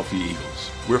Philadelphia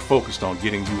Eagles. We're focused on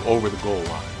getting you over the goal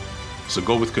line. So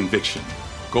go with conviction.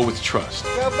 Go with trust.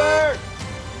 Go Birds!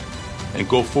 And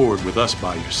go forward with us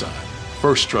by your side.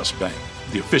 First Trust Bank,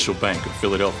 the official bank of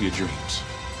Philadelphia dreams.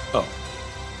 Oh,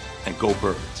 and go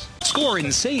Birds. Score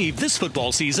and save this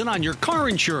football season on your car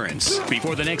insurance.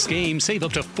 Before the next game, save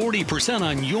up to 40%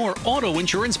 on your auto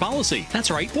insurance policy. That's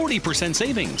right, 40%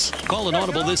 savings. Call an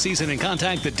Audible this season and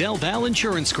contact the Del Val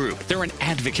Insurance Group. They're an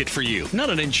advocate for you, not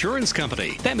an insurance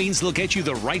company. That means they'll get you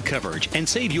the right coverage and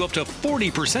save you up to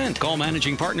 40%. Call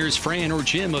managing partners Fran or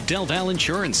Jim of Del Val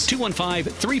Insurance,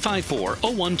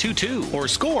 215-354-0122, or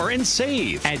score and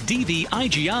save at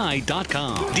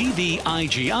dvigi.com.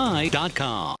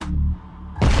 dvigi.com.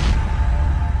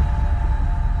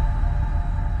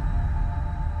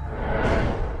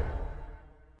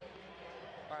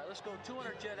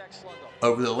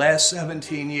 Over the last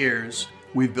 17 years,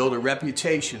 we've built a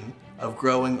reputation of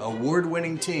growing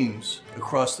award-winning teams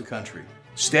across the country.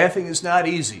 Staffing is not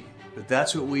easy, but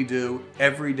that's what we do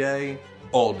every day,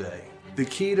 all day. The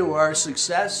key to our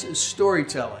success is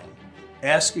storytelling,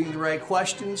 asking the right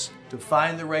questions to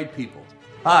find the right people.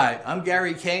 Hi, I'm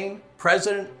Gary Kane,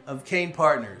 president of Kane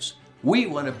Partners. We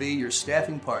want to be your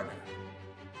staffing partner.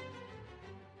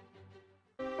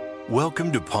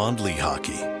 Welcome to Pond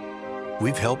Lehocky.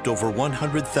 We've helped over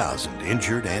 100,000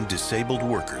 injured and disabled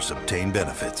workers obtain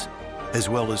benefits, as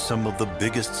well as some of the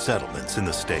biggest settlements in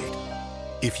the state.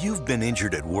 If you've been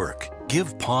injured at work,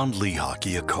 give Pond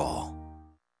Lehocky a call.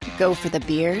 Go for the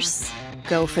beers,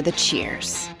 go for the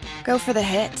cheers, go for the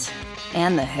hit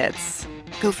and the hits,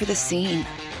 go for the scene,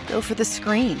 go for the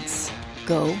screens,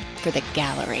 go for the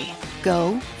gallery,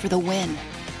 go for the win,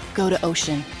 go to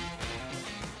Ocean.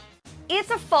 It's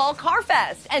a fall car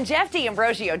fest, and Jeff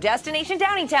D'Ambrosio, Destination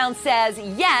Downingtown, says,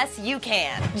 yes, you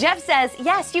can. Jeff says,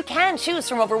 yes, you can choose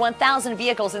from over 1,000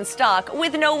 vehicles in stock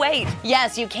with no wait.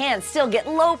 Yes, you can still get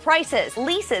low prices,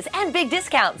 leases, and big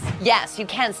discounts. Yes, you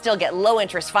can still get low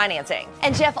interest financing.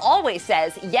 And Jeff always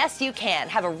says, yes, you can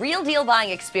have a real deal buying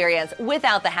experience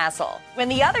without the hassle. When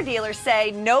the other dealers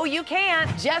say, no, you can't,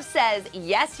 Jeff says,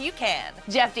 yes, you can.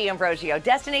 Jeff D'Ambrosio,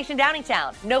 Destination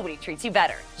Downingtown. Nobody treats you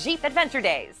better. Jeep Adventure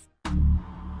Days.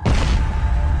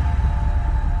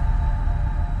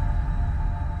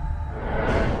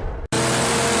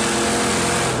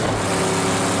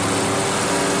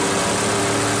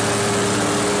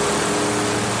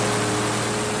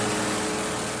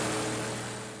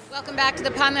 Welcome back to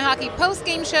the Pond Lehocky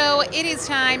Postgame Show. It is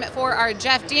time for our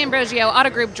Jeff D'Ambrosio Auto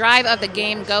Group Drive of the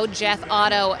Game.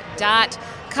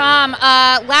 GoJeffAuto.com.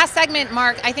 Last segment,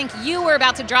 Mark, I think you were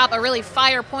about to drop a really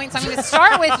fire point, so I'm going to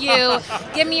start with you.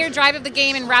 Give me your drive of the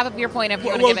game and wrap up your point if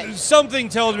you want to give it. Something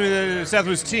tells me that Seth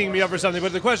was teeing me up for something,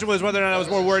 but the question was whether or not I was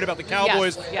more worried about the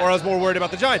Cowboys or I was more worried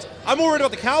about the Giants. I'm more worried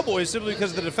about the Cowboys simply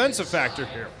because of the defensive factor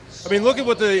here. I mean, look at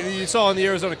what you saw in the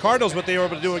Arizona Cardinals, what they were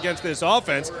able to do against this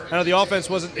offense. I know the offense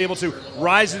wasn't able to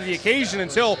rise to the occasion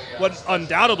until what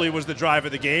undoubtedly was the drive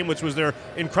of the game, which was their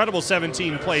incredible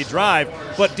 17-play drive.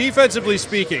 But defensively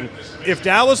speaking, if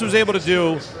Dallas was able to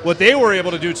do what they were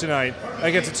able to do tonight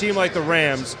against a team like the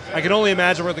Rams, I can only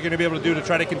imagine what they're going to be able to do to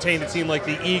try to contain a team like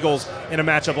the Eagles in a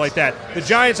matchup like that. The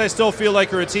Giants, I still feel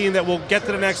like, are a team that will get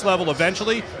to the next level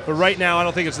eventually, but right now I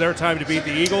don't think it's their time to beat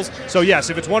the Eagles. So, yes,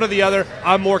 if it's one or the other,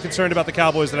 I'm more concerned about the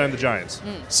Cowboys than I am the Giants.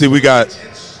 See, we're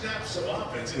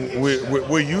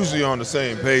usually on the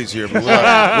same page here, but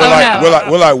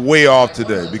we're like way off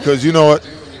today because you know what?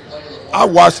 I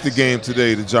watched the game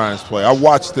today, the Giants play. I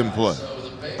watched them play.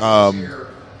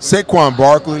 Saquon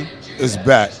Barkley is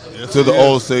back to the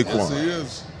old Saquon. Yes, he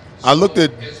is. I looked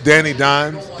at Danny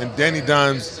Dimes, and Danny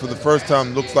Dimes, for the first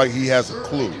time, looks like he has a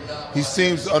clue. He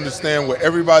seems to understand where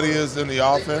everybody is in the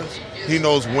offense. He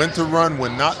knows when to run,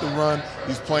 when not to run.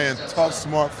 He's playing tough,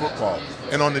 smart football.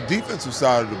 And on the defensive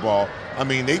side of the ball, I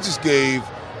mean, they just gave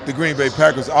the Green Bay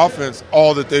Packers offense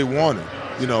all that they wanted,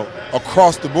 you know,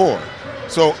 across the board.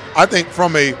 So I think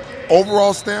from a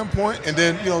overall standpoint, and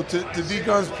then, you know, to D.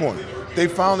 Gunn's point, they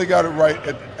finally got it right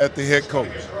at the head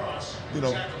coach. You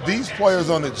know, these players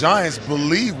on the Giants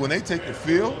believe when they take the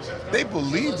field, they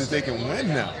believe that they can win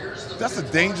now. That's a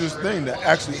dangerous thing to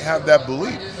actually have that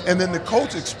belief. And then the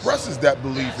coach expresses that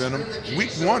belief in them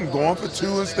week one, going for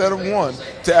 2 instead of 1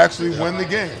 to actually win the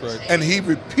game. Right. And he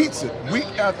repeats it week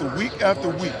after week after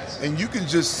week. And you can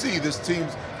just see this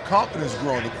team's confidence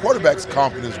growing, the quarterback's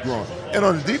confidence growing. And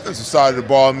on the defensive side of the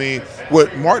ball, I mean,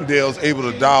 what Martindale's able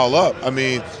to dial up, I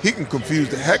mean, he can confuse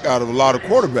the heck out of a lot of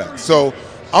quarterbacks. So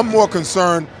I'm more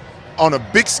concerned on a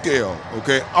big scale,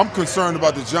 okay? I'm concerned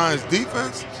about the Giants'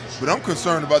 defense, but I'm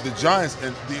concerned about the Giants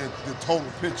and the total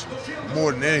picture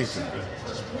more than anything.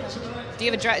 Do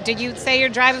you have did you say your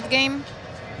drive of the game?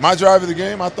 My drive of the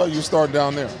game, I thought you started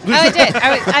down there. I did.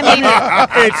 I mean,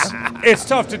 it's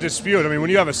tough to dispute. I mean, when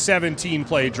you have a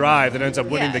 17-play drive that ends up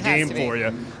winning the game for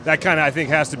you, that kind of, I think,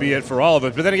 has to be it for all of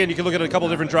it. But then again, you can look at a couple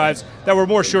of different drives that were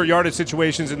more short yardage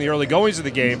situations in the early goings of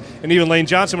the game. And even Lane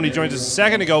Johnson, when he joined us a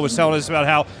second ago, was telling us about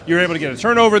how you were able to get a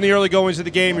turnover in the early goings of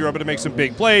the game. You were able to make some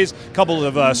big plays, a couple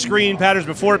of screen patterns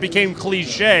before it became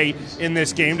cliche in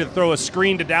this game to throw a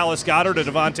screen to Dallas Goedert or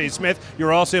Devontae Smith. You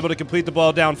were also able to complete the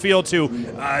ball downfield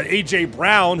to A.J.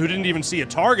 Brown, who didn't even see a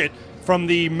target from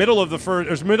the middle of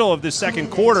the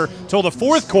second quarter till the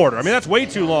fourth quarter. I mean, that's way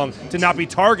too long to not be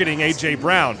targeting A.J.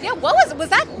 Brown. Yeah, was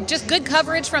that just good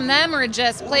coverage from them or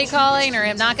just play calling or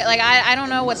him not? Like, I don't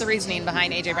know what the reasoning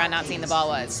behind A.J. Brown not seeing the ball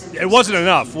was. It wasn't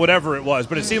enough, whatever it was,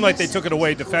 but it seemed like they took it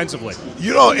away defensively.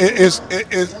 You know, it's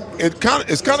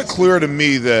kind of clear to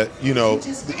me that, you know,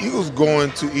 the Eagles go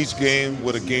into each game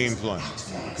with a game plan,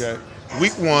 okay?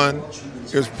 Week 1,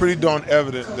 it was pretty darn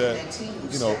evident that,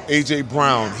 you know, A.J.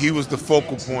 Brown, he was the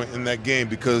focal point in that game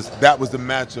because that was the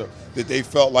matchup that they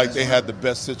felt like they had the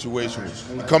best situation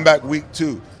with. You come back week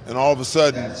 2, and all of a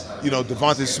sudden, you know,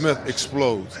 Devontae Smith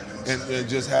explodes and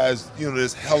just has, you know,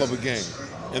 this hell of a game.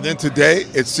 And then today,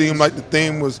 it seemed like the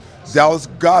theme was Dallas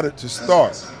Goedert to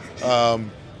start.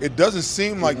 It doesn't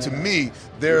seem like, to me,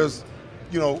 there's,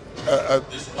 you know,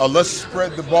 a let's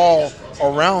spread the ball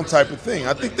around type of thing.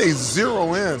 I think they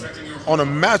zero in on a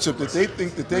matchup that they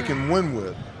think that they can win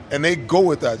with, and they go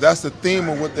with that. That's the theme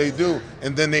of what they do,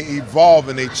 and then they evolve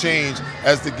and they change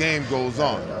as the game goes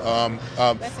on.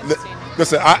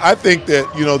 Listen, I think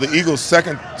that, you know, the Eagles'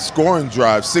 second scoring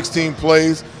drive, 16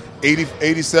 plays,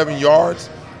 87 yards,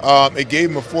 it gave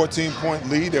them a 14-point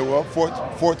lead. They were up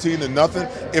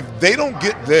 14-0. If they don't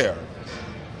get there,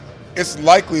 it's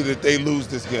likely that they lose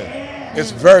this game.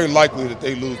 It's very likely that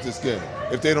they lose this game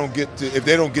if they don't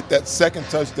get that second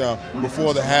touchdown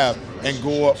before the half and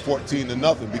go up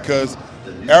 14-0, because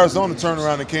Arizona turned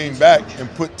around and came back and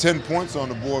put 10 points on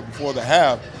the board before the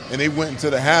half, and they went into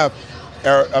the half.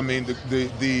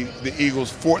 The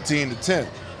Eagles 14-10.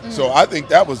 Mm-hmm. So I think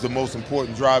that was the most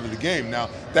important drive of the game. Now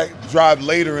that drive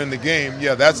later in the game,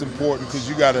 yeah, that's important because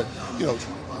you got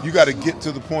to get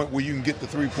to the point where you can get the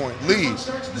 3-point lead.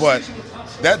 But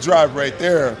that drive right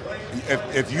there,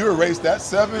 if you erase that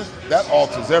 7, that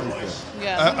alters everything.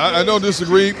 Yeah. I don't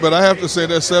disagree, but I have to say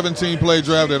that 17-play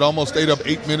drive that almost ate up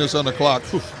 8 minutes on the clock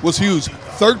was huge.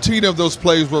 13 of those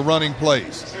plays were running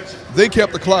plays. They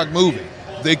kept the clock moving.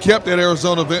 They kept that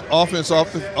Arizona offense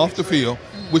off the field,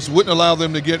 which wouldn't allow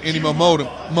them to get any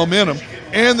momentum.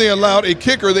 And they allowed a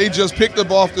kicker they just picked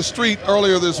up off the street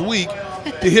earlier this week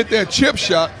to hit that chip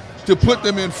shot to put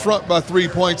them in front by 3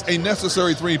 points, a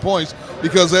necessary 3 points,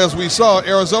 because as we saw,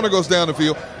 Arizona goes down the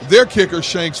field, their kicker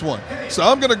shanks one. So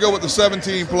I'm going to go with the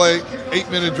 17-play,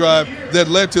 8-minute drive that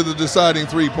led to the deciding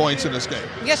 3 points in this game.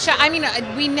 Yes, I mean,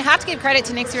 we have to give credit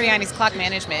to Nick Sirianni's clock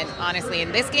management, honestly,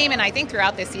 in this game, and I think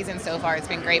throughout this season so far it's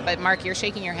been great. But, Mark, you're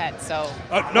shaking your head, so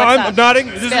no, I'm nodding.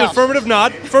 This is an affirmative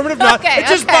nod. Affirmative nod. Okay, it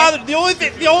just bothered. The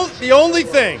only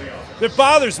thing that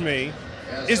bothers me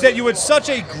is that you had such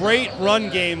a great run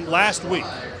game last week,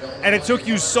 and it took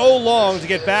you so long to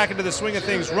get back into the swing of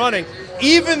things running,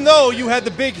 even though you had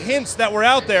the big hints that were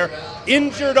out there.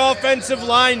 Injured offensive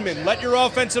linemen. Let your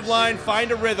offensive line find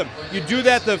a rhythm. You do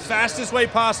that the fastest way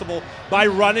possible by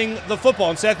running the football.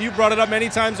 And Seth, you brought it up many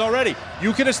times already.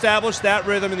 You can establish that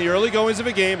rhythm in the early goings of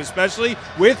a game, especially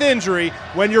with injury,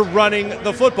 when you're running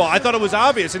the football. I thought it was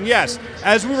obvious. And yes,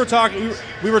 as we were talking to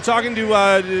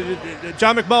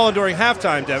John McMullen during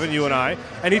halftime, Devan, you and I,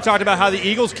 and he talked about how the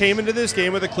Eagles came into this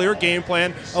game with a clear game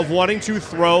plan of wanting to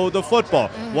throw the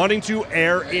football, wanting to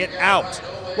air it out.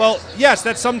 Well, yes,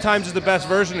 that sometimes is the best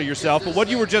version of yourself, but what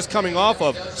you were just coming off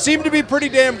of seemed to be pretty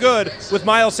damn good, with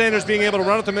Miles Sanders being able to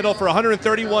run up the middle for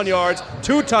 131 yards,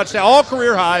 2 touchdowns, all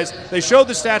career highs. They showed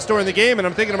the stats during the game, and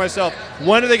I'm thinking to myself,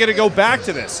 when are they going to go back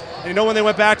to this? And you know, when they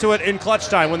went back to it in clutch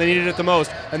time, when they needed it the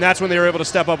most, and that's when they were able to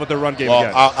step up with their run game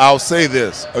again. I'll say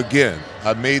this again.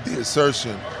 I made the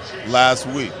assertion last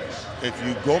week. If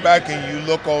you go back and you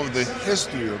look over the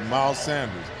history of Miles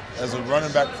Sanders as a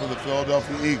running back for the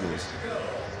Philadelphia Eagles,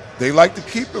 they like to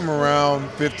keep him around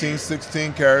 15,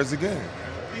 16 carries a game.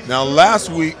 Now, last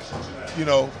week, you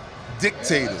know,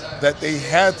 dictated that they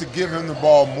had to give him the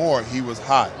ball more. He was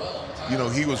hot. You know,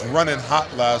 he was running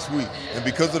hot last week. And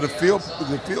because of the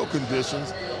field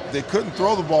conditions, they couldn't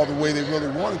throw the ball the way they really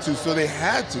wanted to, so they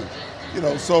had to. You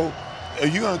know, so are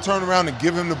you going to turn around and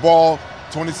give him the ball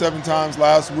 27 times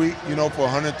last week, you know, for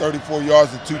 134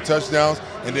 yards and 2 touchdowns,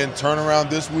 and then turn around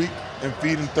this week and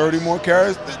feed him 30 more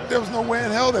carries? There was no way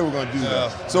in hell they were going to do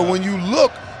that. So when you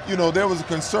look, you know, there was a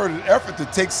concerted effort to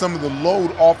take some of the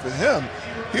load off of him.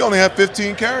 he only had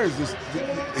 15 carries.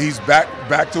 He's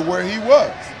back to where he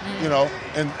was, you know,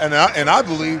 and I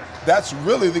believe that's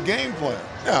really the game plan.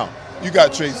 Now, you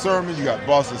got Trey Sermon, you got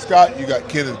Boston Scott, you got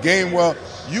Kenneth Gainwell.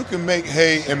 You can make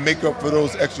hay and make up for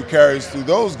those extra carries through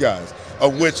those guys,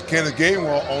 of which Kenneth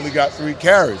Gainwell only got 3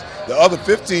 carries. The other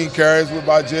 15 carries were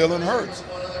by Jalen Hurts.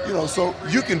 You know, so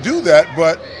you can do that,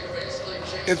 but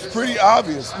it's pretty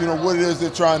obvious, you know, what it is they're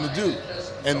trying to do.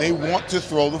 And they want to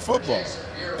throw the football.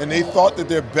 And they thought that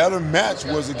their better match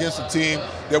was against a team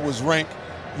that was ranked,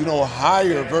 you know,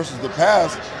 higher versus the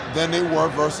pass than they were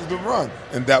versus the run.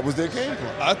 And that was their game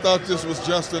plan. I thought this was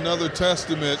just another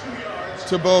testament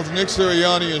to both Nick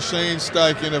Sirianni and Shane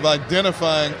Steichen of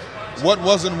identifying what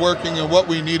wasn't working and what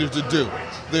we needed to do.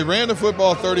 They ran the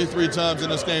football 33 times in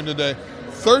this game today.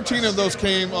 13 of those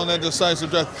came on that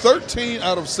decisive drive. 13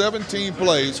 out of 17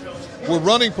 plays were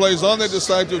running plays on that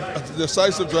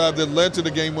decisive drive that led to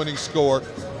the game-winning score.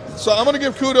 So I'm going to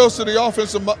give kudos to the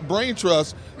offensive brain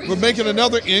trust for making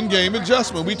another in-game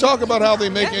adjustment. We talk about how they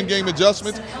make in-game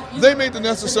adjustments. They made the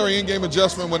necessary in-game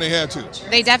adjustment when they had to.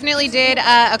 They definitely did.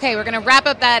 Okay, we're going to wrap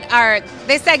up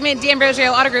this segment,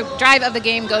 D'Ambrosio Auto Group Drive of the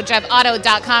Game. Go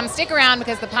JeffAuto.com. Stick around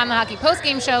because the Pond Lehocky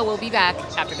Postgame Show will be back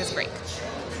after this break.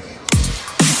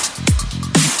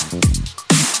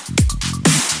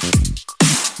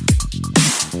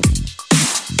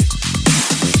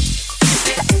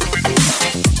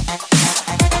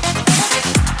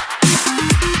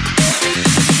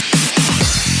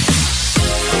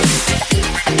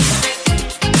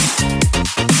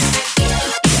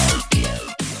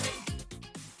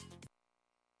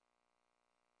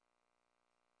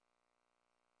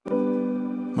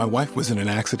 My wife was in an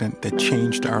accident that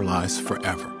changed our lives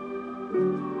forever.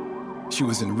 She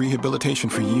was in rehabilitation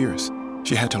for years.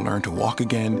 She had to learn to walk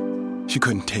again. She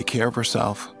couldn't take care of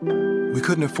herself. We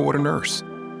couldn't afford a nurse.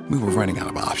 We were running out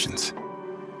of options.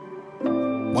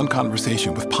 One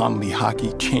conversation with Pond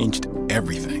Lehocky changed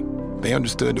everything. They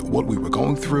understood what we were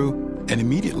going through and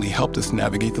immediately helped us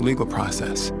navigate the legal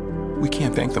process. We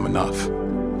can't thank them enough.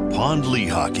 Pond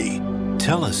Lehocky.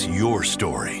 Tell us your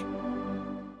story.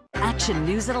 Action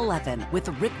News at 11 with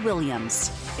Rick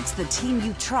Williams. It's the team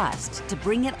you trust to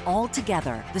bring it all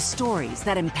together. The stories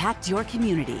that impact your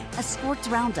community, a sports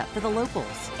roundup for the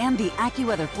locals, and the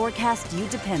AccuWeather forecast you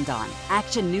depend on.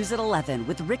 Action News at 11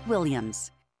 with Rick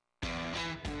Williams.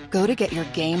 Go to get your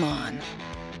game on.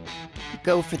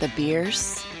 Go for the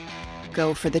beers.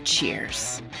 Go for the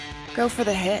cheers. Go for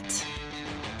the hit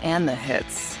and the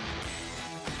hits.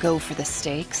 Go for the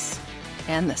stakes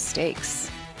and the stakes.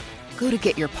 Go to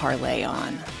get your parlay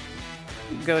on.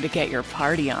 Go to get your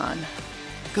party on.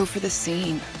 Go for the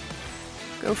scene.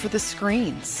 Go for the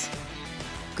screens.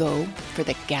 Go for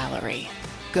the gallery.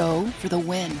 Go for the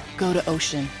win. Go to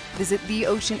Ocean. Visit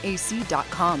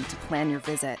theoceanac.com to plan your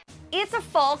visit. It's a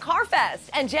fall car fest,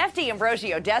 and Jeff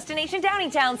D'Ambrosio, Destination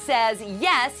Downingtown, says,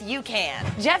 yes, you can.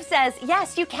 Jeff says,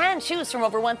 yes, you can choose from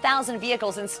over 1,000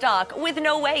 vehicles in stock with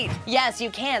no wait. Yes, you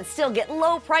can still get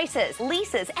low prices,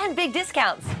 leases, and big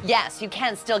discounts. Yes, you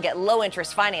can still get low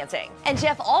interest financing. And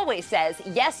Jeff always says,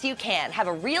 yes, you can have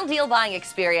a real deal buying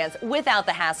experience without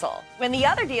the hassle. When the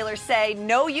other dealers say,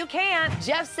 no, you can't,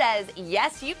 Jeff says,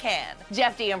 yes, you can.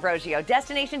 Jeff D'Ambrosio,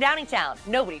 Destination Downingtown.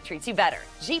 Nobody treats you better.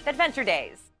 Jeep Adventure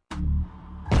Days.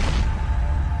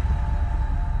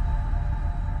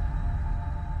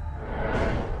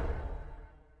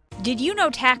 Did you know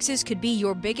taxes could be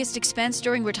your biggest expense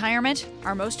during retirement?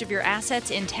 Are most of your assets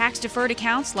in tax-deferred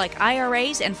accounts like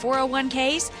IRAs and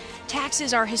 401ks?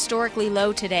 Taxes are historically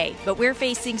low today, but we're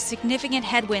facing significant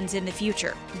headwinds in the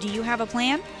future. Do you have a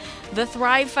plan? The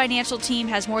Thrive Financial team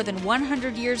has more than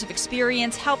 100 years of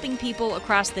experience helping people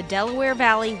across the Delaware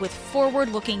Valley with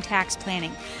forward-looking tax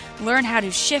planning. Learn how to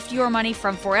shift your money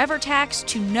from forever tax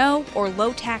to no or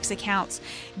low tax accounts.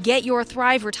 Get your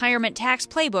Thrive Retirement Tax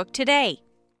Playbook today.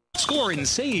 Score and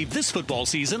save this football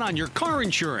season on your car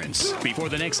insurance. Before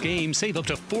the next game, save up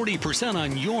to 40%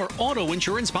 on your auto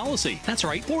insurance policy. That's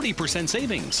right, 40%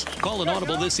 savings. Call an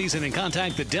Audible this season and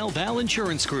contact the Del Val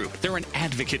Insurance Group. They're an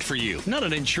advocate for you, not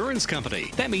an insurance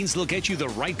company. That means they'll get you the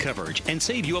right coverage and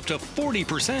save you up to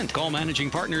 40%. Call managing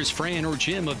partners Fran or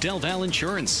Jim of Del Val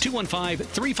Insurance,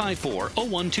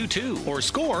 215-354-0122, or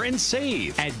score and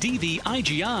save at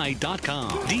dvigi.com.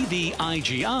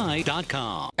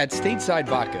 dvigi.com. At Stateside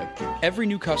Vodka, every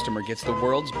new customer gets the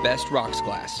world's best rocks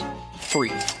glass, free.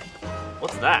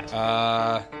 What's that?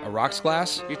 A rocks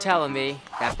glass? You're telling me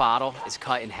that bottle is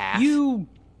cut in half? You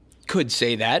could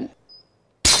say that.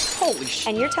 Holy shit.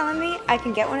 And you're telling me I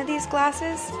can get one of these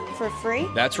glasses for free?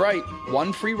 That's right.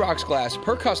 One free rocks glass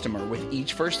per customer with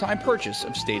each first-time purchase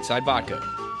of Stateside Vodka.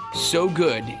 So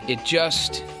good, it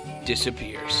just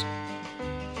disappears.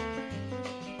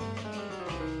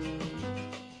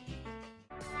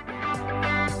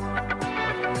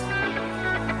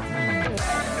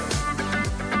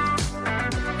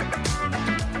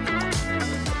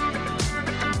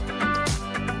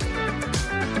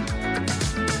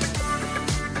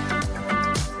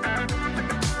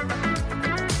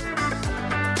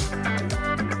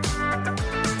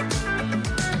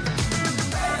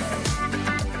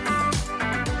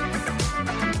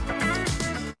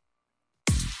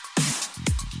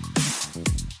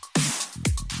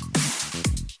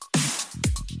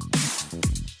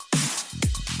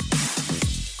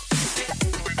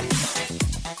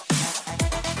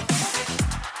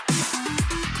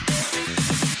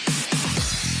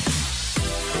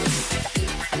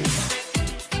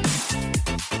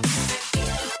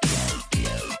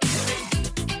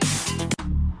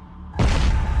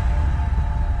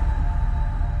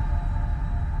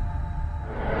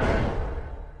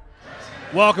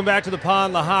 Welcome back to the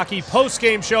Pond Lehocky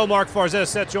Postgame Show. Mark Farzetta,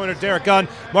 Seth Joyner, Derrick Gunn.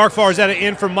 Mark Farzetta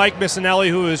in for Mike Missanelli,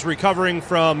 who is recovering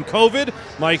from COVID.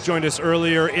 Mike joined us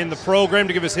earlier in the program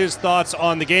to give us his thoughts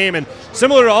on the game. And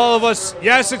similar to all of us,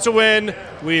 yes, it's a win.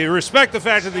 We respect the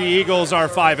fact that the Eagles are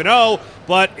 5-0,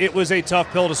 but it was a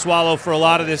tough pill to swallow for a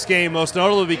lot of this game, most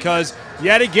notably because,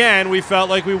 yet again, we felt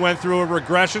like we went through a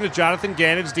regression to Jonathan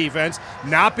Gannon's defense,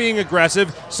 not being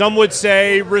aggressive. Some would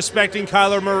say respecting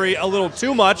Kyler Murray a little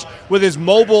too much with his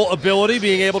mobile ability,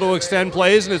 being able to extend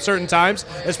plays and at certain times,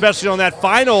 especially on that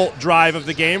final drive of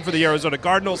the game for the Arizona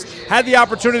Cardinals. Had the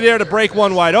opportunity there to break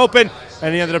one wide open,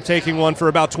 and he ended up taking one for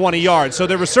about 20 yards. So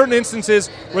there were certain instances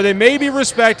where they maybe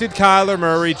respected Kyler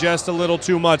Murray just a little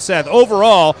too much, Seth.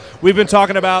 Overall, we've been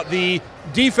talking about the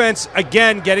defense,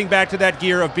 again, getting back to that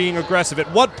gear of being aggressive.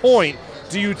 At what point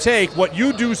do you take what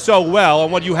you do so well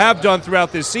and what you have done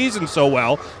throughout this season so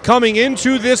well, coming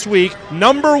into this week,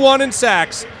 number one in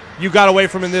sacks, you got away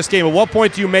from in this game? At what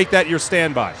point do you make that your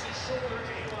standby?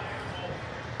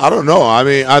 I don't know. I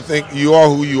mean, I think you are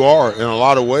who you are in a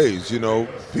lot of ways. You know,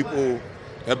 people –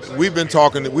 we've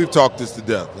talked this to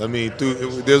death. I mean,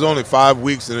 there's only 5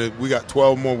 weeks, and we got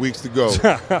 12 more weeks to go,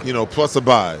 plus a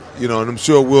bye. And I'm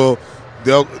sure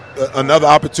another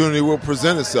opportunity will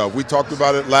present itself. We talked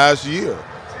about it last year.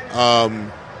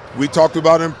 We talked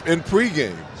about it in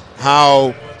pregame,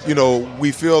 how,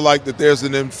 we feel like that there's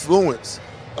an influence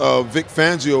of Vic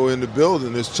Fangio in the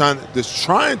building that's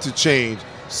trying to change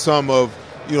some of,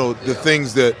 the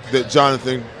things that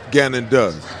Jonathan Gannon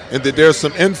does, and that there's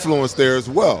some influence there as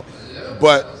well.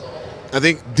 But I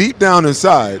think deep down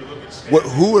inside,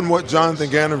 who and what Jonathan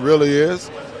Gannon really is,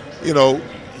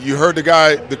 you heard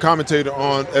the commentator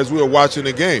on as we were watching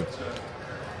the game.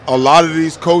 A lot of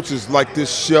these coaches like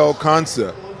this shell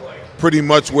concept, pretty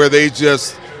much where they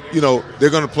just, they're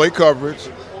going to play coverage,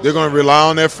 they're going to rely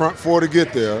on their front four to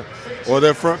get there, or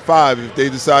their front five if they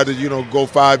decide to, go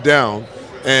 5 down,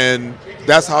 and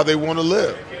that's how they want to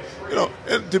live.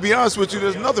 And to be honest with you,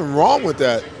 there's nothing wrong with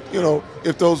that,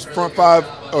 if those front five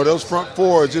or those front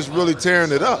four are just really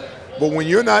tearing it up. But when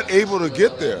you're not able to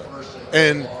get there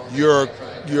and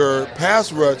your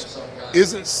pass rush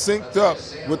isn't synced up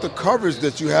with the coverage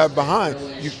that you have behind,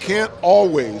 you can't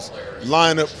always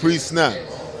line up pre-snap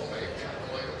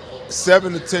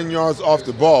 7 to 10 yards off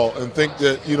the ball and think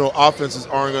that, offenses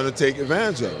aren't going to take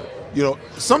advantage of it.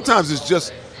 Sometimes it's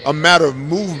just a matter of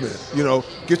movement.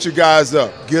 Get your guys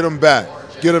up, get them back,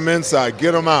 get them inside,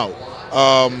 get them out.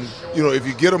 If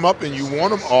you get them up and you want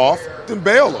them off, then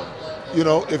bail them.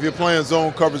 If you're playing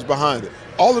zone coverage behind it,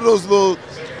 all of those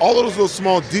little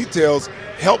small details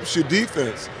helps your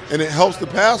defense and it helps the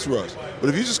pass rush. But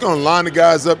if you're just going to line the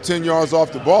guys up 10 yards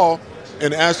off the ball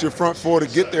and ask your front four to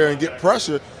get there and get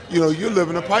pressure, you're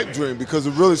living a pipe dream, because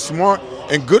the really smart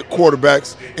and good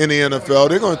quarterbacks in the NFL,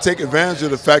 they're going to take advantage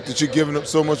of the fact that you're giving up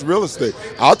so much real estate.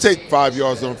 I'll take 5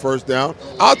 yards on first down.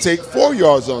 I'll take 4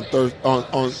 yards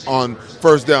on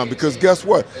first down, because guess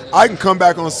what? I can come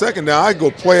back on second down. I can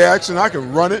go play action. I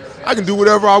can run it. I can do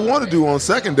whatever I want to do on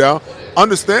second down,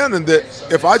 understanding that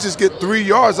if I just get 3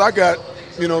 yards, I got,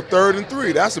 3rd and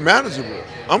 3. That's manageable.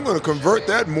 I'm going to convert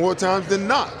that more times than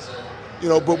not.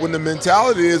 But when the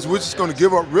mentality is we're just going to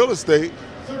give up real estate,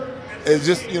 it's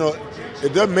just,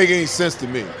 it doesn't make any sense to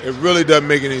me. It really doesn't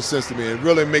make any sense to me. It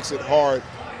really makes it hard,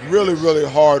 really, really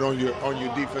hard on your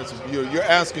defensive. You're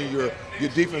asking your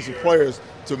defensive players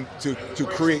to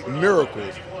create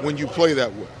miracles when you play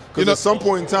that way. Because at some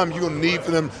point in time, you're going to need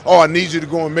for them, I need you to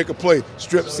go and make a play,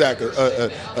 strip sack,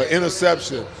 an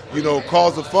interception,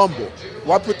 cause a fumble.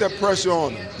 Why put that pressure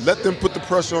on them? Let them put the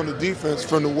pressure on the defense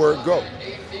from the word go.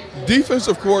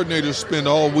 Defensive coordinators spend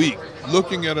all week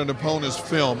looking at an opponent's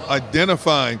film,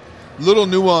 identifying little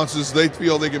nuances they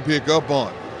feel they can pick up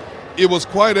on. It was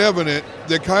quite evident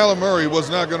that Kyler Murray was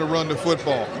not going to run the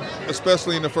football,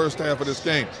 especially in the first half of this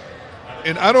game.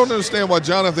 And I don't understand why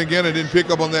Jonathan Gannon didn't pick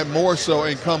up on that more so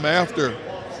and come after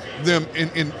them in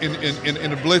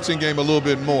a blitzing game a little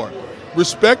bit more.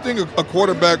 Respecting a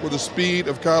quarterback with the speed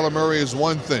of Kyler Murray is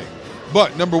one thing.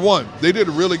 But, number one, they did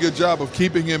a really good job of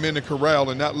keeping him in the corral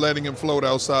and not letting him float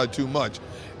outside too much.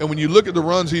 And when you look at the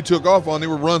runs he took off on, they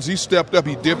were runs he stepped up,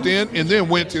 he dipped in, and then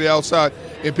went to the outside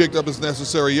and picked up his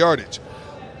necessary yardage.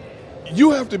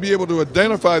 You have to be able to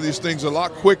identify these things a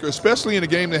lot quicker, especially in a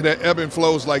game that had ebb and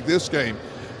flows like this game.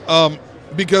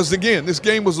 Because, again, this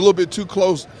game was a little bit too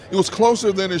close. It was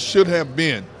closer than it should have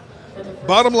been.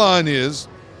 Bottom line is,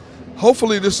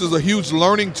 hopefully this is a huge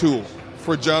learning tool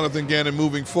for Jonathan Gannon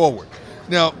moving forward.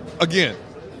 Now, again,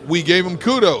 we gave him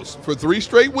kudos for 3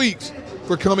 straight weeks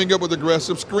for coming up with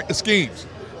aggressive schemes.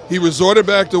 He resorted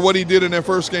back to what he did in that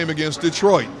first game against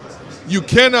Detroit. You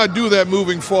cannot do that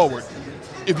moving forward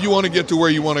if you want to get to where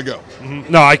you want to go.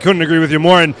 Mm-hmm. No, I couldn't agree with you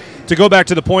more. And to go back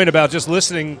to the point about just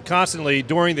listening constantly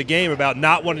during the game about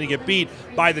not wanting to get beat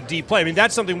by the deep play, I mean,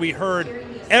 that's something we heard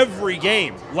every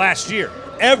game last year.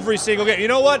 Every single game. You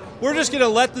know what? We're just going to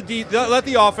let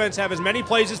the offense have as many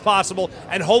plays as possible,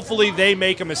 and hopefully they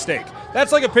make a mistake.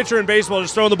 That's like a pitcher in baseball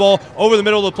just throwing the ball over the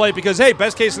middle of the plate because, hey,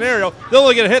 best case scenario, they'll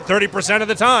only get a hit 30% of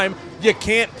the time. You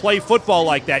can't play football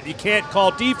like that. You can't call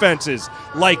defenses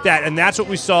like that, and that's what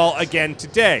we saw again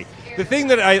today. The thing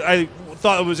that I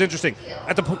thought was interesting,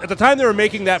 at the time they were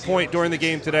making that point during the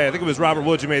game today, I think it was Robert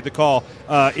Woods who made the call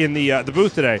in the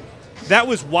booth today. That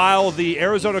was while the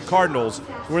Arizona Cardinals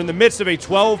were in the midst of a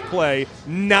 12-play,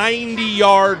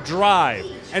 90-yard drive.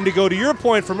 And to go to your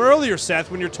point from earlier,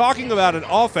 Seth, when you're talking about an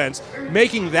offense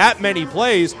making that many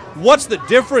plays, what's the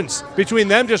difference between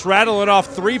them just rattling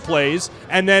off 3 plays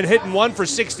and then hitting one for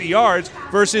 60 yards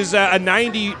versus a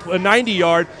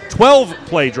 90-yard,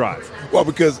 12-play drive? Well,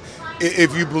 because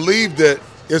if you believe that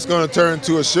it's going to turn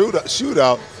into a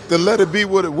shootout, then let it be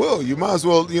what it will. You might as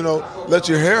well, let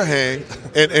your hair hang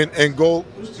and go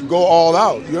all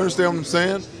out. You understand what I'm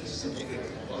saying?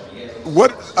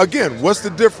 What's the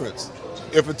difference?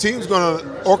 If a team's going to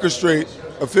orchestrate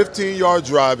a 15-yard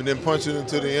drive and then punch it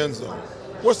into the end zone,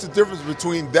 what's the difference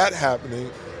between that happening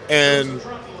and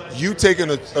you taking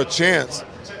a chance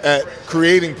at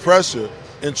creating pressure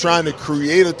and trying to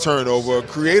create a turnover,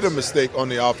 create a mistake on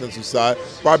the offensive side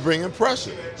by bringing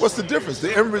pressure? What's the difference?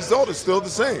 The end result is still the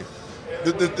same.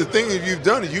 The thing that you've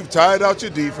done is you've tired out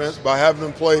your defense by having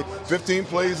them play 15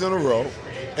 plays in a row,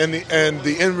 and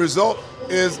the end result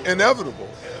is inevitable.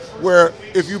 Where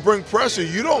if you bring pressure,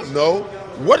 you don't know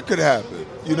what could happen.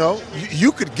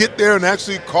 You could get there and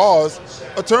actually cause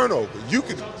a turnover. You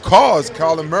could cause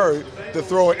Kyler Murray to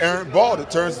throw an errant ball that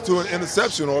turns into an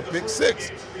interception or a pick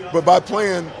 6. But by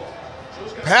playing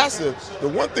passive, the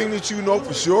one thing that you know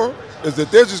for sure is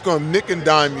that they're just going to nick and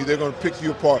dime you. They're going to pick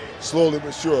you apart slowly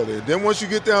but surely. Then once you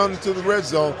get down into the red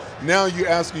zone, now you're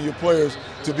asking your players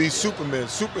to be Superman,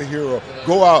 superhero,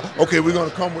 go out. Okay, we're going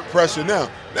to come with pressure now.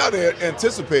 Now they're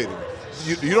anticipating.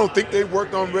 You don't think they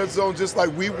worked on red zone just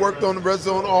like we worked on the red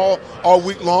zone all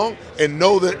week long and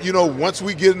know that, once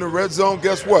we get in the red zone,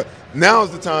 guess what? Now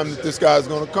is the time that this guy is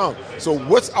going to come. So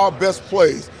what's our best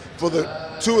plays for the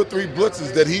 2 or 3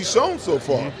 blitzes that he's shown so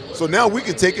far? Mm-hmm. So now we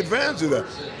can take advantage of that.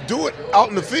 Do it out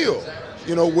in the field,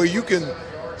 where you can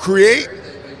create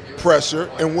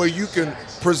pressure and where you can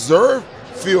preserve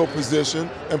field position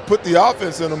and put the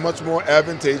offense in a much more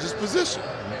advantageous position.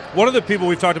 One of the people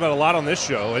we've talked about a lot on this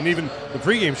show, and even the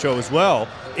pregame show as well,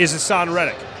 is Hassan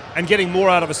Reddick and getting more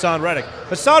out of Hassan Reddick.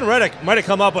 Hassan Reddick might have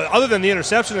come up with, other than the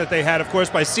interception that they had, of course,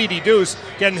 by C.D. Deuce,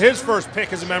 getting his first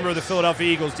pick as a member of the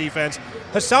Philadelphia Eagles defense.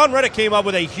 Hassan Reddick came up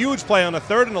with a huge play on a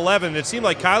 3rd and 11. It seemed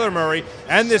like Kyler Murray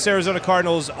and this Arizona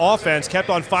Cardinals offense kept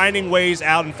on finding ways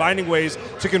out and finding ways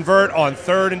to convert on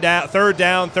 3rd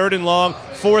down, 3rd and long,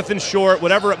 4th and short,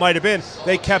 whatever it might have been.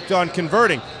 They kept on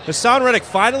converting. Hassan Reddick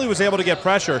finally was able to get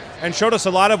pressure and showed us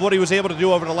a lot of what he was able to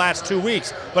do over the last 2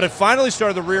 weeks. But it finally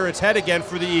started to rear its head again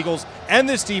for the Eagles and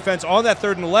this defense on that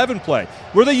 3rd and 11 play.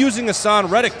 Were they using Hassan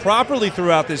Reddick properly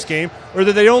throughout this game, or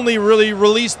did they only really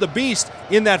release the beast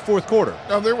in that 4th quarter?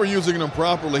 No, they were using him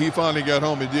properly. He finally got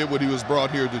home and did what he was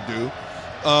brought here to do.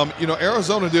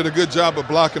 Arizona did a good job of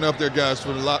blocking up their guys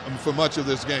for much of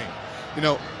this game.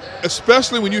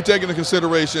 Especially when you take into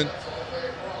consideration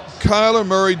Kyler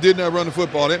Murray did not run the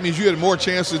football. That means you had more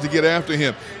chances to get after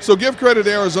him. So give credit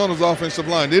to Arizona's offensive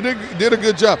line. They did a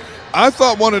good job. I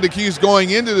thought one of the keys going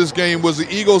into this game was the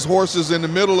Eagles' horses in the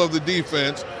middle of the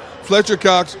defense, Fletcher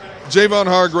Cox, Javon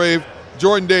Hargrave,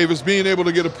 Jordan Davis being able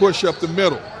to get a push up the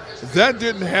middle. That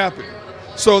didn't happen.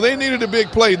 So they needed a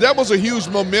big play. That was a huge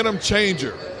momentum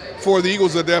changer for the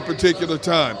Eagles at that particular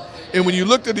time. And when you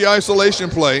looked at the isolation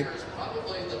play,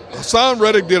 Hassan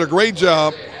Reddick did a great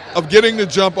job of getting the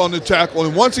jump on the tackle.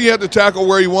 And once he had the tackle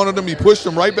where he wanted him, he pushed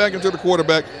him right back into the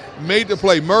quarterback, made the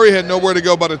play. Murray had nowhere to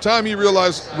go. By the time he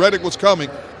realized Reddick was coming,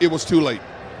 it was too late.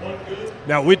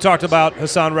 Now, we talked about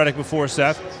Hassan Reddick before,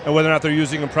 Seth, and whether or not they're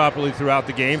using him properly throughout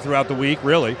the game, throughout the week,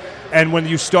 really. And when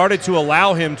you started to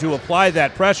allow him to apply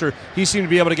that pressure, he seemed to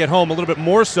be able to get home a little bit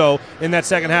more so in that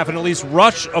second half and at least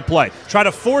rush a play, try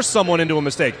to force someone into a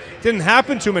mistake. Didn't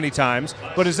happen too many times,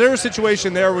 but is there a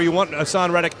situation there where you want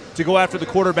Hassan Reddick to go after the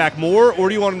quarterback more, or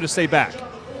do you want him to stay back?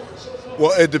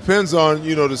 Well, it depends on,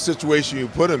 the situation you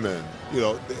put him in.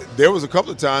 There was a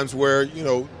couple of times where,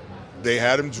 they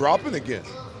had him dropping again.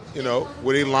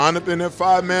 When they line up in their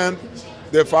five-man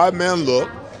look,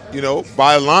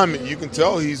 by alignment, you can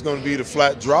tell he's going to be the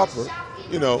flat dropper,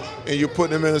 and you're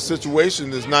putting him in a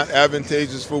situation that's not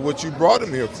advantageous for what you brought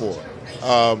him here for.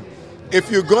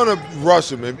 If you're going to rush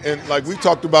him, and like we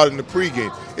talked about in the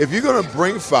pregame, if you're going to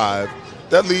bring 5,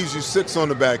 that leaves you 6 on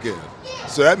the back end.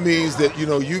 So that means that,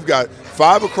 you've got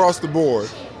 5 across the board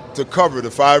to cover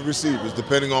the 5 receivers,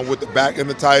 depending on what the back and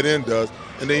the tight end does,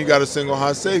 and then you got a single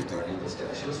high safety.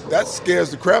 That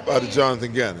scares the crap out of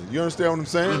Jonathan Gannon. You understand what I'm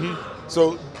saying?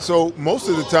 Mm-hmm. So most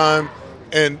of the time,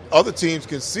 and other teams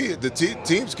can see it. The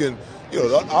teams can,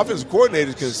 the offensive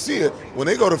coordinators can see it. When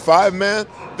they go to 5-man,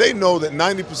 they know that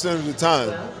 90% of the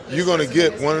time you're going to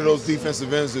get one of those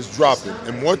defensive ends that's dropping.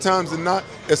 And more times than not,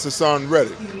 it's Hassan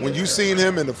Reddick. When you've seen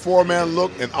him in the 4-man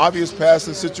look and obvious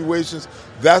passing situations,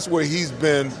 that's where he's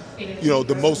been,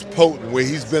 the most potent, where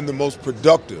he's been the most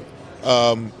productive.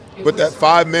 But that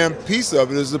 5-man piece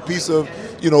of it is a piece of,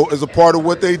 is a part of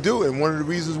what they do. And one of the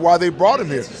reasons why they brought him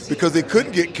here, because they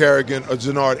couldn't get Kerrigan or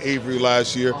Jannard Avery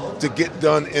last year to get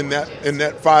done in that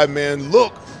 5-man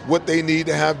look what they need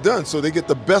to have done. So they get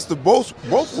the best of both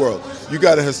worlds. You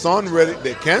got a Hassan Reddick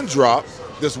that can drop,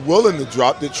 that's willing to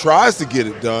drop, that tries to get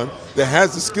it done, that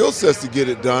has the skill sets to get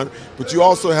it done, but you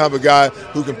also have a guy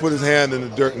who can put his hand in the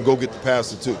dirt and go get the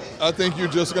passer too. I think you're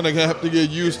just going to have to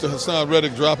get used to Hassan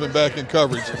Reddick dropping back in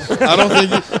coverage. I don't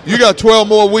think you got 12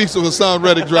 more weeks of Hassan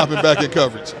Reddick dropping back in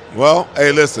coverage. Well,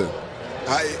 hey, listen,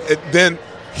 then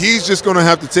he's just going to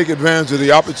have to take advantage of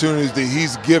the opportunities that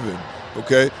he's given,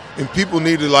 okay? And people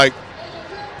need to like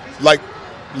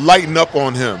lighten up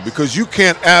on him, because you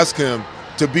can't ask him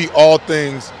to be all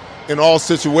things in all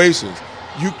situations.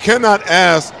 You cannot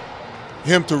ask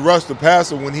him to rush the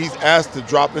passer when he's asked to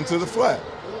drop into the flat.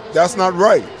 That's not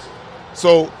right.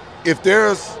 So if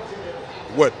there's,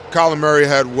 Kyler Murray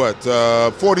had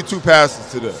 42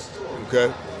 passes today,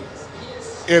 okay?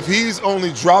 If he's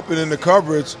only dropping in the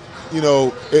coverage,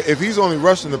 if he's only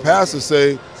rushing the passer,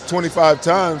 say, 25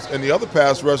 times, and the other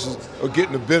pass rushers are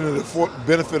getting the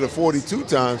benefit of 42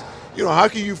 times, how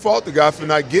can you fault the guy for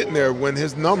not getting there when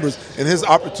his numbers and his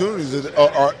opportunities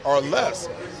are less?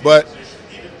 But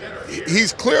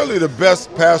he's clearly the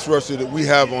best pass rusher that we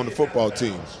have on the football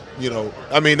team.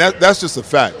 That's just a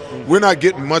fact. We're not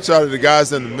getting much out of the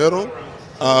guys in the middle.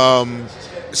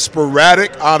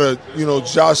 Sporadic out of,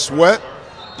 Josh Sweat.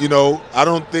 I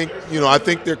don't think, I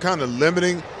think they're kind of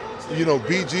limiting,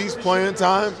 BG's playing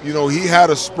time. He had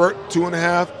a spurt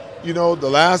 2.5, the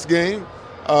last game.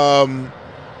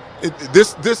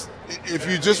 If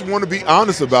you just want to be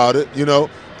honest about it,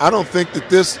 I don't think that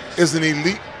this is an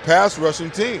elite pass rushing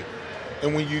team.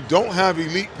 And when you don't have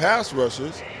elite pass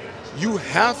rushers, you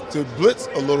have to blitz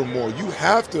a little more. You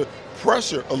have to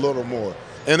pressure a little more.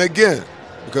 And again,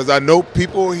 because I know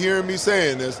people hearing me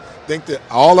saying this think that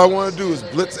all I want to do is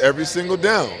blitz every single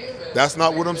down. That's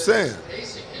not what I'm saying.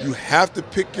 You have to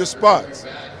pick your spots.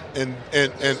 And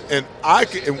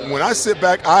when I sit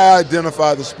back, I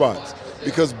identify the spots.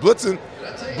 Because blitzing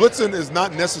is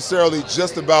not necessarily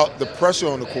just about the pressure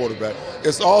on the quarterback.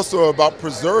 It's also about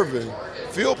preserving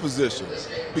field position.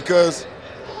 Because,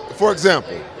 for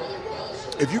example,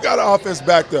 if you got an offense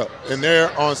backed up and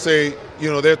they're on, say,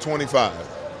 they're 25,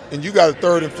 and you got a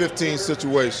 3rd and 15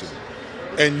 situation,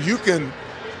 and you can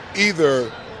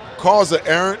either cause an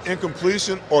errant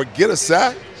incompletion or get a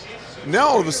sack, now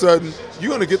all of a sudden you're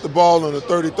going to get the ball on the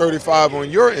 30-35 on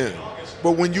your end.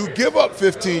 But when you give up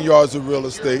 15 yards of real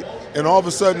estate, and all of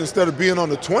a sudden, instead of being on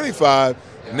the 25,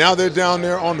 now they're down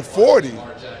there on the 40,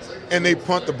 and they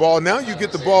punt the ball. Now you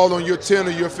get the ball on your 10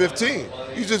 or your 15.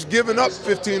 You're just giving up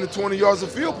 15 to 20 yards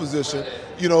of field position,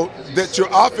 that your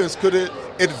offense could have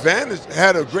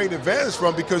had a great advantage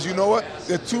from, because you know what?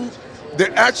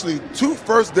 They're actually 2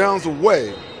 first downs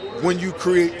away when you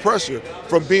create pressure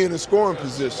from being in scoring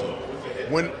position.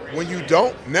 When you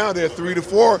don't, now they're 3 to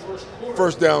 4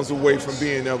 first downs away from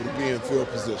being able to be in field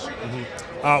position.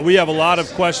 We have a lot of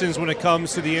questions when it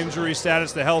comes to the injury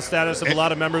status, the health status of a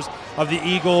lot of members of the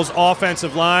Eagles'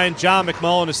 offensive line. John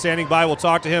McMullen is standing by. We'll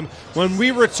talk to him when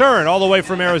we return all the way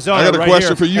from Arizona. I got a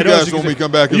question for you guys when we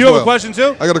come back as well. You have a question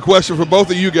too? I got a question for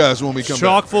both of you guys when we come back.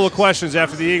 Chock full of questions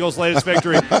after the Eagles' latest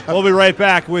victory. We'll be right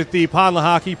back with the Pond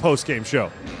Lehocky postgame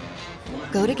show.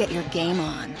 Go to get your game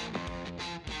on.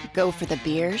 Go for the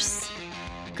beers.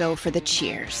 Go for the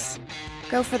cheers.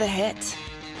 Go for the hit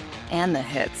and the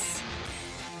hits.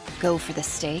 Go for the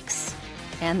stakes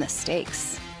and the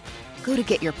stakes. Go to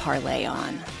get your parlay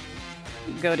on.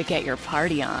 Go to get your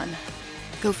party on.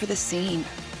 Go for the scene.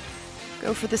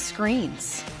 Go for the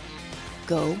screens.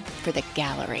 Go for the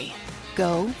gallery.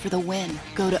 Go for the win.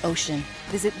 Go to Ocean.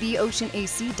 Visit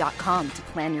theoceanac.com to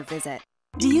plan your visit.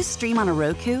 Do you stream on a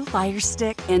Roku, Fire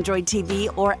Stick, Android TV,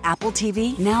 or Apple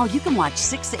TV? Now you can watch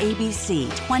 6ABC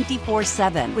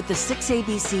 24/7 with the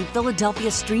 6ABC Philadelphia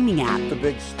streaming app. The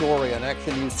big story on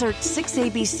Action News. Search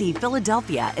 6ABC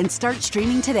Philadelphia and start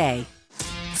streaming today.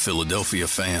 Philadelphia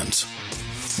fans,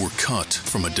 we're cut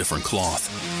from a different cloth.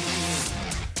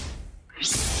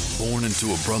 Born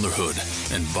into a brotherhood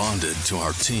and bonded to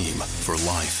our team for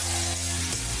life.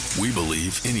 We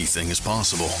believe anything is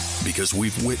possible because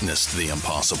we've witnessed the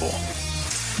impossible.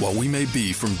 While we may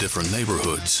be from different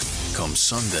neighborhoods, come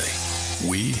Sunday,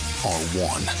 we are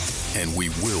one, and we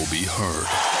will be heard.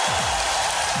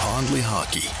 Pond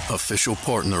Lehocky, official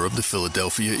partner of the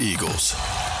Philadelphia Eagles.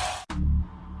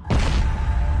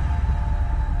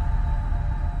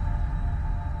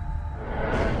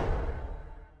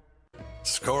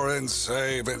 Score and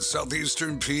save in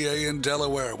southeastern PA and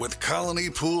Delaware with Colony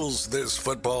Pools this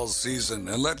football season,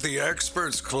 and let the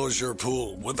experts close your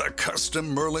pool with a custom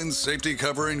Merlin safety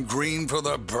cover in green for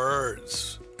the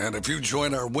birds. And if you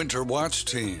join our Winter Watch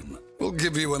team, we'll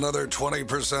give you another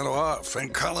 20% off,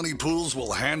 and Colony Pools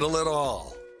will handle it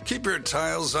all. Keep your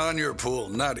tiles on your pool,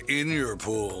 not in your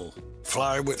pool.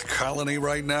 Fly with Colony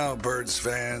right now, birds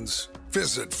fans.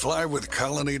 Visit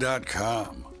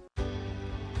flywithcolony.com.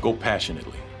 Go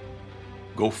passionately.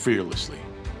 Go fearlessly.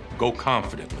 Go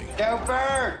confidently. Go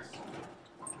Birds!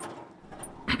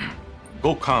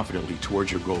 Go confidently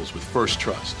towards your goals with First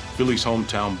Trust, Philly's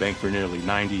hometown bank for nearly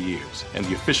 90 years, and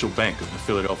the official bank of the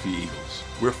Philadelphia Eagles.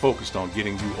 We're focused on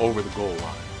getting you over the goal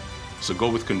line. So go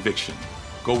with conviction.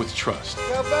 Go with trust.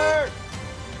 Go Birds!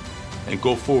 And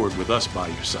go forward with us by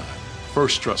your side.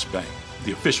 First Trust Bank,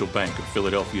 the official bank of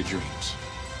Philadelphia dreams.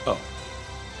 Oh,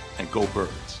 and go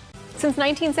Birds. Since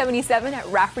 1977 at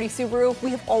Rafferty Subaru,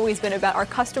 we have always been about our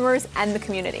customers and the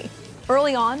community.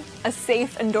 Early on, a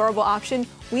safe and durable option,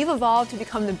 we've evolved to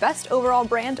become the best overall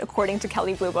brand according to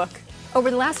Kelley Blue Book. Over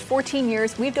the last 14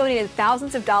 years, we've donated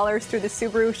thousands of dollars through the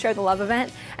Subaru Share the Love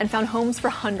event and found homes for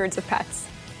hundreds of pets.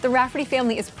 The Rafferty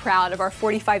family is proud of our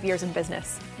 45 years in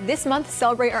business. This month,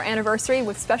 celebrate our anniversary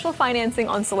with special financing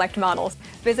on select models.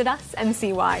 Visit us and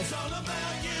see why.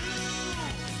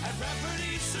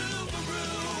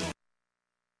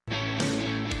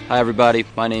 Hi everybody,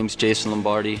 my name's Jason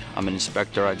Lombardi. I'm an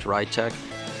inspector at DryTech.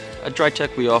 At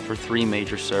DryTech we offer 3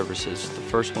 major services, the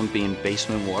first one being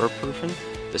basement waterproofing,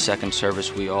 the second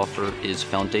service we offer is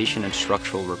foundation and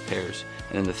structural repairs,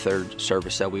 and then the third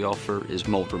service that we offer is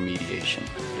mold remediation.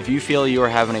 If you feel you are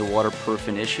having a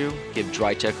waterproofing issue, give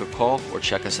DryTech a call or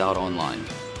check us out online.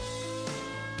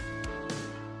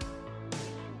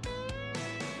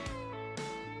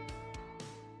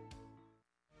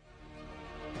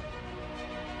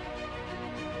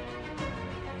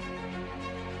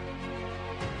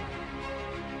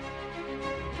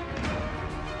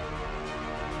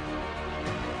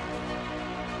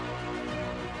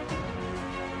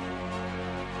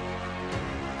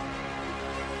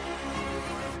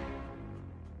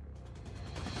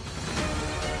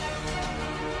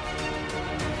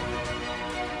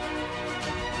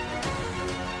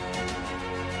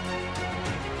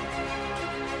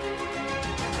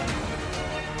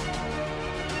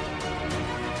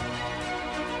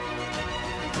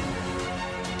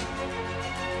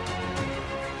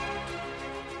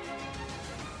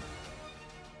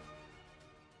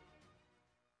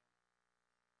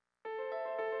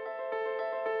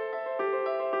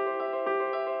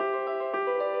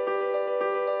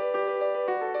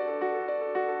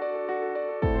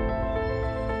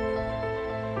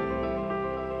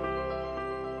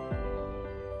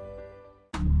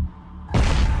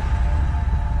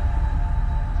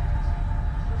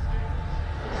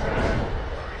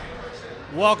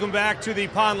 Welcome back to the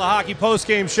Pond Lehocky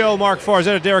Postgame Show. Mark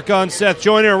Farzetta, Derrick Gunn, Seth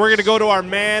Joyner. We're going to go to our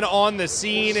man on the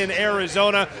scene in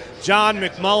Arizona, John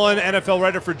McMullen, NFL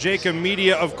writer for Jacob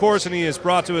Media, of course, and he is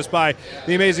brought to us by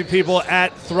the amazing people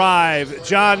at Thrive.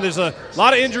 John, there's a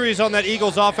lot of injuries on that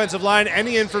Eagles offensive line.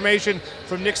 Any information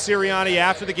from Nick Sirianni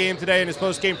after the game today in his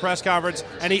postgame press conference?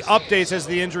 Any updates as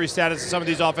to the injury status of some of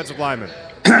these offensive linemen?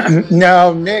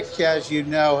 No, Nick, as you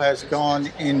know, has gone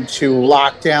into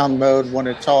lockdown mode when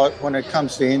it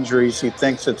comes to injuries. He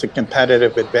thinks it's a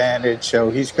competitive advantage, so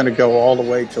he's going to go all the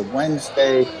way to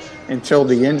Wednesday until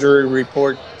the injury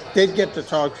report. Did get to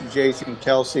talk to Jason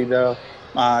Kelsey, though.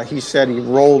 He said he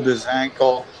rolled his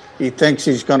ankle. He thinks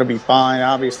he's going to be fine.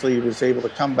 Obviously, he was able to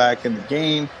come back in the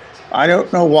game. I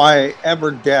don't know why I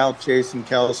ever doubt Jason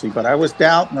Kelsey, but I was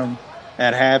doubting him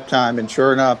at halftime, and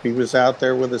sure enough, he was out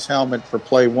there with his helmet for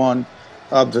play one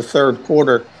of the third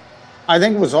quarter. I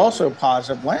think it was also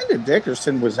positive. Landon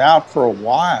Dickerson was out for a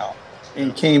while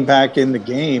and came back in the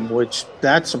game, which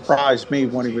that surprised me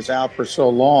when he was out for so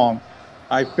long.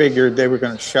 I figured they were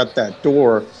going to shut that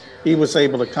door. He was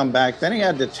able to come back. Then he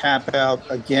had to tap out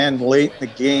again late in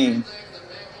the game.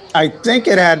 I think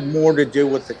it had more to do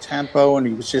with the tempo, and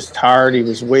he was just tired. He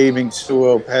was waving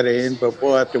Suopeta in, but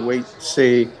we'll have to wait and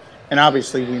see. And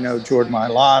obviously, we know Jordan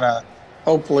Mailata.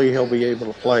 Hopefully, he'll be able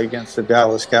to play against the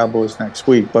Dallas Cowboys next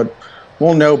week. But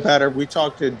we'll know better. We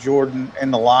talked to Jordan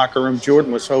in the locker room.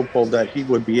 Jordan was hopeful that he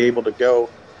would be able to go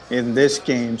in this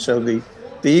game. So the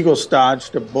Eagles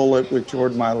dodged a bullet with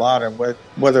Jordan Mailata,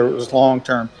 whether it was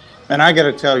long-term. And I got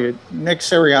to tell you, Nick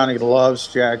Sirianni loves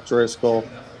Jack Driscoll,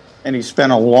 and he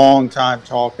spent a long time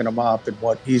talking him up and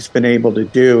what he's been able to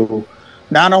do,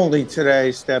 not only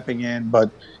today stepping in,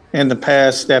 but in the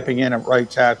past, stepping in at right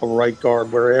tackle, right guard,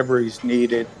 wherever he's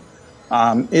needed.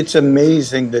 It's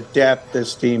amazing the depth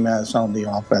this team has on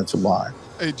the offensive line.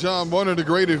 Hey, John, one of the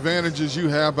great advantages you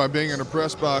have by being in the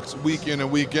press box week in and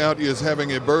week out is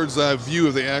having a bird's eye view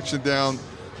of the action down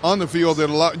on the field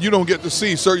that you don't get to see.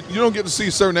 You don't get to see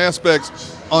certain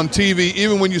aspects on TV,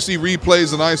 even when you see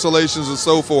replays and isolations and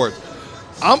so forth.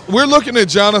 We're looking at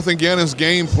Jonathan Gannon's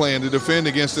game plan to defend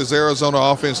against this Arizona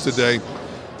offense today.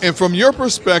 And from your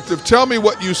perspective, tell me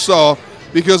what you saw,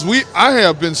 because I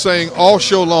have been saying all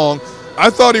show long, I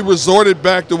thought he resorted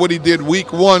back to what he did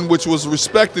week one, which was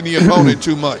respecting the opponent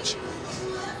too much.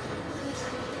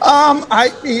 I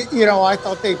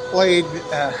thought they played.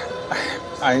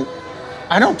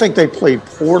 I don't think they played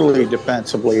poorly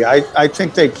defensively. I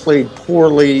think they played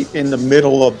poorly in the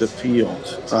middle of the field.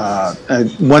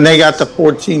 When they got the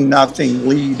 14-0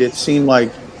 lead, it seemed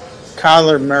like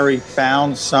Kyler Murray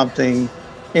found something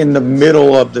in the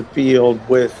middle of the field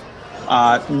with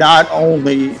not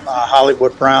only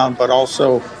Hollywood Brown, but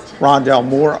also Rondell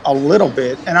Moore a little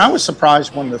bit. And I was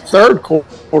surprised when the third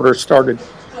quarter started,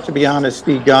 to be honest,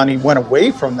 Gunn, he went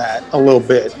away from that a little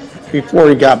bit before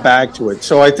he got back to it.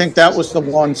 So I think that was the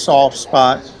one soft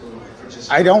spot.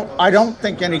 I don't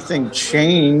think anything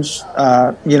changed.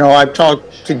 I've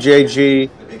talked to JG,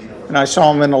 and I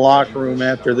saw him in the locker room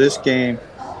after this game.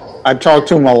 I've talked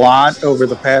to him a lot over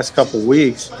the past couple of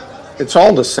weeks. It's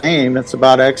all the same. It's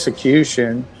about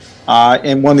execution.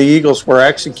 And when the Eagles were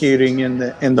executing in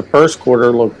the first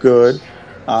quarter, looked good.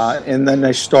 And then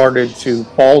they started to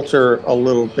falter a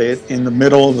little bit in the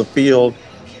middle of the field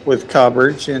with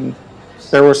coverage, and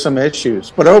there were some issues.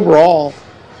 But overall,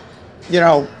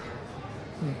 Kyler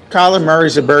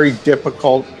Murray's a very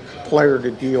difficult player to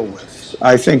deal with.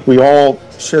 I think we all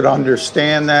should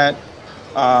understand that.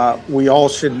 We all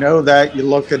should know that. You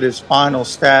look at his final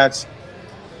stats,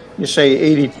 you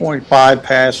say 80.5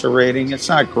 passer rating. It's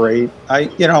not great. I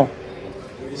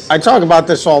talk about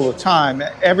this all the time.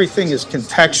 Everything is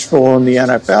contextual in the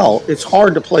NFL. It's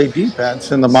hard to play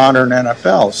defense in the modern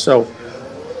NFL. So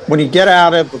when you get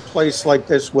out of a place like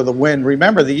this with a win,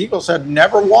 remember the Eagles have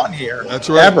never won here. That's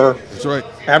right. Ever. That's right.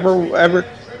 Ever.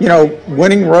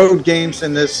 Winning road games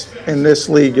in this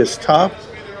league is tough.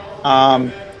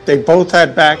 They both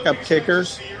had backup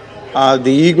kickers.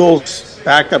 The Eagles'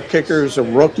 backup kicker is a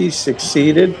rookie,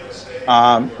 succeeded.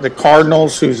 The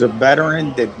Cardinals, who's a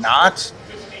veteran, did not.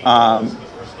 I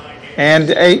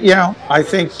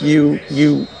think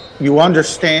you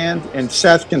understand, and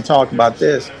Seth can talk about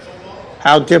this,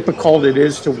 how difficult it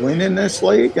is to win in this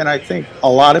league. And I think a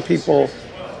lot of people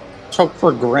took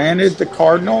for granted the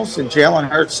Cardinals, and Jalen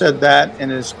Hurts said that in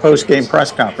his post-game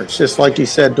press conference, just like he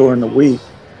said during the week.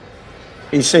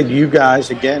 He said, you guys,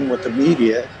 again, with the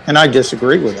media, and I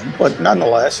disagree with him, but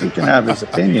nonetheless, he can have his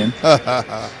opinion.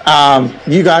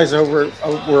 You guys were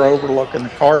overlooking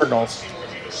the Cardinals.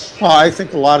 Well, I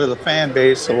think a lot of the fan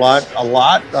base, a lot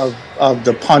of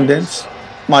the pundits,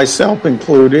 myself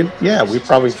included, yeah, we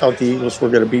probably thought the Eagles were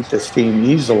going to beat this team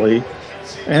easily.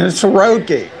 And it's a road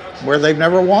game where they've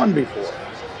never won before.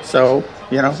 So,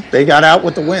 they got out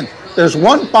with the win. There's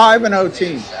one 5-0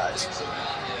 team, guys.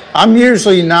 I'm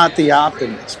usually not the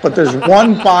optimist, but there's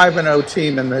one 5-0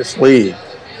 team in this league,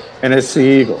 and it's the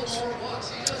Eagles.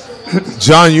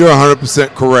 John, you're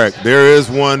 100% correct. There is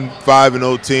one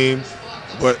 5-0 team,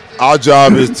 but our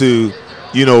job is to,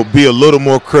 be a little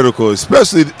more critical,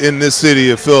 especially in this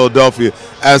city of Philadelphia,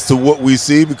 as to what we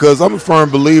see, because I'm a firm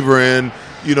believer in,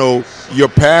 your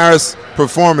past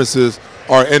performances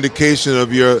are indication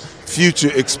of your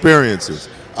future experiences.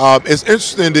 It's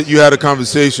interesting that you had a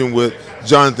conversation with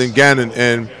Jonathan Gannon,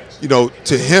 and,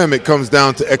 to him it comes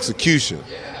down to execution.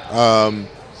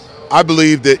 I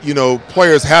believe that,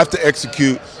 players have to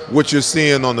execute what you're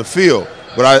seeing on the field.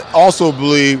 But I also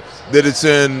believe that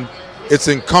it's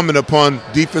incumbent upon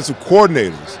defensive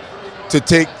coordinators to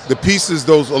take the pieces,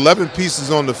 those 11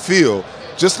 pieces on the field,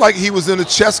 just like he was in a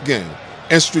chess game,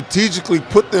 and strategically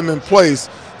put them in place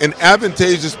in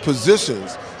advantageous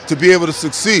positions to be able to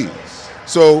succeed.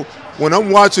 So when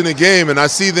I'm watching a game and I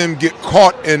see them get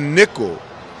caught in nickel,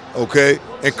 okay,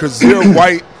 and Kazir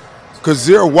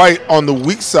White on the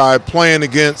weak side playing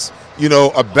against,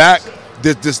 a back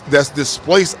that's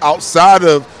displaced outside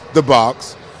of the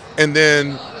box, and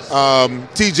then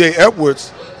T.J.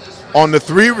 Edwards on the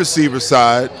 3 receiver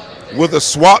side with a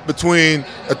swap between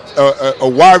a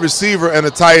wide receiver and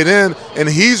a tight end, and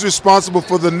he's responsible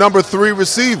for the number 3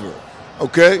 receiver,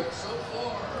 okay?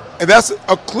 And that's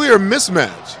a clear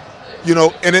mismatch,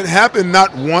 and it happened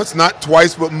not once, not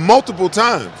twice, but multiple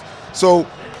times. So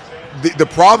the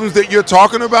problems that you're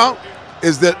talking about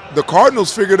is that the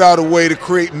Cardinals figured out a way to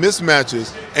create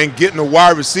mismatches and getting a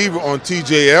wide receiver on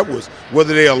T.J. Edwards,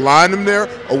 whether they align him there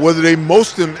or whether they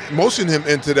motion him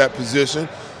into that position.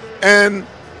 And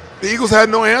the Eagles had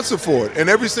no answer for it. And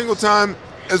every single time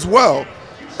as well,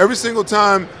 every single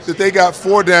time that they got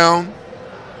 4 down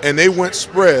and they went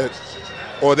spread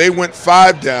or they went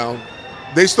 5 down,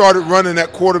 they started running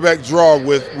that quarterback draw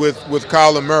with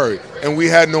Kyler Murray, and we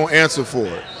had no answer for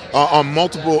it. On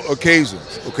multiple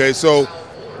occasions, okay? So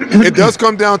it does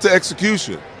come down to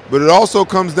execution, but it also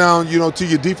comes down, to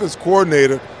your defense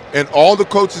coordinator and all the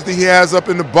coaches that he has up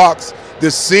in the box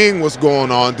that's seeing what's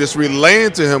going on, that's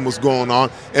relaying to him what's going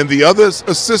on, and the other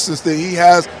assistants that he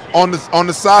has on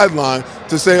the sideline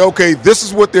to say, okay, this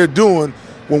is what they're doing.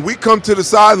 When we come to the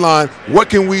sideline, what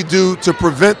can we do to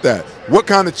prevent that? What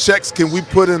kind of checks can we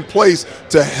put in place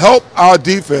to help our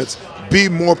defense be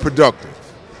more productive?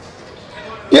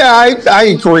 Yeah, I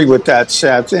agree with that,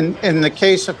 Seth. In the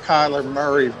case of Kyler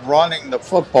Murray running the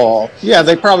football, yeah,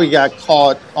 they probably got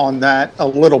caught on that a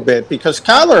little bit because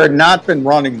Kyler had not been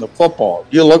running the football.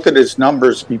 You look at his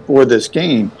numbers before this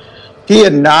game, he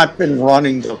had not been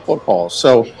running the football.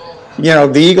 So,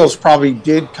 the Eagles probably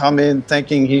did come in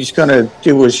thinking he's going to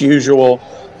do his usual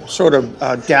sort of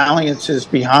dalliances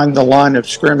behind the line of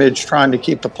scrimmage, trying to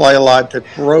keep the play alive to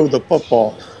throw the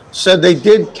football. So they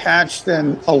did catch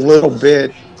them a little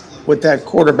bit with that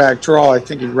quarterback draw. I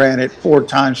think he ran it 4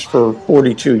 times for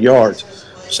 42 yards.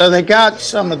 So they got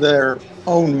some of their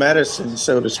own medicine,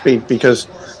 so to speak, because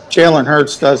Jalen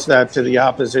Hurts does that to the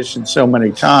opposition so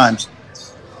many times.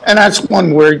 And that's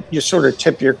one where you sort of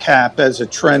tip your cap as a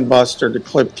trend buster to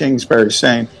Cliff Kingsbury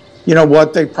saying, you know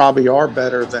what, they probably are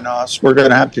better than us. We're going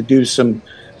to have to do some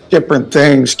different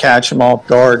things, catch them off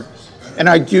guard. And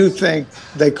I do think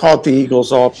they caught the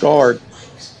Eagles off guard.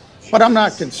 But I'm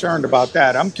not concerned about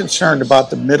that. I'm concerned about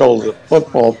the middle of the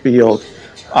football field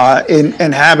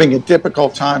and having a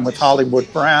difficult time with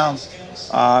Hollywood Brown,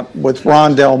 with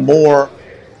Rondell Moore.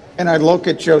 And I look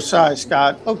at Josiah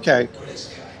Scott, okay,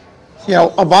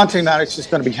 Avonte Maddox is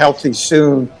going to be healthy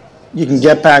soon. You can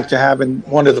get back to having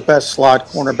one of the best slot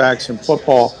cornerbacks in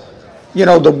football.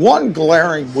 The one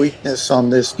glaring weakness on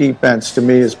this defense to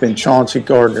me has been Chauncey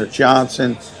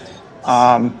Gardner-Johnson.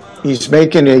 He's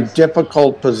making a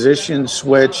difficult position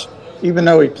switch. Even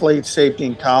though he played safety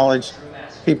in college,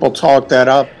 people talk that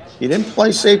up. He didn't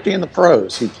play safety in the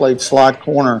pros. He played slot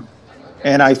corner,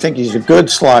 and I think he's a good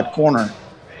slot corner.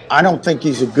 I don't think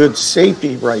he's a good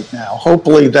safety right now.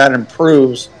 Hopefully that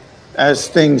improves as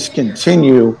things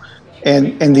continue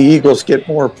and the Eagles get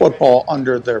more football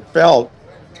under their belt.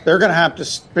 They're going to have to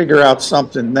figure out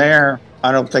something there.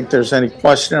 I don't think there's any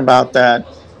question about that.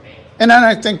 And then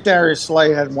I think Darius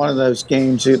Slay had one of those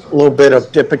games, a little bit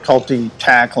of difficulty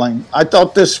tackling. I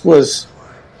thought this was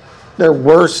their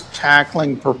worst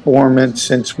tackling performance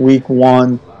since week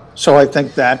 1, so I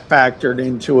think that factored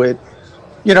into it.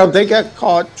 They got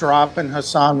caught dropping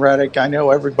Hassan Reddick. I know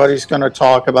everybody's going to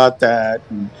talk about that.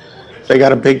 And They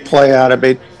got a big play out of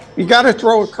it. You got to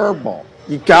throw a curveball.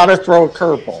 You got to throw a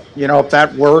curveball. You know, if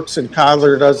that works and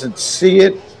Kyler doesn't see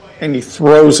it and he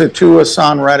throws it to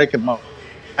Hassan Reddick, it might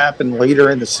happen later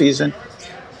in the season.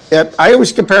 I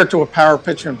always compare it to a power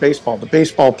pitcher in baseball. The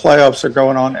baseball playoffs are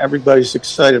going on. Everybody's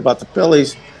excited about the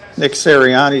Phillies. Nick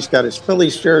Sirianni's got his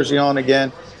Phillies jersey on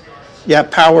again. Yeah,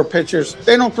 power pitchers,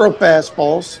 they don't throw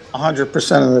fastballs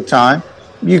 100% of the time.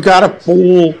 You got to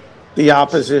fool the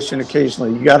opposition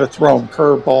occasionally. You got to throw them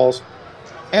curveballs.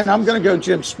 And I'm going to go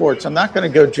Jim Schwartz. I'm not going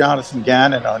to go Jonathan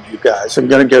Gannon on you guys. I'm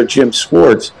going to go Jim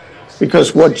Schwartz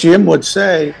because what Jim would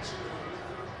say,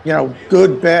 you know,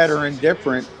 good, bad, or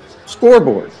indifferent,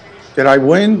 scoreboard. Did I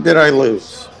win? Did I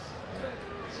lose?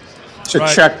 It's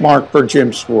a check mark for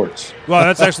Jim Schwartz.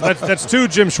 Well, that's two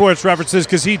Jim Schwartz references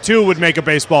because he too would make a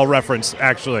baseball reference.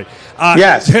 Actually,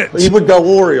 yes, he would go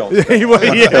Orioles. he would.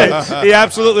 Yeah, he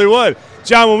absolutely would.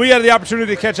 John, when we had the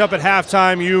opportunity to catch up at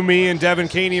halftime, you, me, and Devan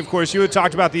Kaney, of course, you had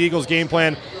talked about the Eagles' game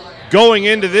plan going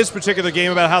into this particular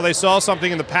game about how they saw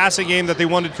something in the passing game that they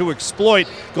wanted to exploit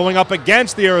going up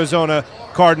against the Arizona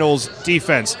Cardinals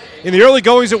defense. In the early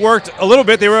goings, it worked a little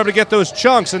bit. They were able to get those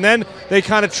chunks, and then they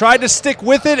kind of tried to stick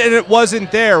with it, and it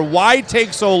wasn't there. Why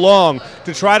take so long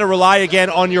to try to rely again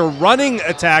on your running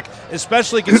attack,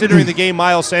 especially considering the game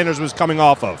Miles Sanders was coming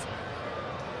off of?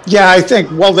 Yeah, I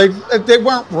think, well, they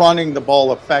weren't running the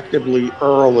ball effectively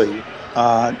early.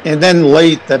 And then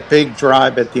late, that big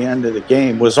drive at the end of the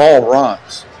game was all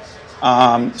runs.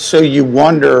 So you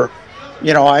wonder,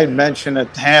 you know, I had mentioned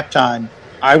at halftime,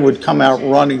 I would come out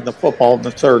running the football in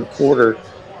the third quarter.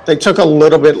 They took a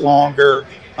little bit longer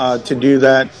to do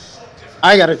that.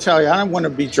 I got to tell you, I don't want to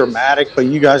be dramatic, but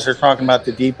you guys are talking about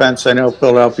the defense. I know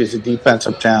Philadelphia's a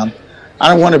defensive town. I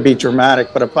don't want to be dramatic,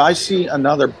 but if I see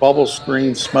another bubble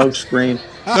screen, smoke screen,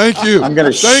 thank you. I'm going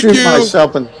to shoot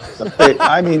myself in the face.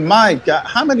 I mean, my God,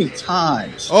 how many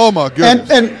times? Oh, my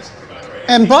goodness.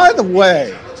 And by the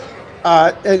way,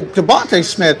 Devontae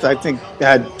Smith, I think,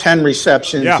 had 10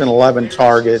 receptions and 11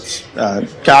 targets.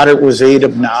 Goddard was 8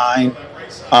 of 9.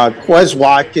 Quez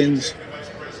Watkins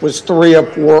was 3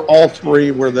 of 4. All 3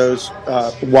 were those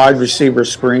wide receiver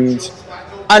screens.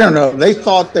 I don't know. They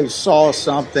thought they saw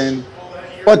something.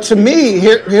 But to me,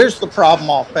 here's the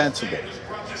problem offensively.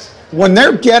 When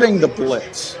they're getting the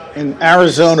blitz, and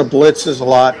Arizona blitzes a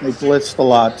lot, and they blitzed a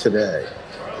lot today,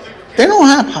 they don't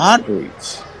have hot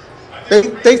reads.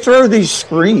 They throw these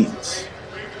screens,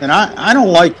 and I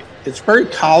don't like it. It's very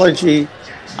collegey.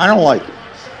 I don't like it.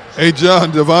 Hey,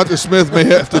 John, Devonta Smith may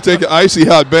have to take an icy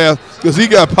hot bath because he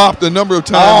got popped a number of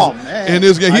times in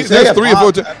this game. That's 3 or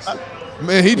 4 times.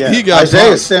 Man, he got Isaiah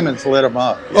popped. Simmons lit him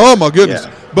up. Oh, my goodness.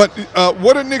 Yeah. But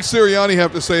what did Nick Sirianni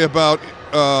have to say about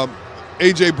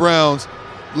A.J. Brown's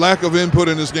lack of input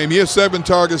in this game? He had 7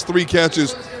 targets, 3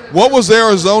 catches. What was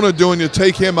Arizona doing to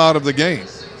take him out of the game?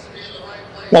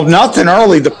 Well, nothing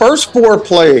early. The first 4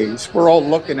 plays, we're all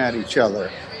looking at each other.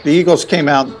 The Eagles came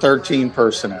out in 13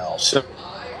 personnel, so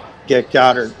get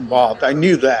Goddard involved. I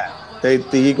knew that. The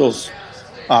Eagles,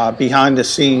 behind the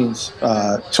scenes,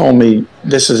 told me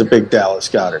this is a big Dallas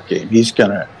Goddard game. He's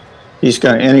gonna,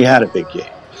 and he had a big game.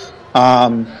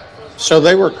 So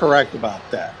they were correct about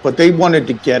that. But they wanted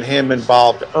to get him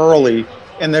involved early,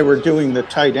 and they were doing the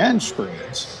tight end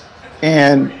screens.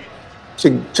 And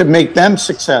to make them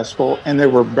successful, and they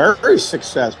were very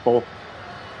successful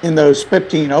in those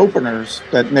 15 openers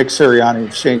that Nick Sirianni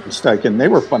and Shane Steichen, they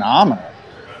were phenomenal.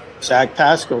 Zach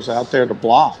Pascal's out there to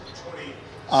block.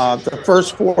 The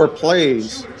first 4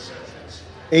 plays,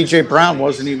 A.J. Brown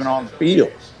wasn't even on the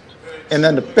field. And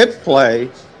then the 5th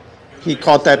play, he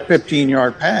caught that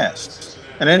 15-yard pass.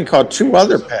 And then he caught 2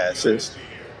 other passes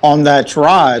on that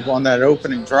drive, on that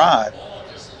opening drive.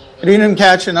 And he didn't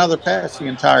catch another pass the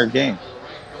entire game.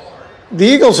 The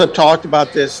Eagles have talked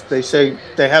about this. They say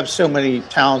they have so many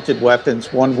talented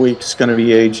weapons. 1 week's going to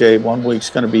be A.J., 1 week's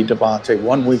going to be Devontae,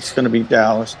 1 week's going to be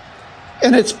Dallas.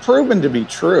 And it's proven to be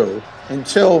true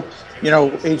until, you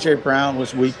know, A.J. Brown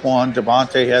was week 1.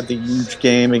 Devontae had the huge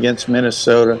game against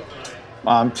Minnesota.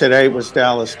 Today was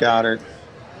Dallas Goddard.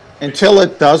 Until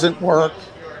it doesn't work,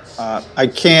 I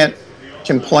can't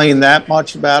complain that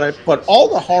much about it. But all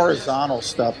the horizontal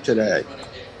stuff today,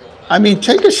 I mean,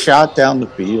 take a shot down the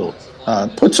field.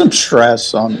 Put some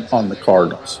stress on the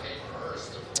Cardinals.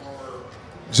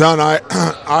 John,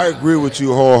 I agree with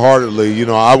you wholeheartedly. You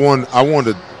know, I want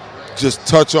to just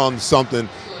touch on something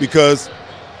because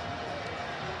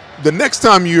the next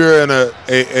time you're in a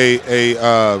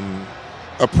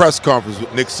press conference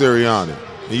with Nick Sirianni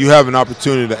and you have an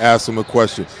opportunity to ask him a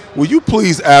question, will you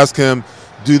please ask him,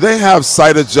 do they have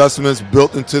sight adjustments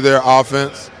built into their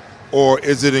offense, or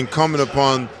is it incumbent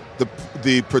upon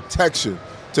the protection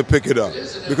to pick it up,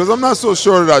 because I'm not so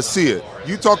sure that I see it.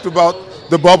 You talked about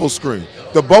the bubble screen.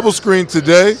 The bubble screen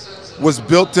today was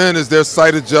built in as their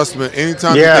sight adjustment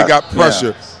anytime that they got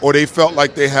pressure or they felt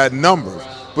like they had numbers,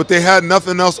 but they had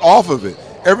nothing else off of it.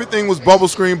 Everything was bubble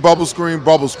screen, bubble screen,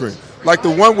 bubble screen. Like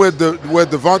the one where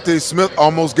Devontae Smith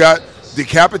almost got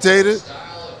decapitated.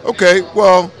 Okay,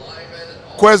 well,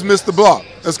 Quez missed the block.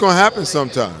 That's going to happen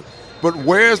sometime. But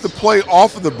where's the play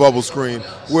off of the bubble screen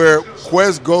where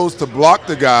Quez goes to block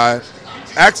the guy,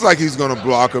 acts like he's going to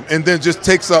block him, and then just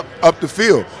takes up the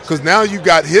field? Because now you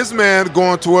got his man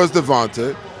going towards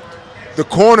Devontae, the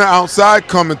corner outside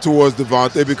coming towards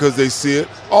Devontae because they see it.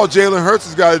 All Jalen Hurts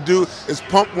has got to do is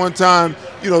pump one time,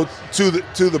 to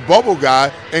the bubble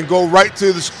guy and go right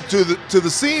to the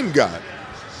seam guy.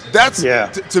 That's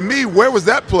to me, where was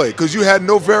that play? Because you had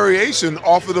no variation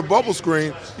off of the bubble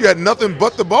screen. You had nothing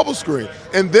but the bubble screen.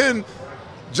 And then,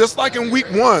 just like in week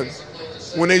 1,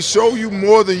 when they show you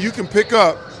more than you can pick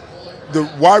up, the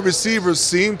wide receivers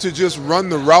seem to just run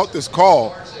the route that's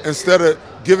called instead of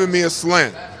giving me a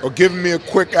slant or giving me a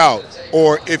quick out,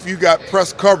 or if you got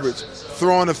press coverage,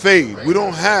 throwing a fade. We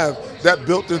don't have that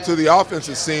built into the offense,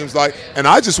 it seems like, and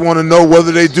I just want to know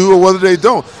whether they do or whether they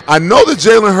don't. I know that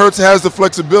Jalen Hurts has the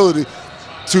flexibility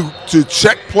to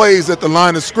check plays at the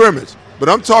line of scrimmage, but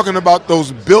I'm talking about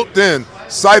those built-in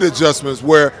sight adjustments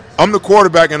where I'm the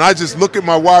quarterback and I just look at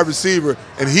my wide receiver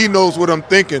and he knows what I'm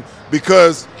thinking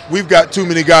because we've got too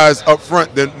many guys up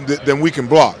front than we can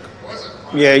block.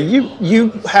 Yeah, you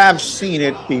have seen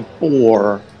it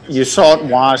before. You saw it in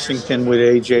Washington with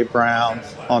A.J. Brown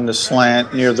on the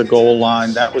slant near the goal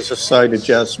line. That was a sight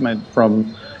adjustment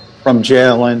from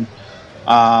Jalen.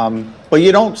 But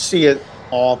you don't see it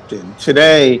often.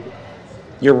 Today,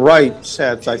 you're right,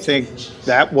 Seth. I think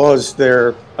that was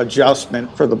their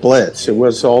adjustment for the blitz. It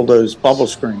was all those bubble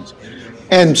screens.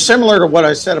 And similar to what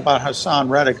I said about Hassan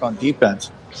Reddick on defense,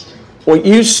 what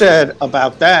you said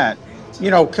about that,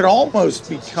 could almost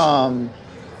become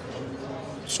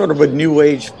sort of a new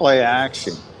age play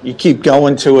action. You keep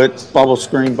going to it, bubble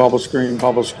screen, bubble screen,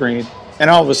 bubble screen, and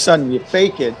all of a sudden you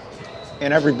fake it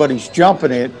and everybody's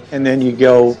jumping it, and then you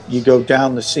go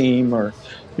down the seam or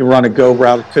you run a go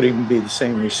route. It could even be the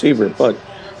same receiver. But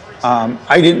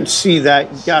I didn't see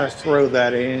that. You got to throw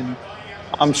that in.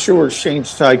 I'm sure Shane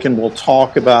Steichen will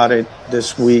talk about it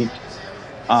this week.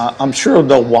 I'm sure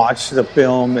they'll watch the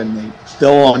film and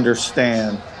they'll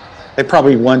understand. They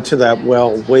probably went to that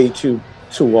well way too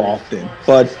often.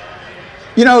 But,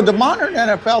 the modern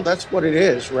NFL, that's what it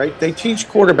is, right? They teach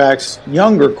quarterbacks,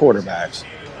 younger quarterbacks.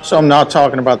 So I'm not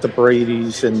talking about the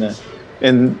Bradys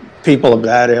and people of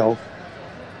that ilk.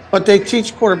 But they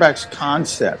teach quarterbacks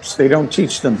concepts. They don't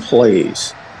teach them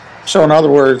plays. So in other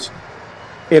words,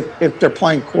 if they're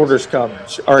playing quarters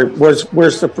coverage, all right,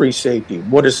 where's the free safety?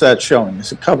 What is that showing?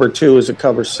 Is it cover 2? Is it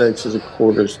cover 6? Is it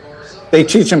quarters? They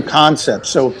teach them concepts.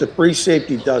 So if the free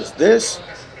safety does this,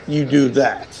 you do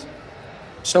that.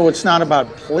 So it's not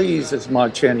about plays as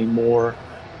much anymore.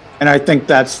 And I think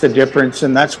that's the difference.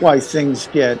 And that's why things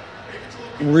get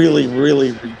really,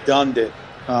 really redundant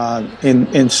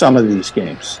in some of these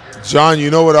games. John,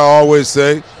 you know what I always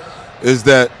say is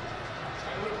that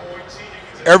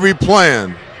every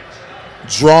plan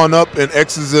drawn up in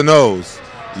X's and O's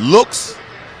looks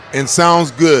and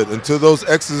sounds good until those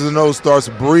X's and O's starts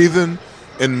breathing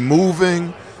and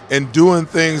moving and doing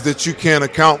things that you can't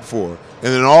account for.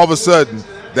 And then all of a sudden,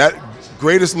 that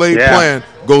greatest laid plan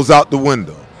goes out the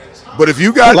window. But if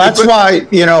you got... Well, that's why,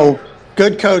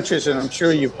 good coaches, and I'm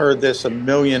sure you've heard this a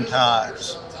million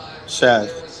times,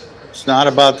 Seth, it's not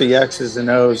about the X's and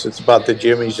O's, it's about the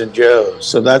Jimmies and Joes.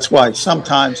 So that's why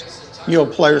sometimes you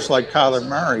have players like Kyler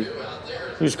Murray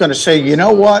who's going to say, you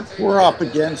know what, we're up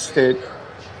against it,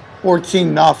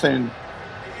 14-0,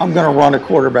 I'm going to run a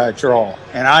quarterback draw.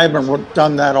 And I haven't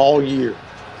done that all year.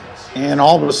 And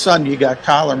all of a sudden you got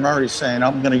Kyler Murray saying,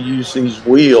 I'm going to use these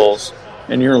wheels.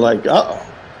 And you're like, uh-oh,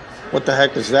 what the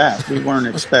heck is that? We weren't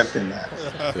expecting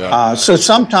that. So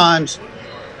sometimes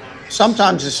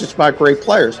it's just about great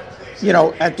players.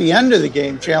 At the end of the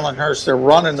game, Jalen Hurts, they're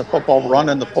running the football,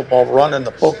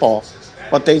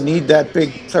 but they need that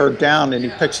big third down, and he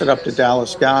picks it up to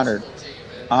Dallas Goedert.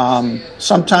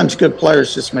 Sometimes good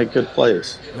players just make good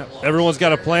plays. Everyone's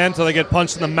got a plan until they get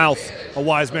punched in the mouth, a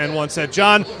wise man once said.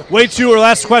 John,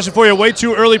 last question for you, way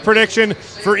too early prediction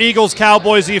for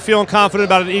Eagles-Cowboys. Are you feeling confident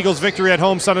about an Eagles victory at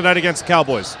home Sunday night against the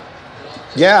Cowboys?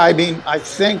 Yeah, I mean, I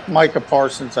think Micah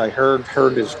Parsons, I heard,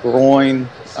 hurt his groin.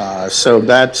 So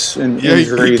that's an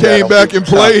injury. He came back and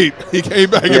played. He came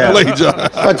back and played, John.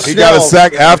 But He still, got a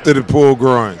sack after the pulled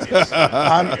groin.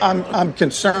 I'm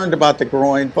concerned about the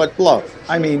groin. But look,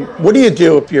 I mean, what do you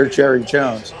do if you're Jerry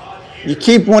Jones? You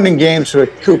keep winning games with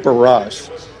Cooper Rush.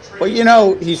 But, you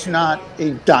know, he's not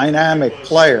a dynamic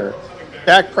player.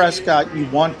 Dak Prescott, you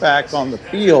want back on the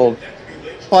field,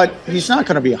 but he's not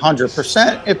going to be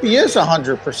 100%. If he is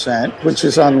 100%, which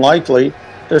is unlikely,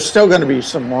 there's still going to be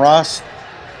some rust.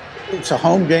 It's a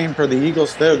home game for the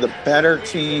Eagles. They're the better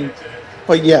team.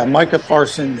 But, yeah, Micah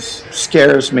Parsons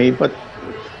scares me, but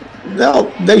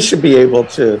they should be able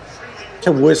to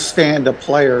withstand a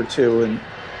play or two, and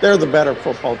they're the better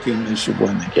football team. They should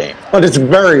win the game. But it's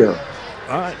very early.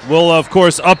 All right. We'll, of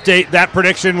course, update that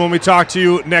prediction when we talk to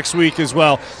you next week as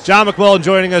well. John McMullen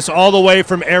joining us all the way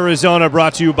from Arizona,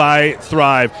 brought to you by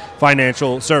Thrive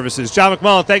Financial Services. John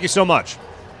McMullen, thank you so much.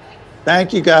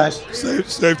 Thank you, guys.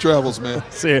 Safe travels, man.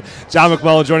 See you. John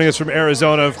McMullen joining us from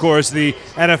Arizona, of course, the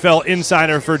NFL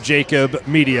insider for Jacob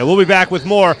Media. We'll be back with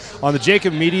more on the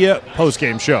Jacob Media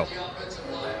postgame show.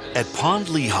 At Pond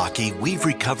Lehocky, we've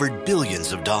recovered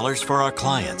billions of dollars for our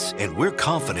clients, and we're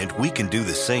confident we can do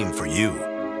the same for you.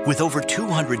 With over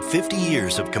 250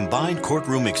 years of combined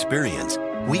courtroom experience,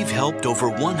 we've helped over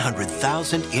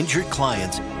 100,000 injured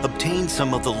clients obtain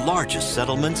some of the largest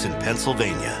settlements in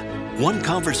Pennsylvania. One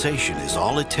conversation is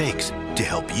all it takes to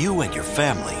help you and your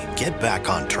family get back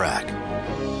on track.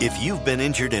 If you've been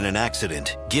injured in an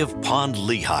accident, give Pond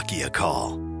Lehocky a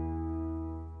call.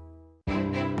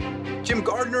 Jim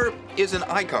Gardner is an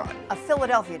icon. A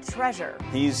Philadelphia treasure.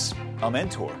 He's a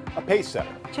mentor, a pace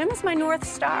setter. Jim is my North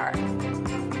Star.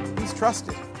 He's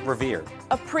trusted, revered,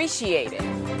 appreciated.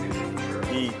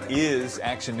 He is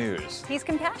Action News. He's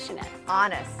compassionate,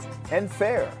 honest, and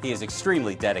fair. He is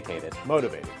extremely dedicated,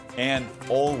 motivated, and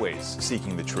always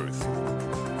seeking the truth.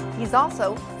 He's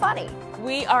also funny.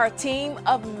 We are a team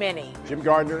of many. Jim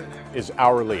Gardner is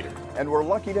our leader, and we're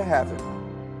lucky to have him.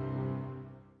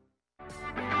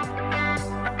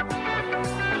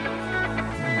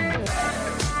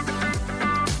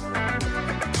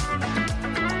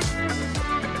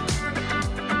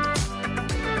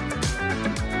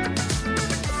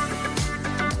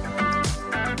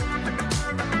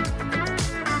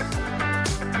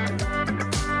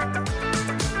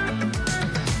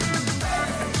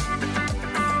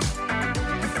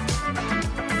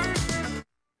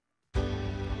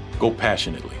 Go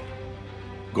passionately.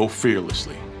 Go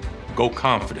fearlessly. Go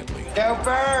confidently. Go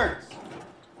Birds!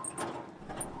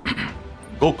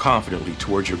 Go confidently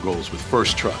towards your goals with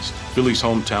First Trust, Philly's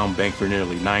hometown bank for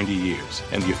nearly 90 years,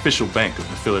 and the official bank of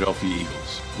the Philadelphia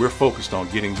Eagles. We're focused on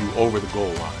getting you over the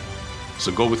goal line.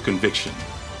 So go with conviction.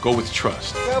 Go with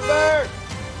trust. Go Birds!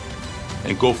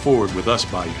 And go forward with us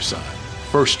by your side.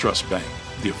 First Trust Bank,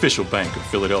 the official bank of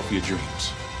Philadelphia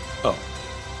dreams. Oh,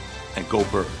 and go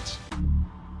Birds.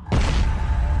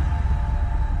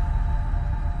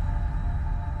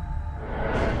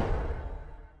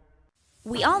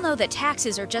 We all know that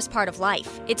taxes are just part of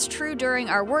life. It's true during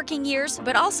our working years,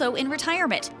 but also in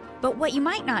retirement. But what you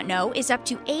might not know is up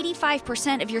to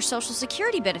 85% of your Social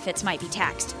Security benefits might be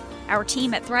taxed. Our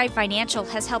team at Thrive Financial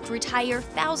has helped retire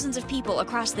thousands of people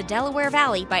across the Delaware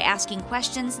Valley by asking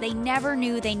questions they never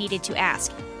knew they needed to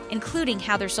ask, including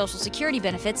how their Social Security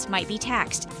benefits might be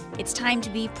taxed. It's time to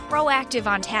be proactive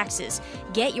on taxes.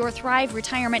 Get your Thrive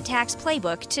Retirement Tax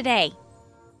Playbook today.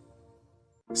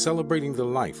 Celebrating the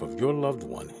life of your loved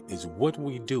one is what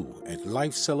we do at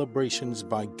Life Celebrations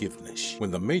by Givenish. When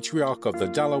the matriarch of the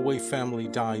Dalloway family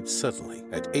died suddenly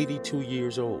at 82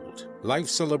 years old, Life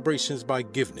Celebrations by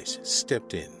Givenish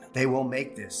stepped in. They will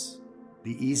make this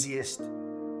the easiest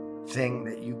thing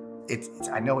that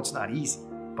I know it's not easy,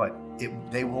 but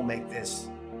they will make this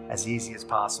as easy as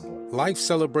possible. Life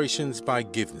Celebrations by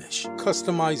Givenish,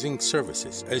 customizing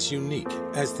services as unique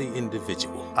as the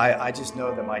individual. I just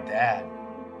know that my dad,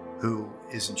 who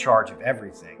is in charge of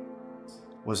everything,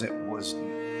 was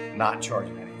not in charge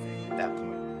of anything at that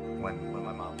point when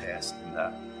my mom passed.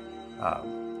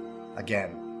 And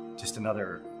again, just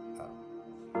another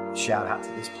shout out to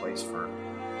this place for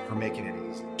making it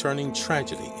easy. Turning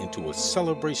tragedy into a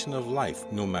celebration of life,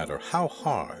 no matter how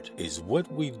hard, is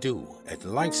what we do at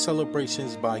Life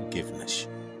Celebrations by Givenish.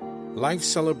 Life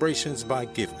Celebrations by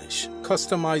Givenish,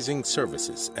 customizing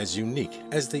services as unique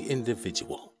as the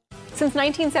individual. Since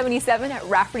 1977 at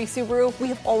Rafferty Subaru, we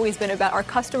have always been about our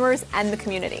customers and the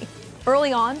community.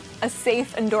 Early on, a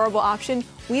safe and durable option,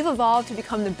 we've evolved to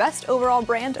become the best overall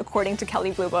brand according to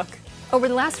Kelley Blue Book. Over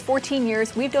the last 14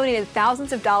 years, we've donated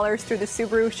thousands of dollars through the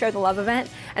Subaru Share the Love event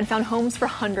and found homes for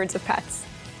hundreds of pets.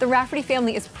 The Rafferty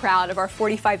family is proud of our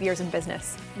 45 years in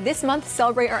business. This month,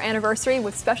 celebrate our anniversary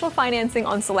with special financing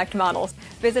on select models.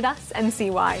 Visit us and see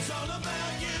why.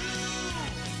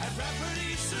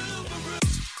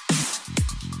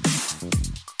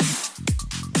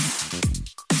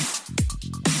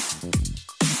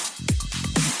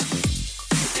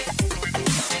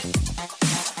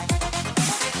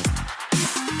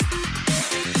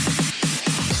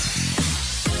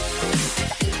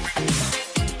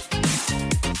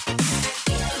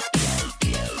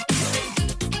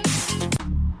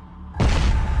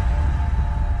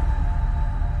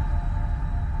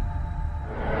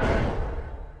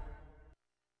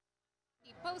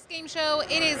 Post-game show,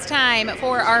 it is time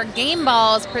for our game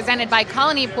balls presented by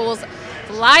Colony Pools.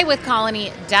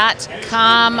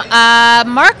 Flywithcolony.com.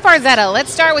 Mark Farzetta,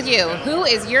 let's start with you. Who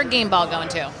is your game ball going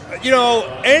to? You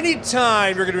know,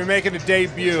 anytime you're going to be making a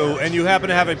debut and you happen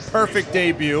to have a perfect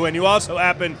debut and you also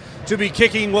happen to be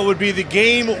kicking what would be the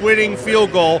game-winning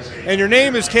field goal and your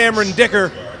name is Cameron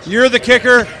Dicker, you're the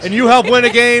kicker, and you help win a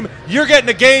game, you're getting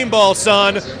a game ball,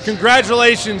 son.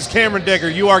 Congratulations, Cameron Dicker.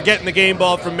 You are getting the game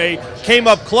ball from me. Came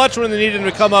up clutch when they needed him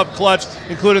to come up clutch,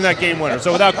 including that game winner.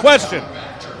 So without question,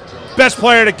 best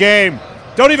player of the game.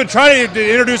 Don't even try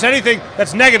to introduce anything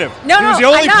that's negative. No, he was the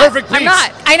only perfect piece. I'm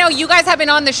not. I know you guys have been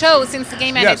on the show since the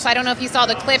game ended, Yes. so I don't know if you saw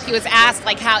the clip. He was asked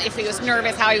if he was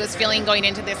nervous, how he was feeling going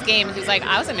into this game. He was like,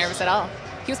 I wasn't nervous at all.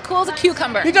 He was cool as a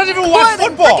cucumber. He doesn't even watch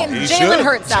football. He Jalen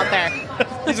Hurts out there.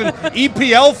 He's an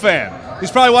EPL fan.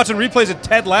 He's probably watching replays of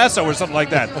Ted Lasso or something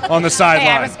like that on the sideline.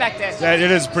 Hey, I respect it. Yeah,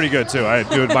 it is pretty good, too. I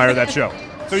do admire that show.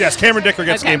 So, yes, Cameron Dicker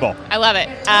gets game ball. I love it.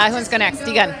 Who wants to go next?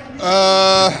 D-Gun.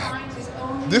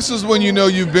 This is when you know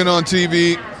you've been on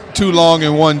TV too long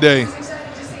in one day.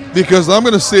 Because I'm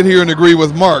going to sit here and agree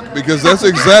with Mark, because that's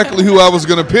exactly who I was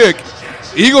going to pick.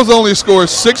 Eagles only scored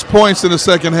 6 points in the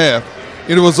second half.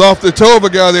 It was off the toe of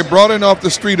a guy they brought in off the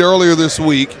street earlier this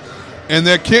week. And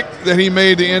that kick that he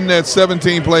made to end that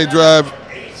 17-play drive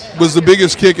was the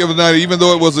biggest kick of the night, even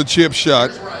though it was a chip shot.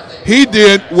 He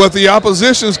did what the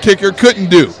opposition's kicker couldn't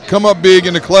do, come up big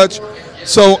in the clutch.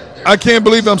 So I can't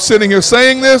believe I'm sitting here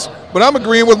saying this, but I'm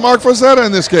agreeing with Mark Farzetta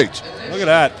in this case. Look at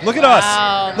that. Look at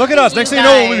us. Look at us. Next thing you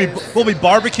know, we'll be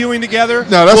barbecuing together.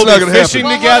 No, that's not going to happen. Fishing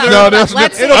together. No, that's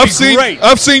It'll be great.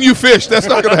 I've seen you fish. That's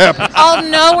not going to happen. I'll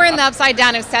know we're in the upside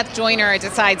down if Seth Joyner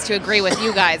decides to agree with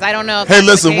you guys. I don't know if Hey, that's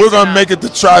the listen, case we're or going to not. make it the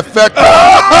trifecta.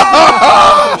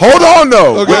 Hold on,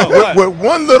 though. With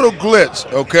one little glitch,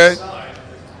 okay?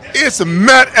 It's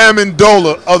Matt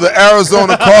Amendola of the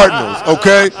Arizona Cardinals,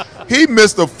 okay? He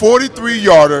missed a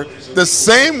 43-yarder the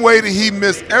same way that he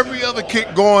missed every other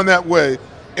kick going that way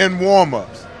in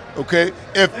warm-ups, okay?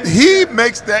 If he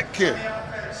makes that kick,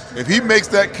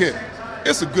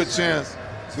 it's a good chance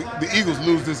the Eagles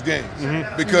lose this game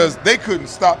because they couldn't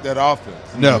stop that offense.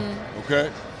 No. Okay?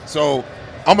 So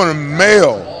I'm going to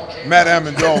mail Matt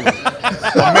Amendola.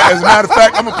 As a matter of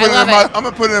fact, I'm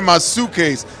gonna put it in my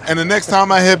suitcase, and the next time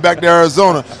I head back to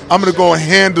Arizona, I'm going to go and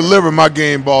hand deliver my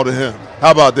game ball to him. How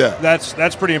about that?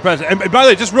 That's pretty impressive. And by the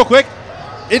way, just real quick,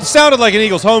 it sounded like an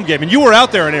Eagles home game, and you were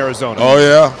out there in Arizona. Oh,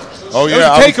 yeah. Oh, It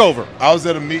yeah. was a takeover. I was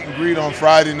at a meet and greet on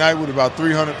Friday night with about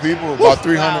 300 people, about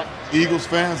 300 Eagles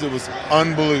fans. It was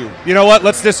unbelievable. You know what?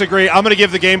 Let's disagree. I'm going to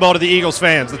give the game ball to the Eagles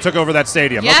fans that took over that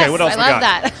stadium. Yes, okay, what else I we love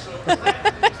got? that.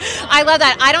 I love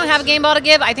that. I don't have a game ball to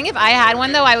give. I think if I had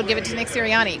one, though, I would give it to Nick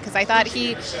Sirianni because I thought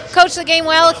he coached the game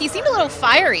well. He seemed a little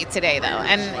fiery today, though.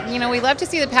 And, you know, we love to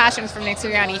see the passion from Nick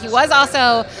Sirianni. He was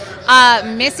also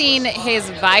missing his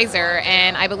visor,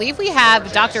 and I believe we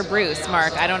have Dr. Bruce,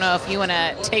 Mark. I don't know if you want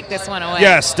to take this one away.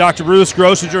 Yes, Dr. Bruce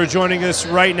Grosinger joining us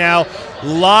right now. A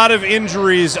lot of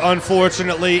injuries,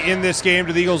 unfortunately, in this game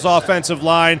to the Eagles' offensive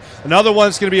line. Another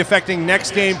one's going to be affecting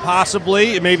next game,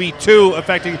 possibly. Maybe two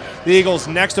affecting the Eagles'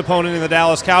 next opponent in the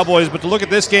Dallas Cowboys. But to look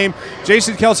at this game,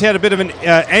 Jason Kelce had a bit of an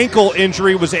ankle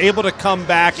injury, was able to come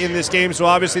back in this game. So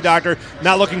obviously, Doctor,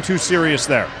 not looking too serious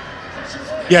there.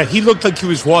 Yeah, he looked like he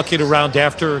was walking around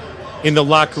after in the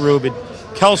locker room. And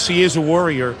Kelce is a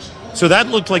warrior, so that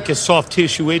looked like a soft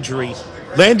tissue injury.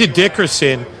 Landon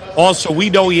Dickerson, also, we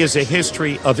know he has a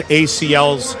history of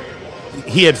ACLs.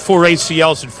 He had 4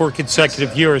 ACLs in 4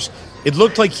 consecutive years. It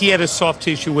looked like he had a soft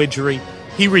tissue injury.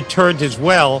 He returned as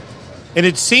well. And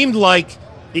it seemed like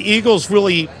the Eagles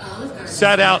really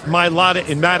sat out Mailata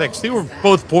and Maddox. They were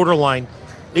both borderline.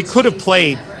 They could have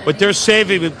played, but they're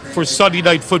saving it for Sunday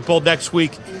Night Football next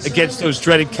week against those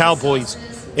dreaded Cowboys.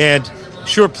 And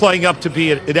sure, playing up to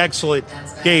be an excellent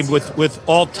game with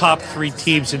all top 3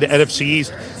 teams in the NFC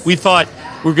East. We thought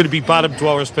we're going to be bottom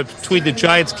dwellers. But between the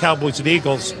Giants, Cowboys, and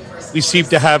Eagles, we seem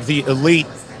to have the elite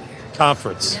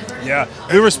conference. Yeah.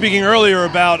 We were speaking earlier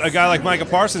about a guy like Micah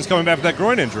Parsons coming back with that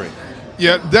groin injury.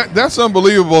 Yeah, that's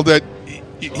unbelievable that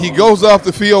he goes off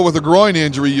the field with a groin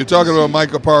injury. You're talking about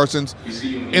Micah Parsons.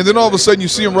 And then all of a sudden you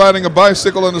see him riding a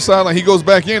bicycle on the sideline. He goes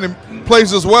back in and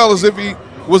plays as well as if he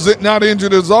was not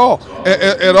injured at all.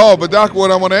 But, Doc, what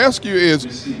I want to ask you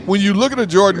is, when you look at a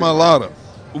Jordan Mailata,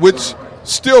 which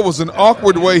still was an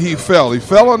awkward way he fell. He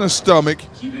fell on his stomach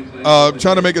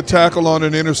trying to make a tackle on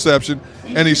an interception,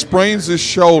 and he sprains his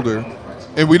shoulder.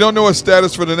 And we don't know his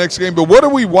status for the next game. But what are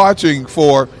we watching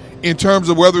for in terms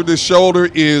of whether this shoulder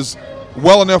is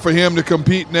well enough for him to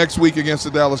compete next week against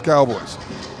the Dallas Cowboys?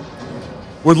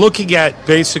 We're looking at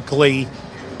basically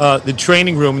the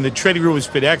training room, and the training room has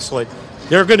been excellent.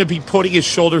 They're going to be putting his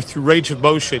shoulder through range of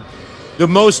motion. The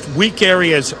most weak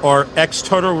areas are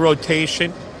external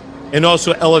rotation and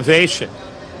also elevation.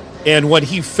 And when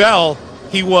he fell,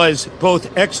 he was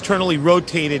both externally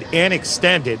rotated and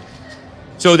extended.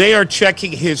 So they are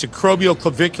checking his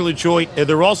acromioclavicular joint, and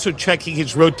they're also checking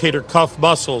his rotator cuff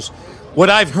muscles. What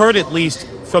I've heard, at least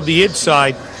from the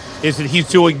inside, is that he's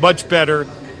doing much better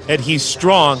and he's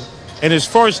strong. And as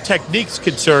far as technique's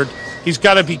concerned, he's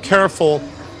got to be careful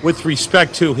with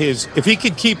respect to if he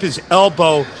can keep his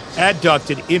elbow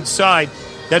adducted inside,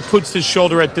 that puts the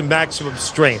shoulder at the maximum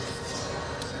strength.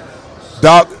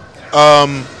 Doc,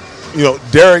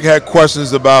 Derrick had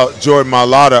questions about Jordan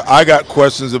Mailata. I got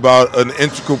questions about an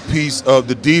integral piece of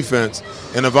the defense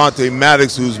and Avonte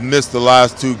Maddox, who's missed the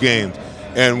last 2 games,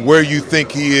 and where you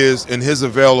think he is in his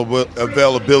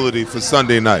availability for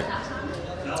Sunday night.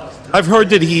 I've heard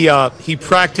that he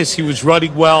practiced, he was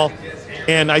running well,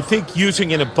 and I think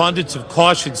using an abundance of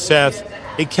caution, Seth,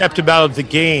 it kept him out of the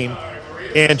game.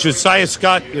 And Josiah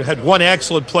Scott had one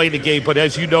excellent play in the game, but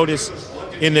as you noticed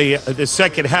in the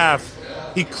second half,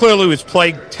 he clearly was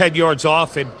playing 10 yards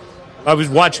off, and I was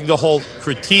watching the whole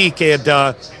critique,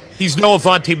 and he's no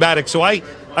Avonte Maddox. So I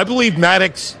believe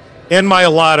Maddox and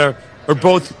Mailata are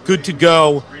both good to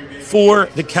go for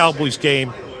the Cowboys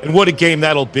game, and what a game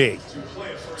that'll be.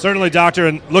 Certainly, Doctor,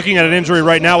 and looking at an injury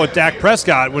right now with Dak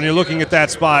Prescott, when you're looking at that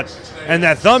spot and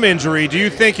that thumb injury, do you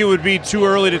think it would be too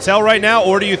early to tell right now,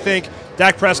 or do you think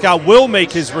Dak Prescott will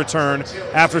make his return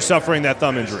after suffering that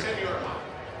thumb injury?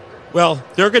 Well,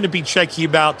 they're going to be checking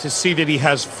him out to see that he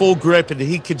has full grip and that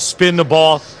he can spin the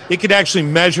ball. They can actually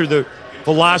measure the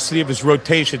velocity of his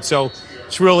rotation, so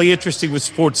it's really interesting with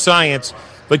sports science.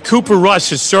 But Cooper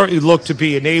Rush has certainly looked to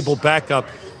be an able backup,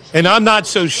 and I'm not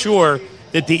so sure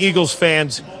that the Eagles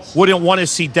fans wouldn't want to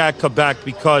see Dak come back,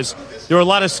 because there are a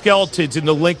lot of skeletons in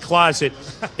the link closet,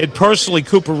 and personally,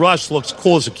 Cooper Rush looks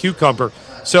cool as a cucumber.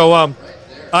 So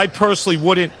I personally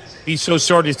wouldn't be so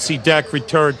sorry to see Dak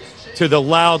return to the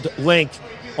loud link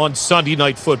on Sunday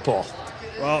Night Football.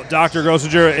 Well, Dr.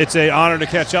 Grossinger, it's an honor to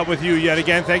catch up with you yet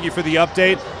again. Thank you for the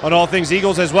update on all things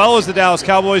Eagles, as well as the Dallas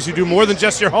Cowboys. You do more than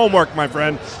just your homework, my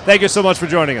friend. Thank you so much for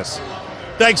joining us.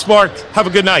 Thanks, Mark. Have a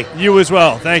good night. You as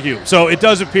well. Thank you. So it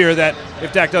does appear that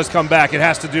if Dak does come back, it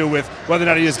has to do with whether or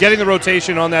not he is getting the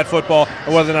rotation on that football,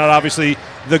 or whether or not, obviously,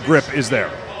 the grip is there.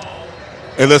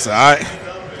 Hey, listen,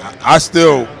 I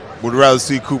still would rather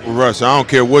see Cooper Rush. I don't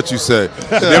care what you say.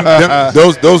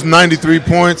 Those 93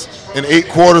 points in 8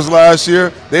 quarters last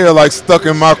year, they are like stuck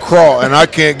in my craw, and I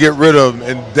can't get rid of them.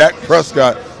 And Dak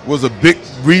Prescott was a big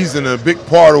reason, a big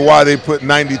part of why they put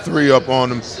 93 up on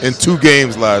them in 2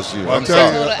 games last year. I'm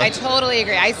sorry. I totally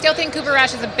agree. I still think Cooper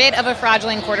Rush is a bit of a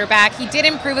fraudulent quarterback. He did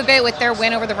improve a bit with their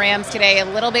win over the Rams today, a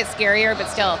little bit scarier, but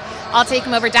still, I'll take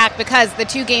him over Dak, because the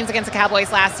 2 games against the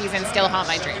Cowboys last season still haunt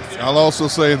my dreams. I'll also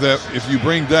say that if you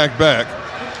bring Dak back,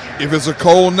 if it's a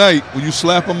cold night, when you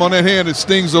slap him on that hand, it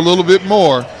stings a little bit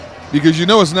more, because you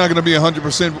know it's not going to be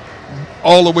 100%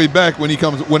 all the way back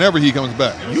whenever he comes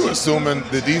back. You assuming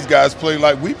that these guys play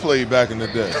like we played back in the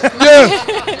day?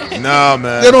 Yeah. Nah,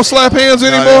 man. They don't slap hands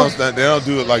anymore? They don't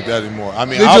do it like that anymore. I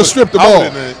mean, they just strip the ball. I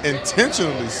would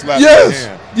intentionally slap the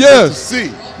hand. Yes. Just to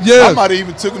see. Yes. I might have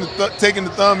even taken the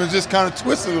thumb and just kind of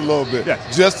twisted it a little bit,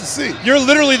 just to see. You're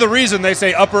literally the reason they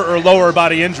say upper or lower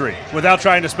body injury without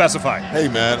trying to specify. Hey,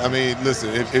 man, I mean, listen,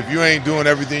 if you ain't doing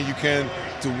everything you can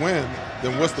to win,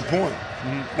 then what's the point?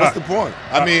 What's the point?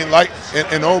 I mean, like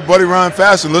in old Buddy Ryan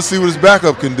fashion, let's see what his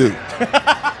backup can do.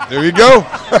 There you go.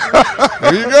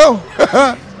 There you go.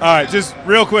 All right, just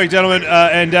real quick, gentlemen,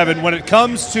 and Devin, when it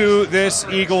comes to this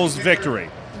Eagles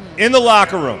victory, in the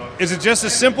locker room, is it just a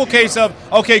simple case of,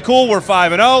 okay, cool, we're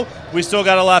 5-0, we still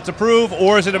got a lot to prove,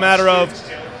 or is it a matter of,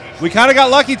 we kind of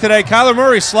got lucky today, Kyler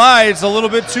Murray slides a little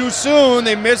bit too soon,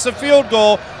 they miss a field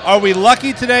goal, are we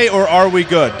lucky today or are we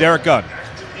good? Derrick Gunn.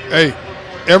 Hey,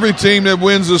 every team that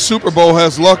wins the Super Bowl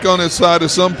has luck on its side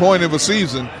at some point of a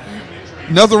season.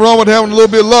 Nothing wrong with having a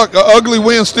little bit of luck. An ugly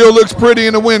win still looks pretty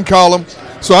in the win column.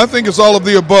 So I think it's all of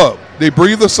the above. They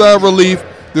breathe a sigh of relief.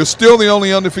 They're still the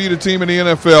only undefeated team in the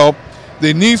NFL.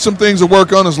 They need some things to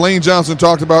work on, as Lane Johnson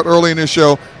talked about early in this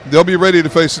show. They'll be ready to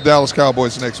face the Dallas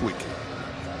Cowboys next week.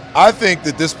 I think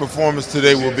that this performance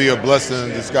today will be a blessing in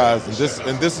disguise,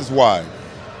 and this is why.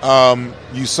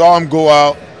 You saw them go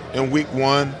out in week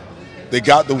 1. They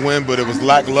got the win, but it was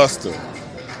lackluster.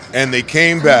 And they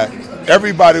came back.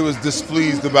 Everybody was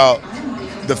displeased about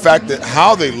the fact that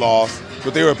how they lost,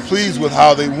 but they were pleased with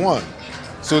how they won.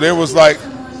 So there was like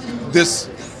this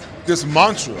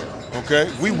mantra, okay?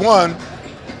 We won,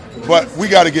 but we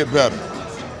got to get better.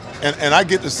 And I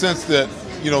get the sense that,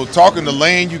 talking to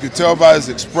Lane, you could tell by his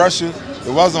expression,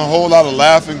 there wasn't a whole lot of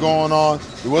laughing going on.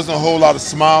 There wasn't a whole lot of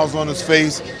smiles on his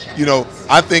face.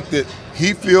 I think that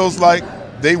he feels like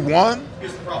they won,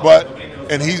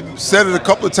 and he said it a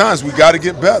couple of times, we got to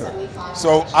get better.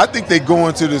 So I think they go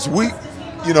into this week,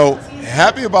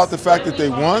 happy about the fact that they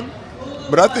won,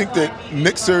 but I think that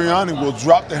Nick Sirianni will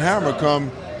drop the hammer come,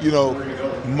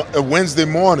 a Wednesday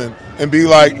morning and be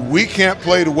like, we can't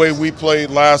play the way we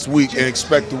played last week and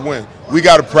expect to win. We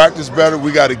got to practice better.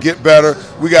 We got to get better.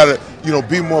 We got to,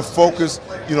 be more focused,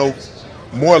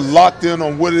 more locked in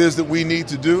on what it is that we need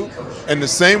to do. And the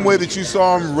same way that you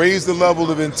saw them raise the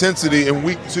level of intensity in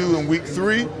week 2 and week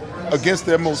 3 against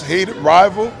their most hated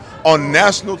rival on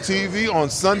national TV on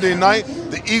Sunday night,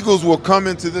 the Eagles will come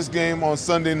into this game on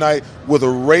Sunday night with a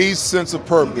raised sense of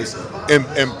purpose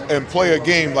and play a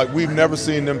game like we've never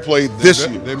seen them play this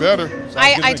year. They better.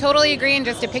 I totally agree, and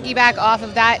just to piggyback off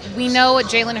of that, we know what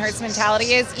Jalen Hurts'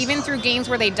 mentality is. Even through games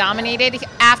where they dominated,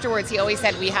 afterwards he always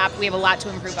said, we have a lot to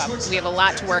improve on. We have a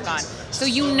lot to work on. So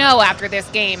after this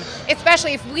game,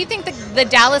 especially if we think the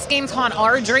Dallas games haunt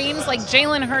our dreams, like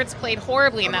Jalen Hurts played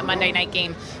horribly in that Monday night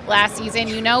game last season,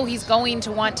 he's going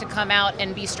to want to come out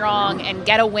and be strong and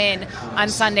get a win on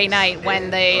Sunday night when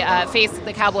they face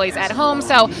the Cowboys at home.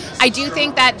 So I do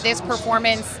think that this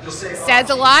performance says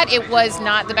a lot. It was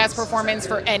not the best performance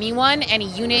for anyone, any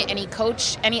unit, any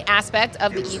coach, any aspect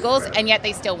of the Eagles, and yet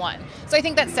they still won. So I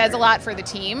think that says a lot for the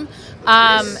team.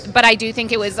 But I do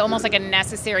think it was almost like a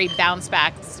necessary bounce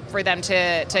back for them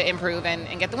to improve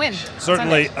and get the win.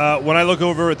 Certainly. When I look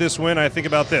over at this win, I think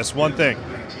about this one thing.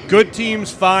 Good teams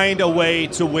find a way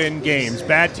to win games.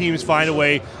 Bad teams find a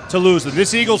way to lose them.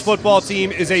 This Eagles football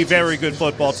team is a very good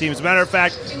football team. As a matter of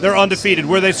fact, they're undefeated.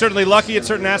 Were they certainly lucky at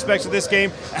certain aspects of this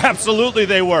game? Absolutely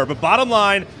they were. But bottom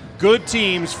line, good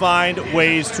teams find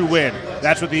ways to win.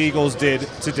 That's what the Eagles did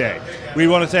today. We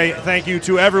want to say thank you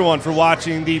to everyone for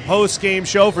watching the post-game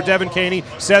show. For Devan Kaney,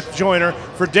 Seth Joyner,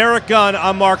 for Derrick Gunn,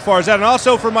 I'm Mark Farzad, and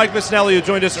also for Mike Missanelli, who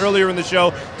joined us earlier in the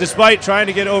show. Despite trying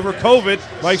to get over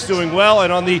COVID, Mike's doing well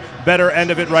and on the better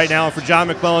end of it right now. And for John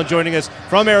McClellan joining us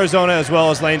from Arizona, as well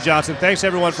as Lane Johnson. Thanks,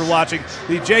 everyone, for watching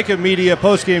the Jacob Media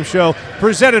post-game show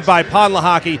presented by Pond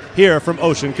Lehocky here from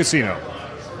Ocean Casino.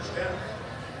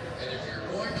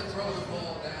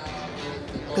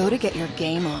 Go to get your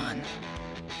game on.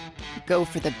 Go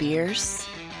for the beers.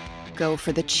 Go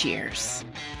for the cheers.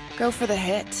 Go for the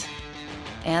hit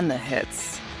and the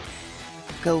hits.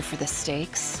 Go for the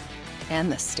stakes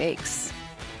and the stakes.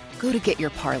 Go to get your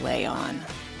parlay on.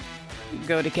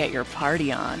 Go to get your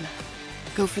party on.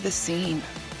 Go for the scene.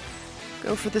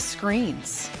 Go for the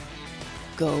screens.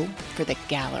 Go for the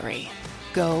gallery.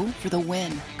 Go for the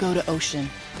win. Go to Ocean.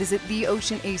 Visit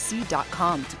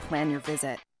theoceanac.com to plan your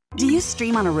visit. Do you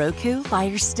stream on a Roku,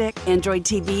 Fire Stick, Android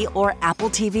TV, or Apple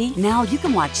TV? Now you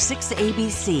can watch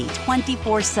 6ABC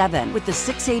 24/7 with the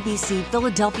 6ABC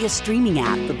Philadelphia streaming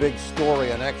app. The big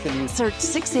story on Action News. Search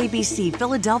 6ABC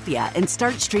Philadelphia and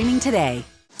start streaming today.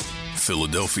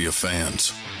 Philadelphia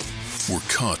fans, we're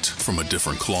cut from a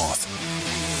different cloth.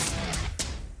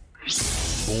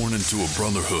 Born into a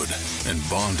brotherhood and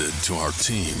bonded to our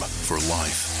team for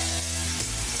life.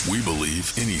 We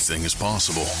believe anything is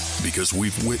possible because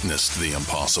we've witnessed the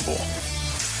impossible.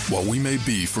 While we may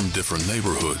be from different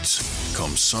neighborhoods,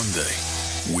 come Sunday,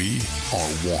 we are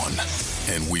one,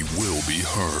 and we will be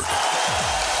heard.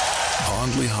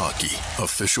 Pond Lehocky,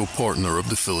 official partner of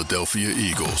the Philadelphia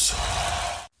Eagles.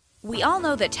 We all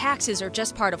know that taxes are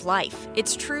just part of life.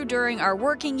 It's true during our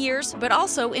working years, but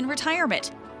also in retirement.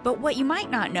 But what you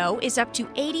might not know is up to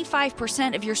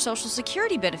 85% of your Social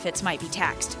Security benefits might be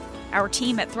taxed. Our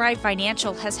team at Thrive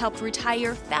Financial has helped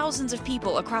retire thousands of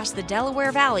people across the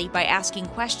Delaware Valley by asking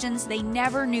questions they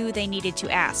never knew they needed to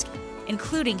ask,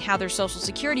 including how their Social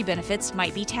Security benefits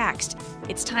might be taxed.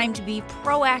 It's time to be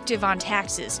proactive on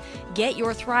taxes. Get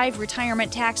your Thrive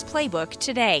Retirement Tax Playbook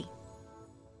today.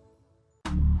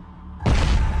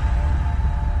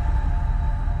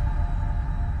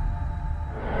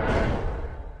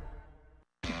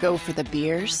 Go for the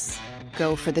beers.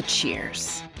 Go for the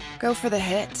cheers. Go for the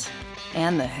hit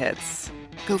and the hits.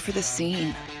 Go for the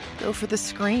scene. Go for the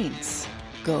screens.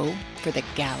 Go for the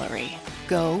gallery.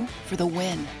 Go for the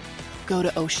win. Go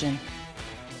to Ocean.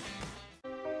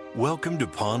 Welcome to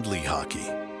Pond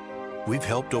Lehocky. We've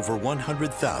helped over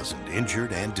 100,000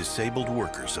 injured and disabled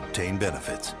workers obtain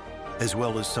benefits, as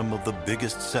well as some of the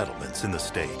biggest settlements in the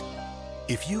state.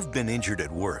 If you've been injured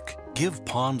at work, give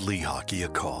Pond Lehocky a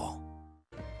call.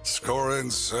 Score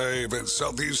and save in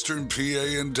southeastern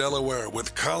PA and Delaware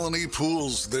with Colony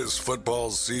Pools this football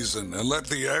season, and let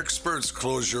the experts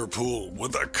close your pool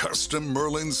with a custom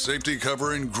Merlin safety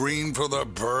cover in green for the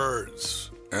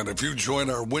birds. And if you join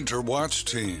our Winter Watch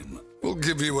team, we'll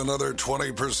give you another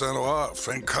 20% off,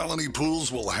 and Colony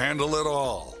Pools will handle it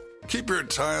all. Keep your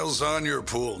tiles on your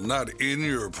pool, not in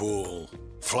your pool.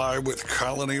 Fly with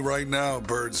Colony right now,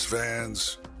 birds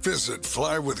fans. Visit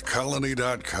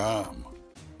flywithcolony.com.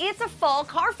 It's a fall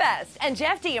car fest, and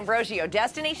Jeff D'Ambrosio,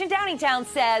 Destination Downingtown,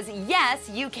 says, yes,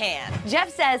 you can. Jeff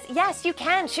says, yes, you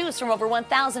can choose from over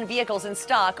 1,000 vehicles in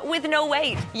stock with no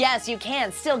wait. Yes, you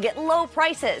can still get low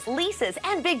prices, leases,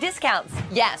 and big discounts.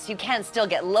 Yes, you can still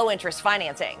get low interest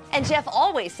financing. And Jeff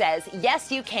always says,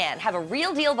 yes, you can have a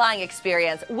real deal buying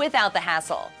experience without the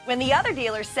hassle. When the other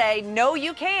dealers say, no,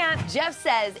 you can't, Jeff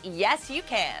says, yes, you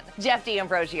can. Jeff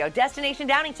D'Ambrosio, Destination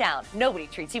Downingtown. Nobody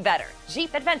treats you better.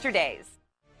 Jeep Adventure Days.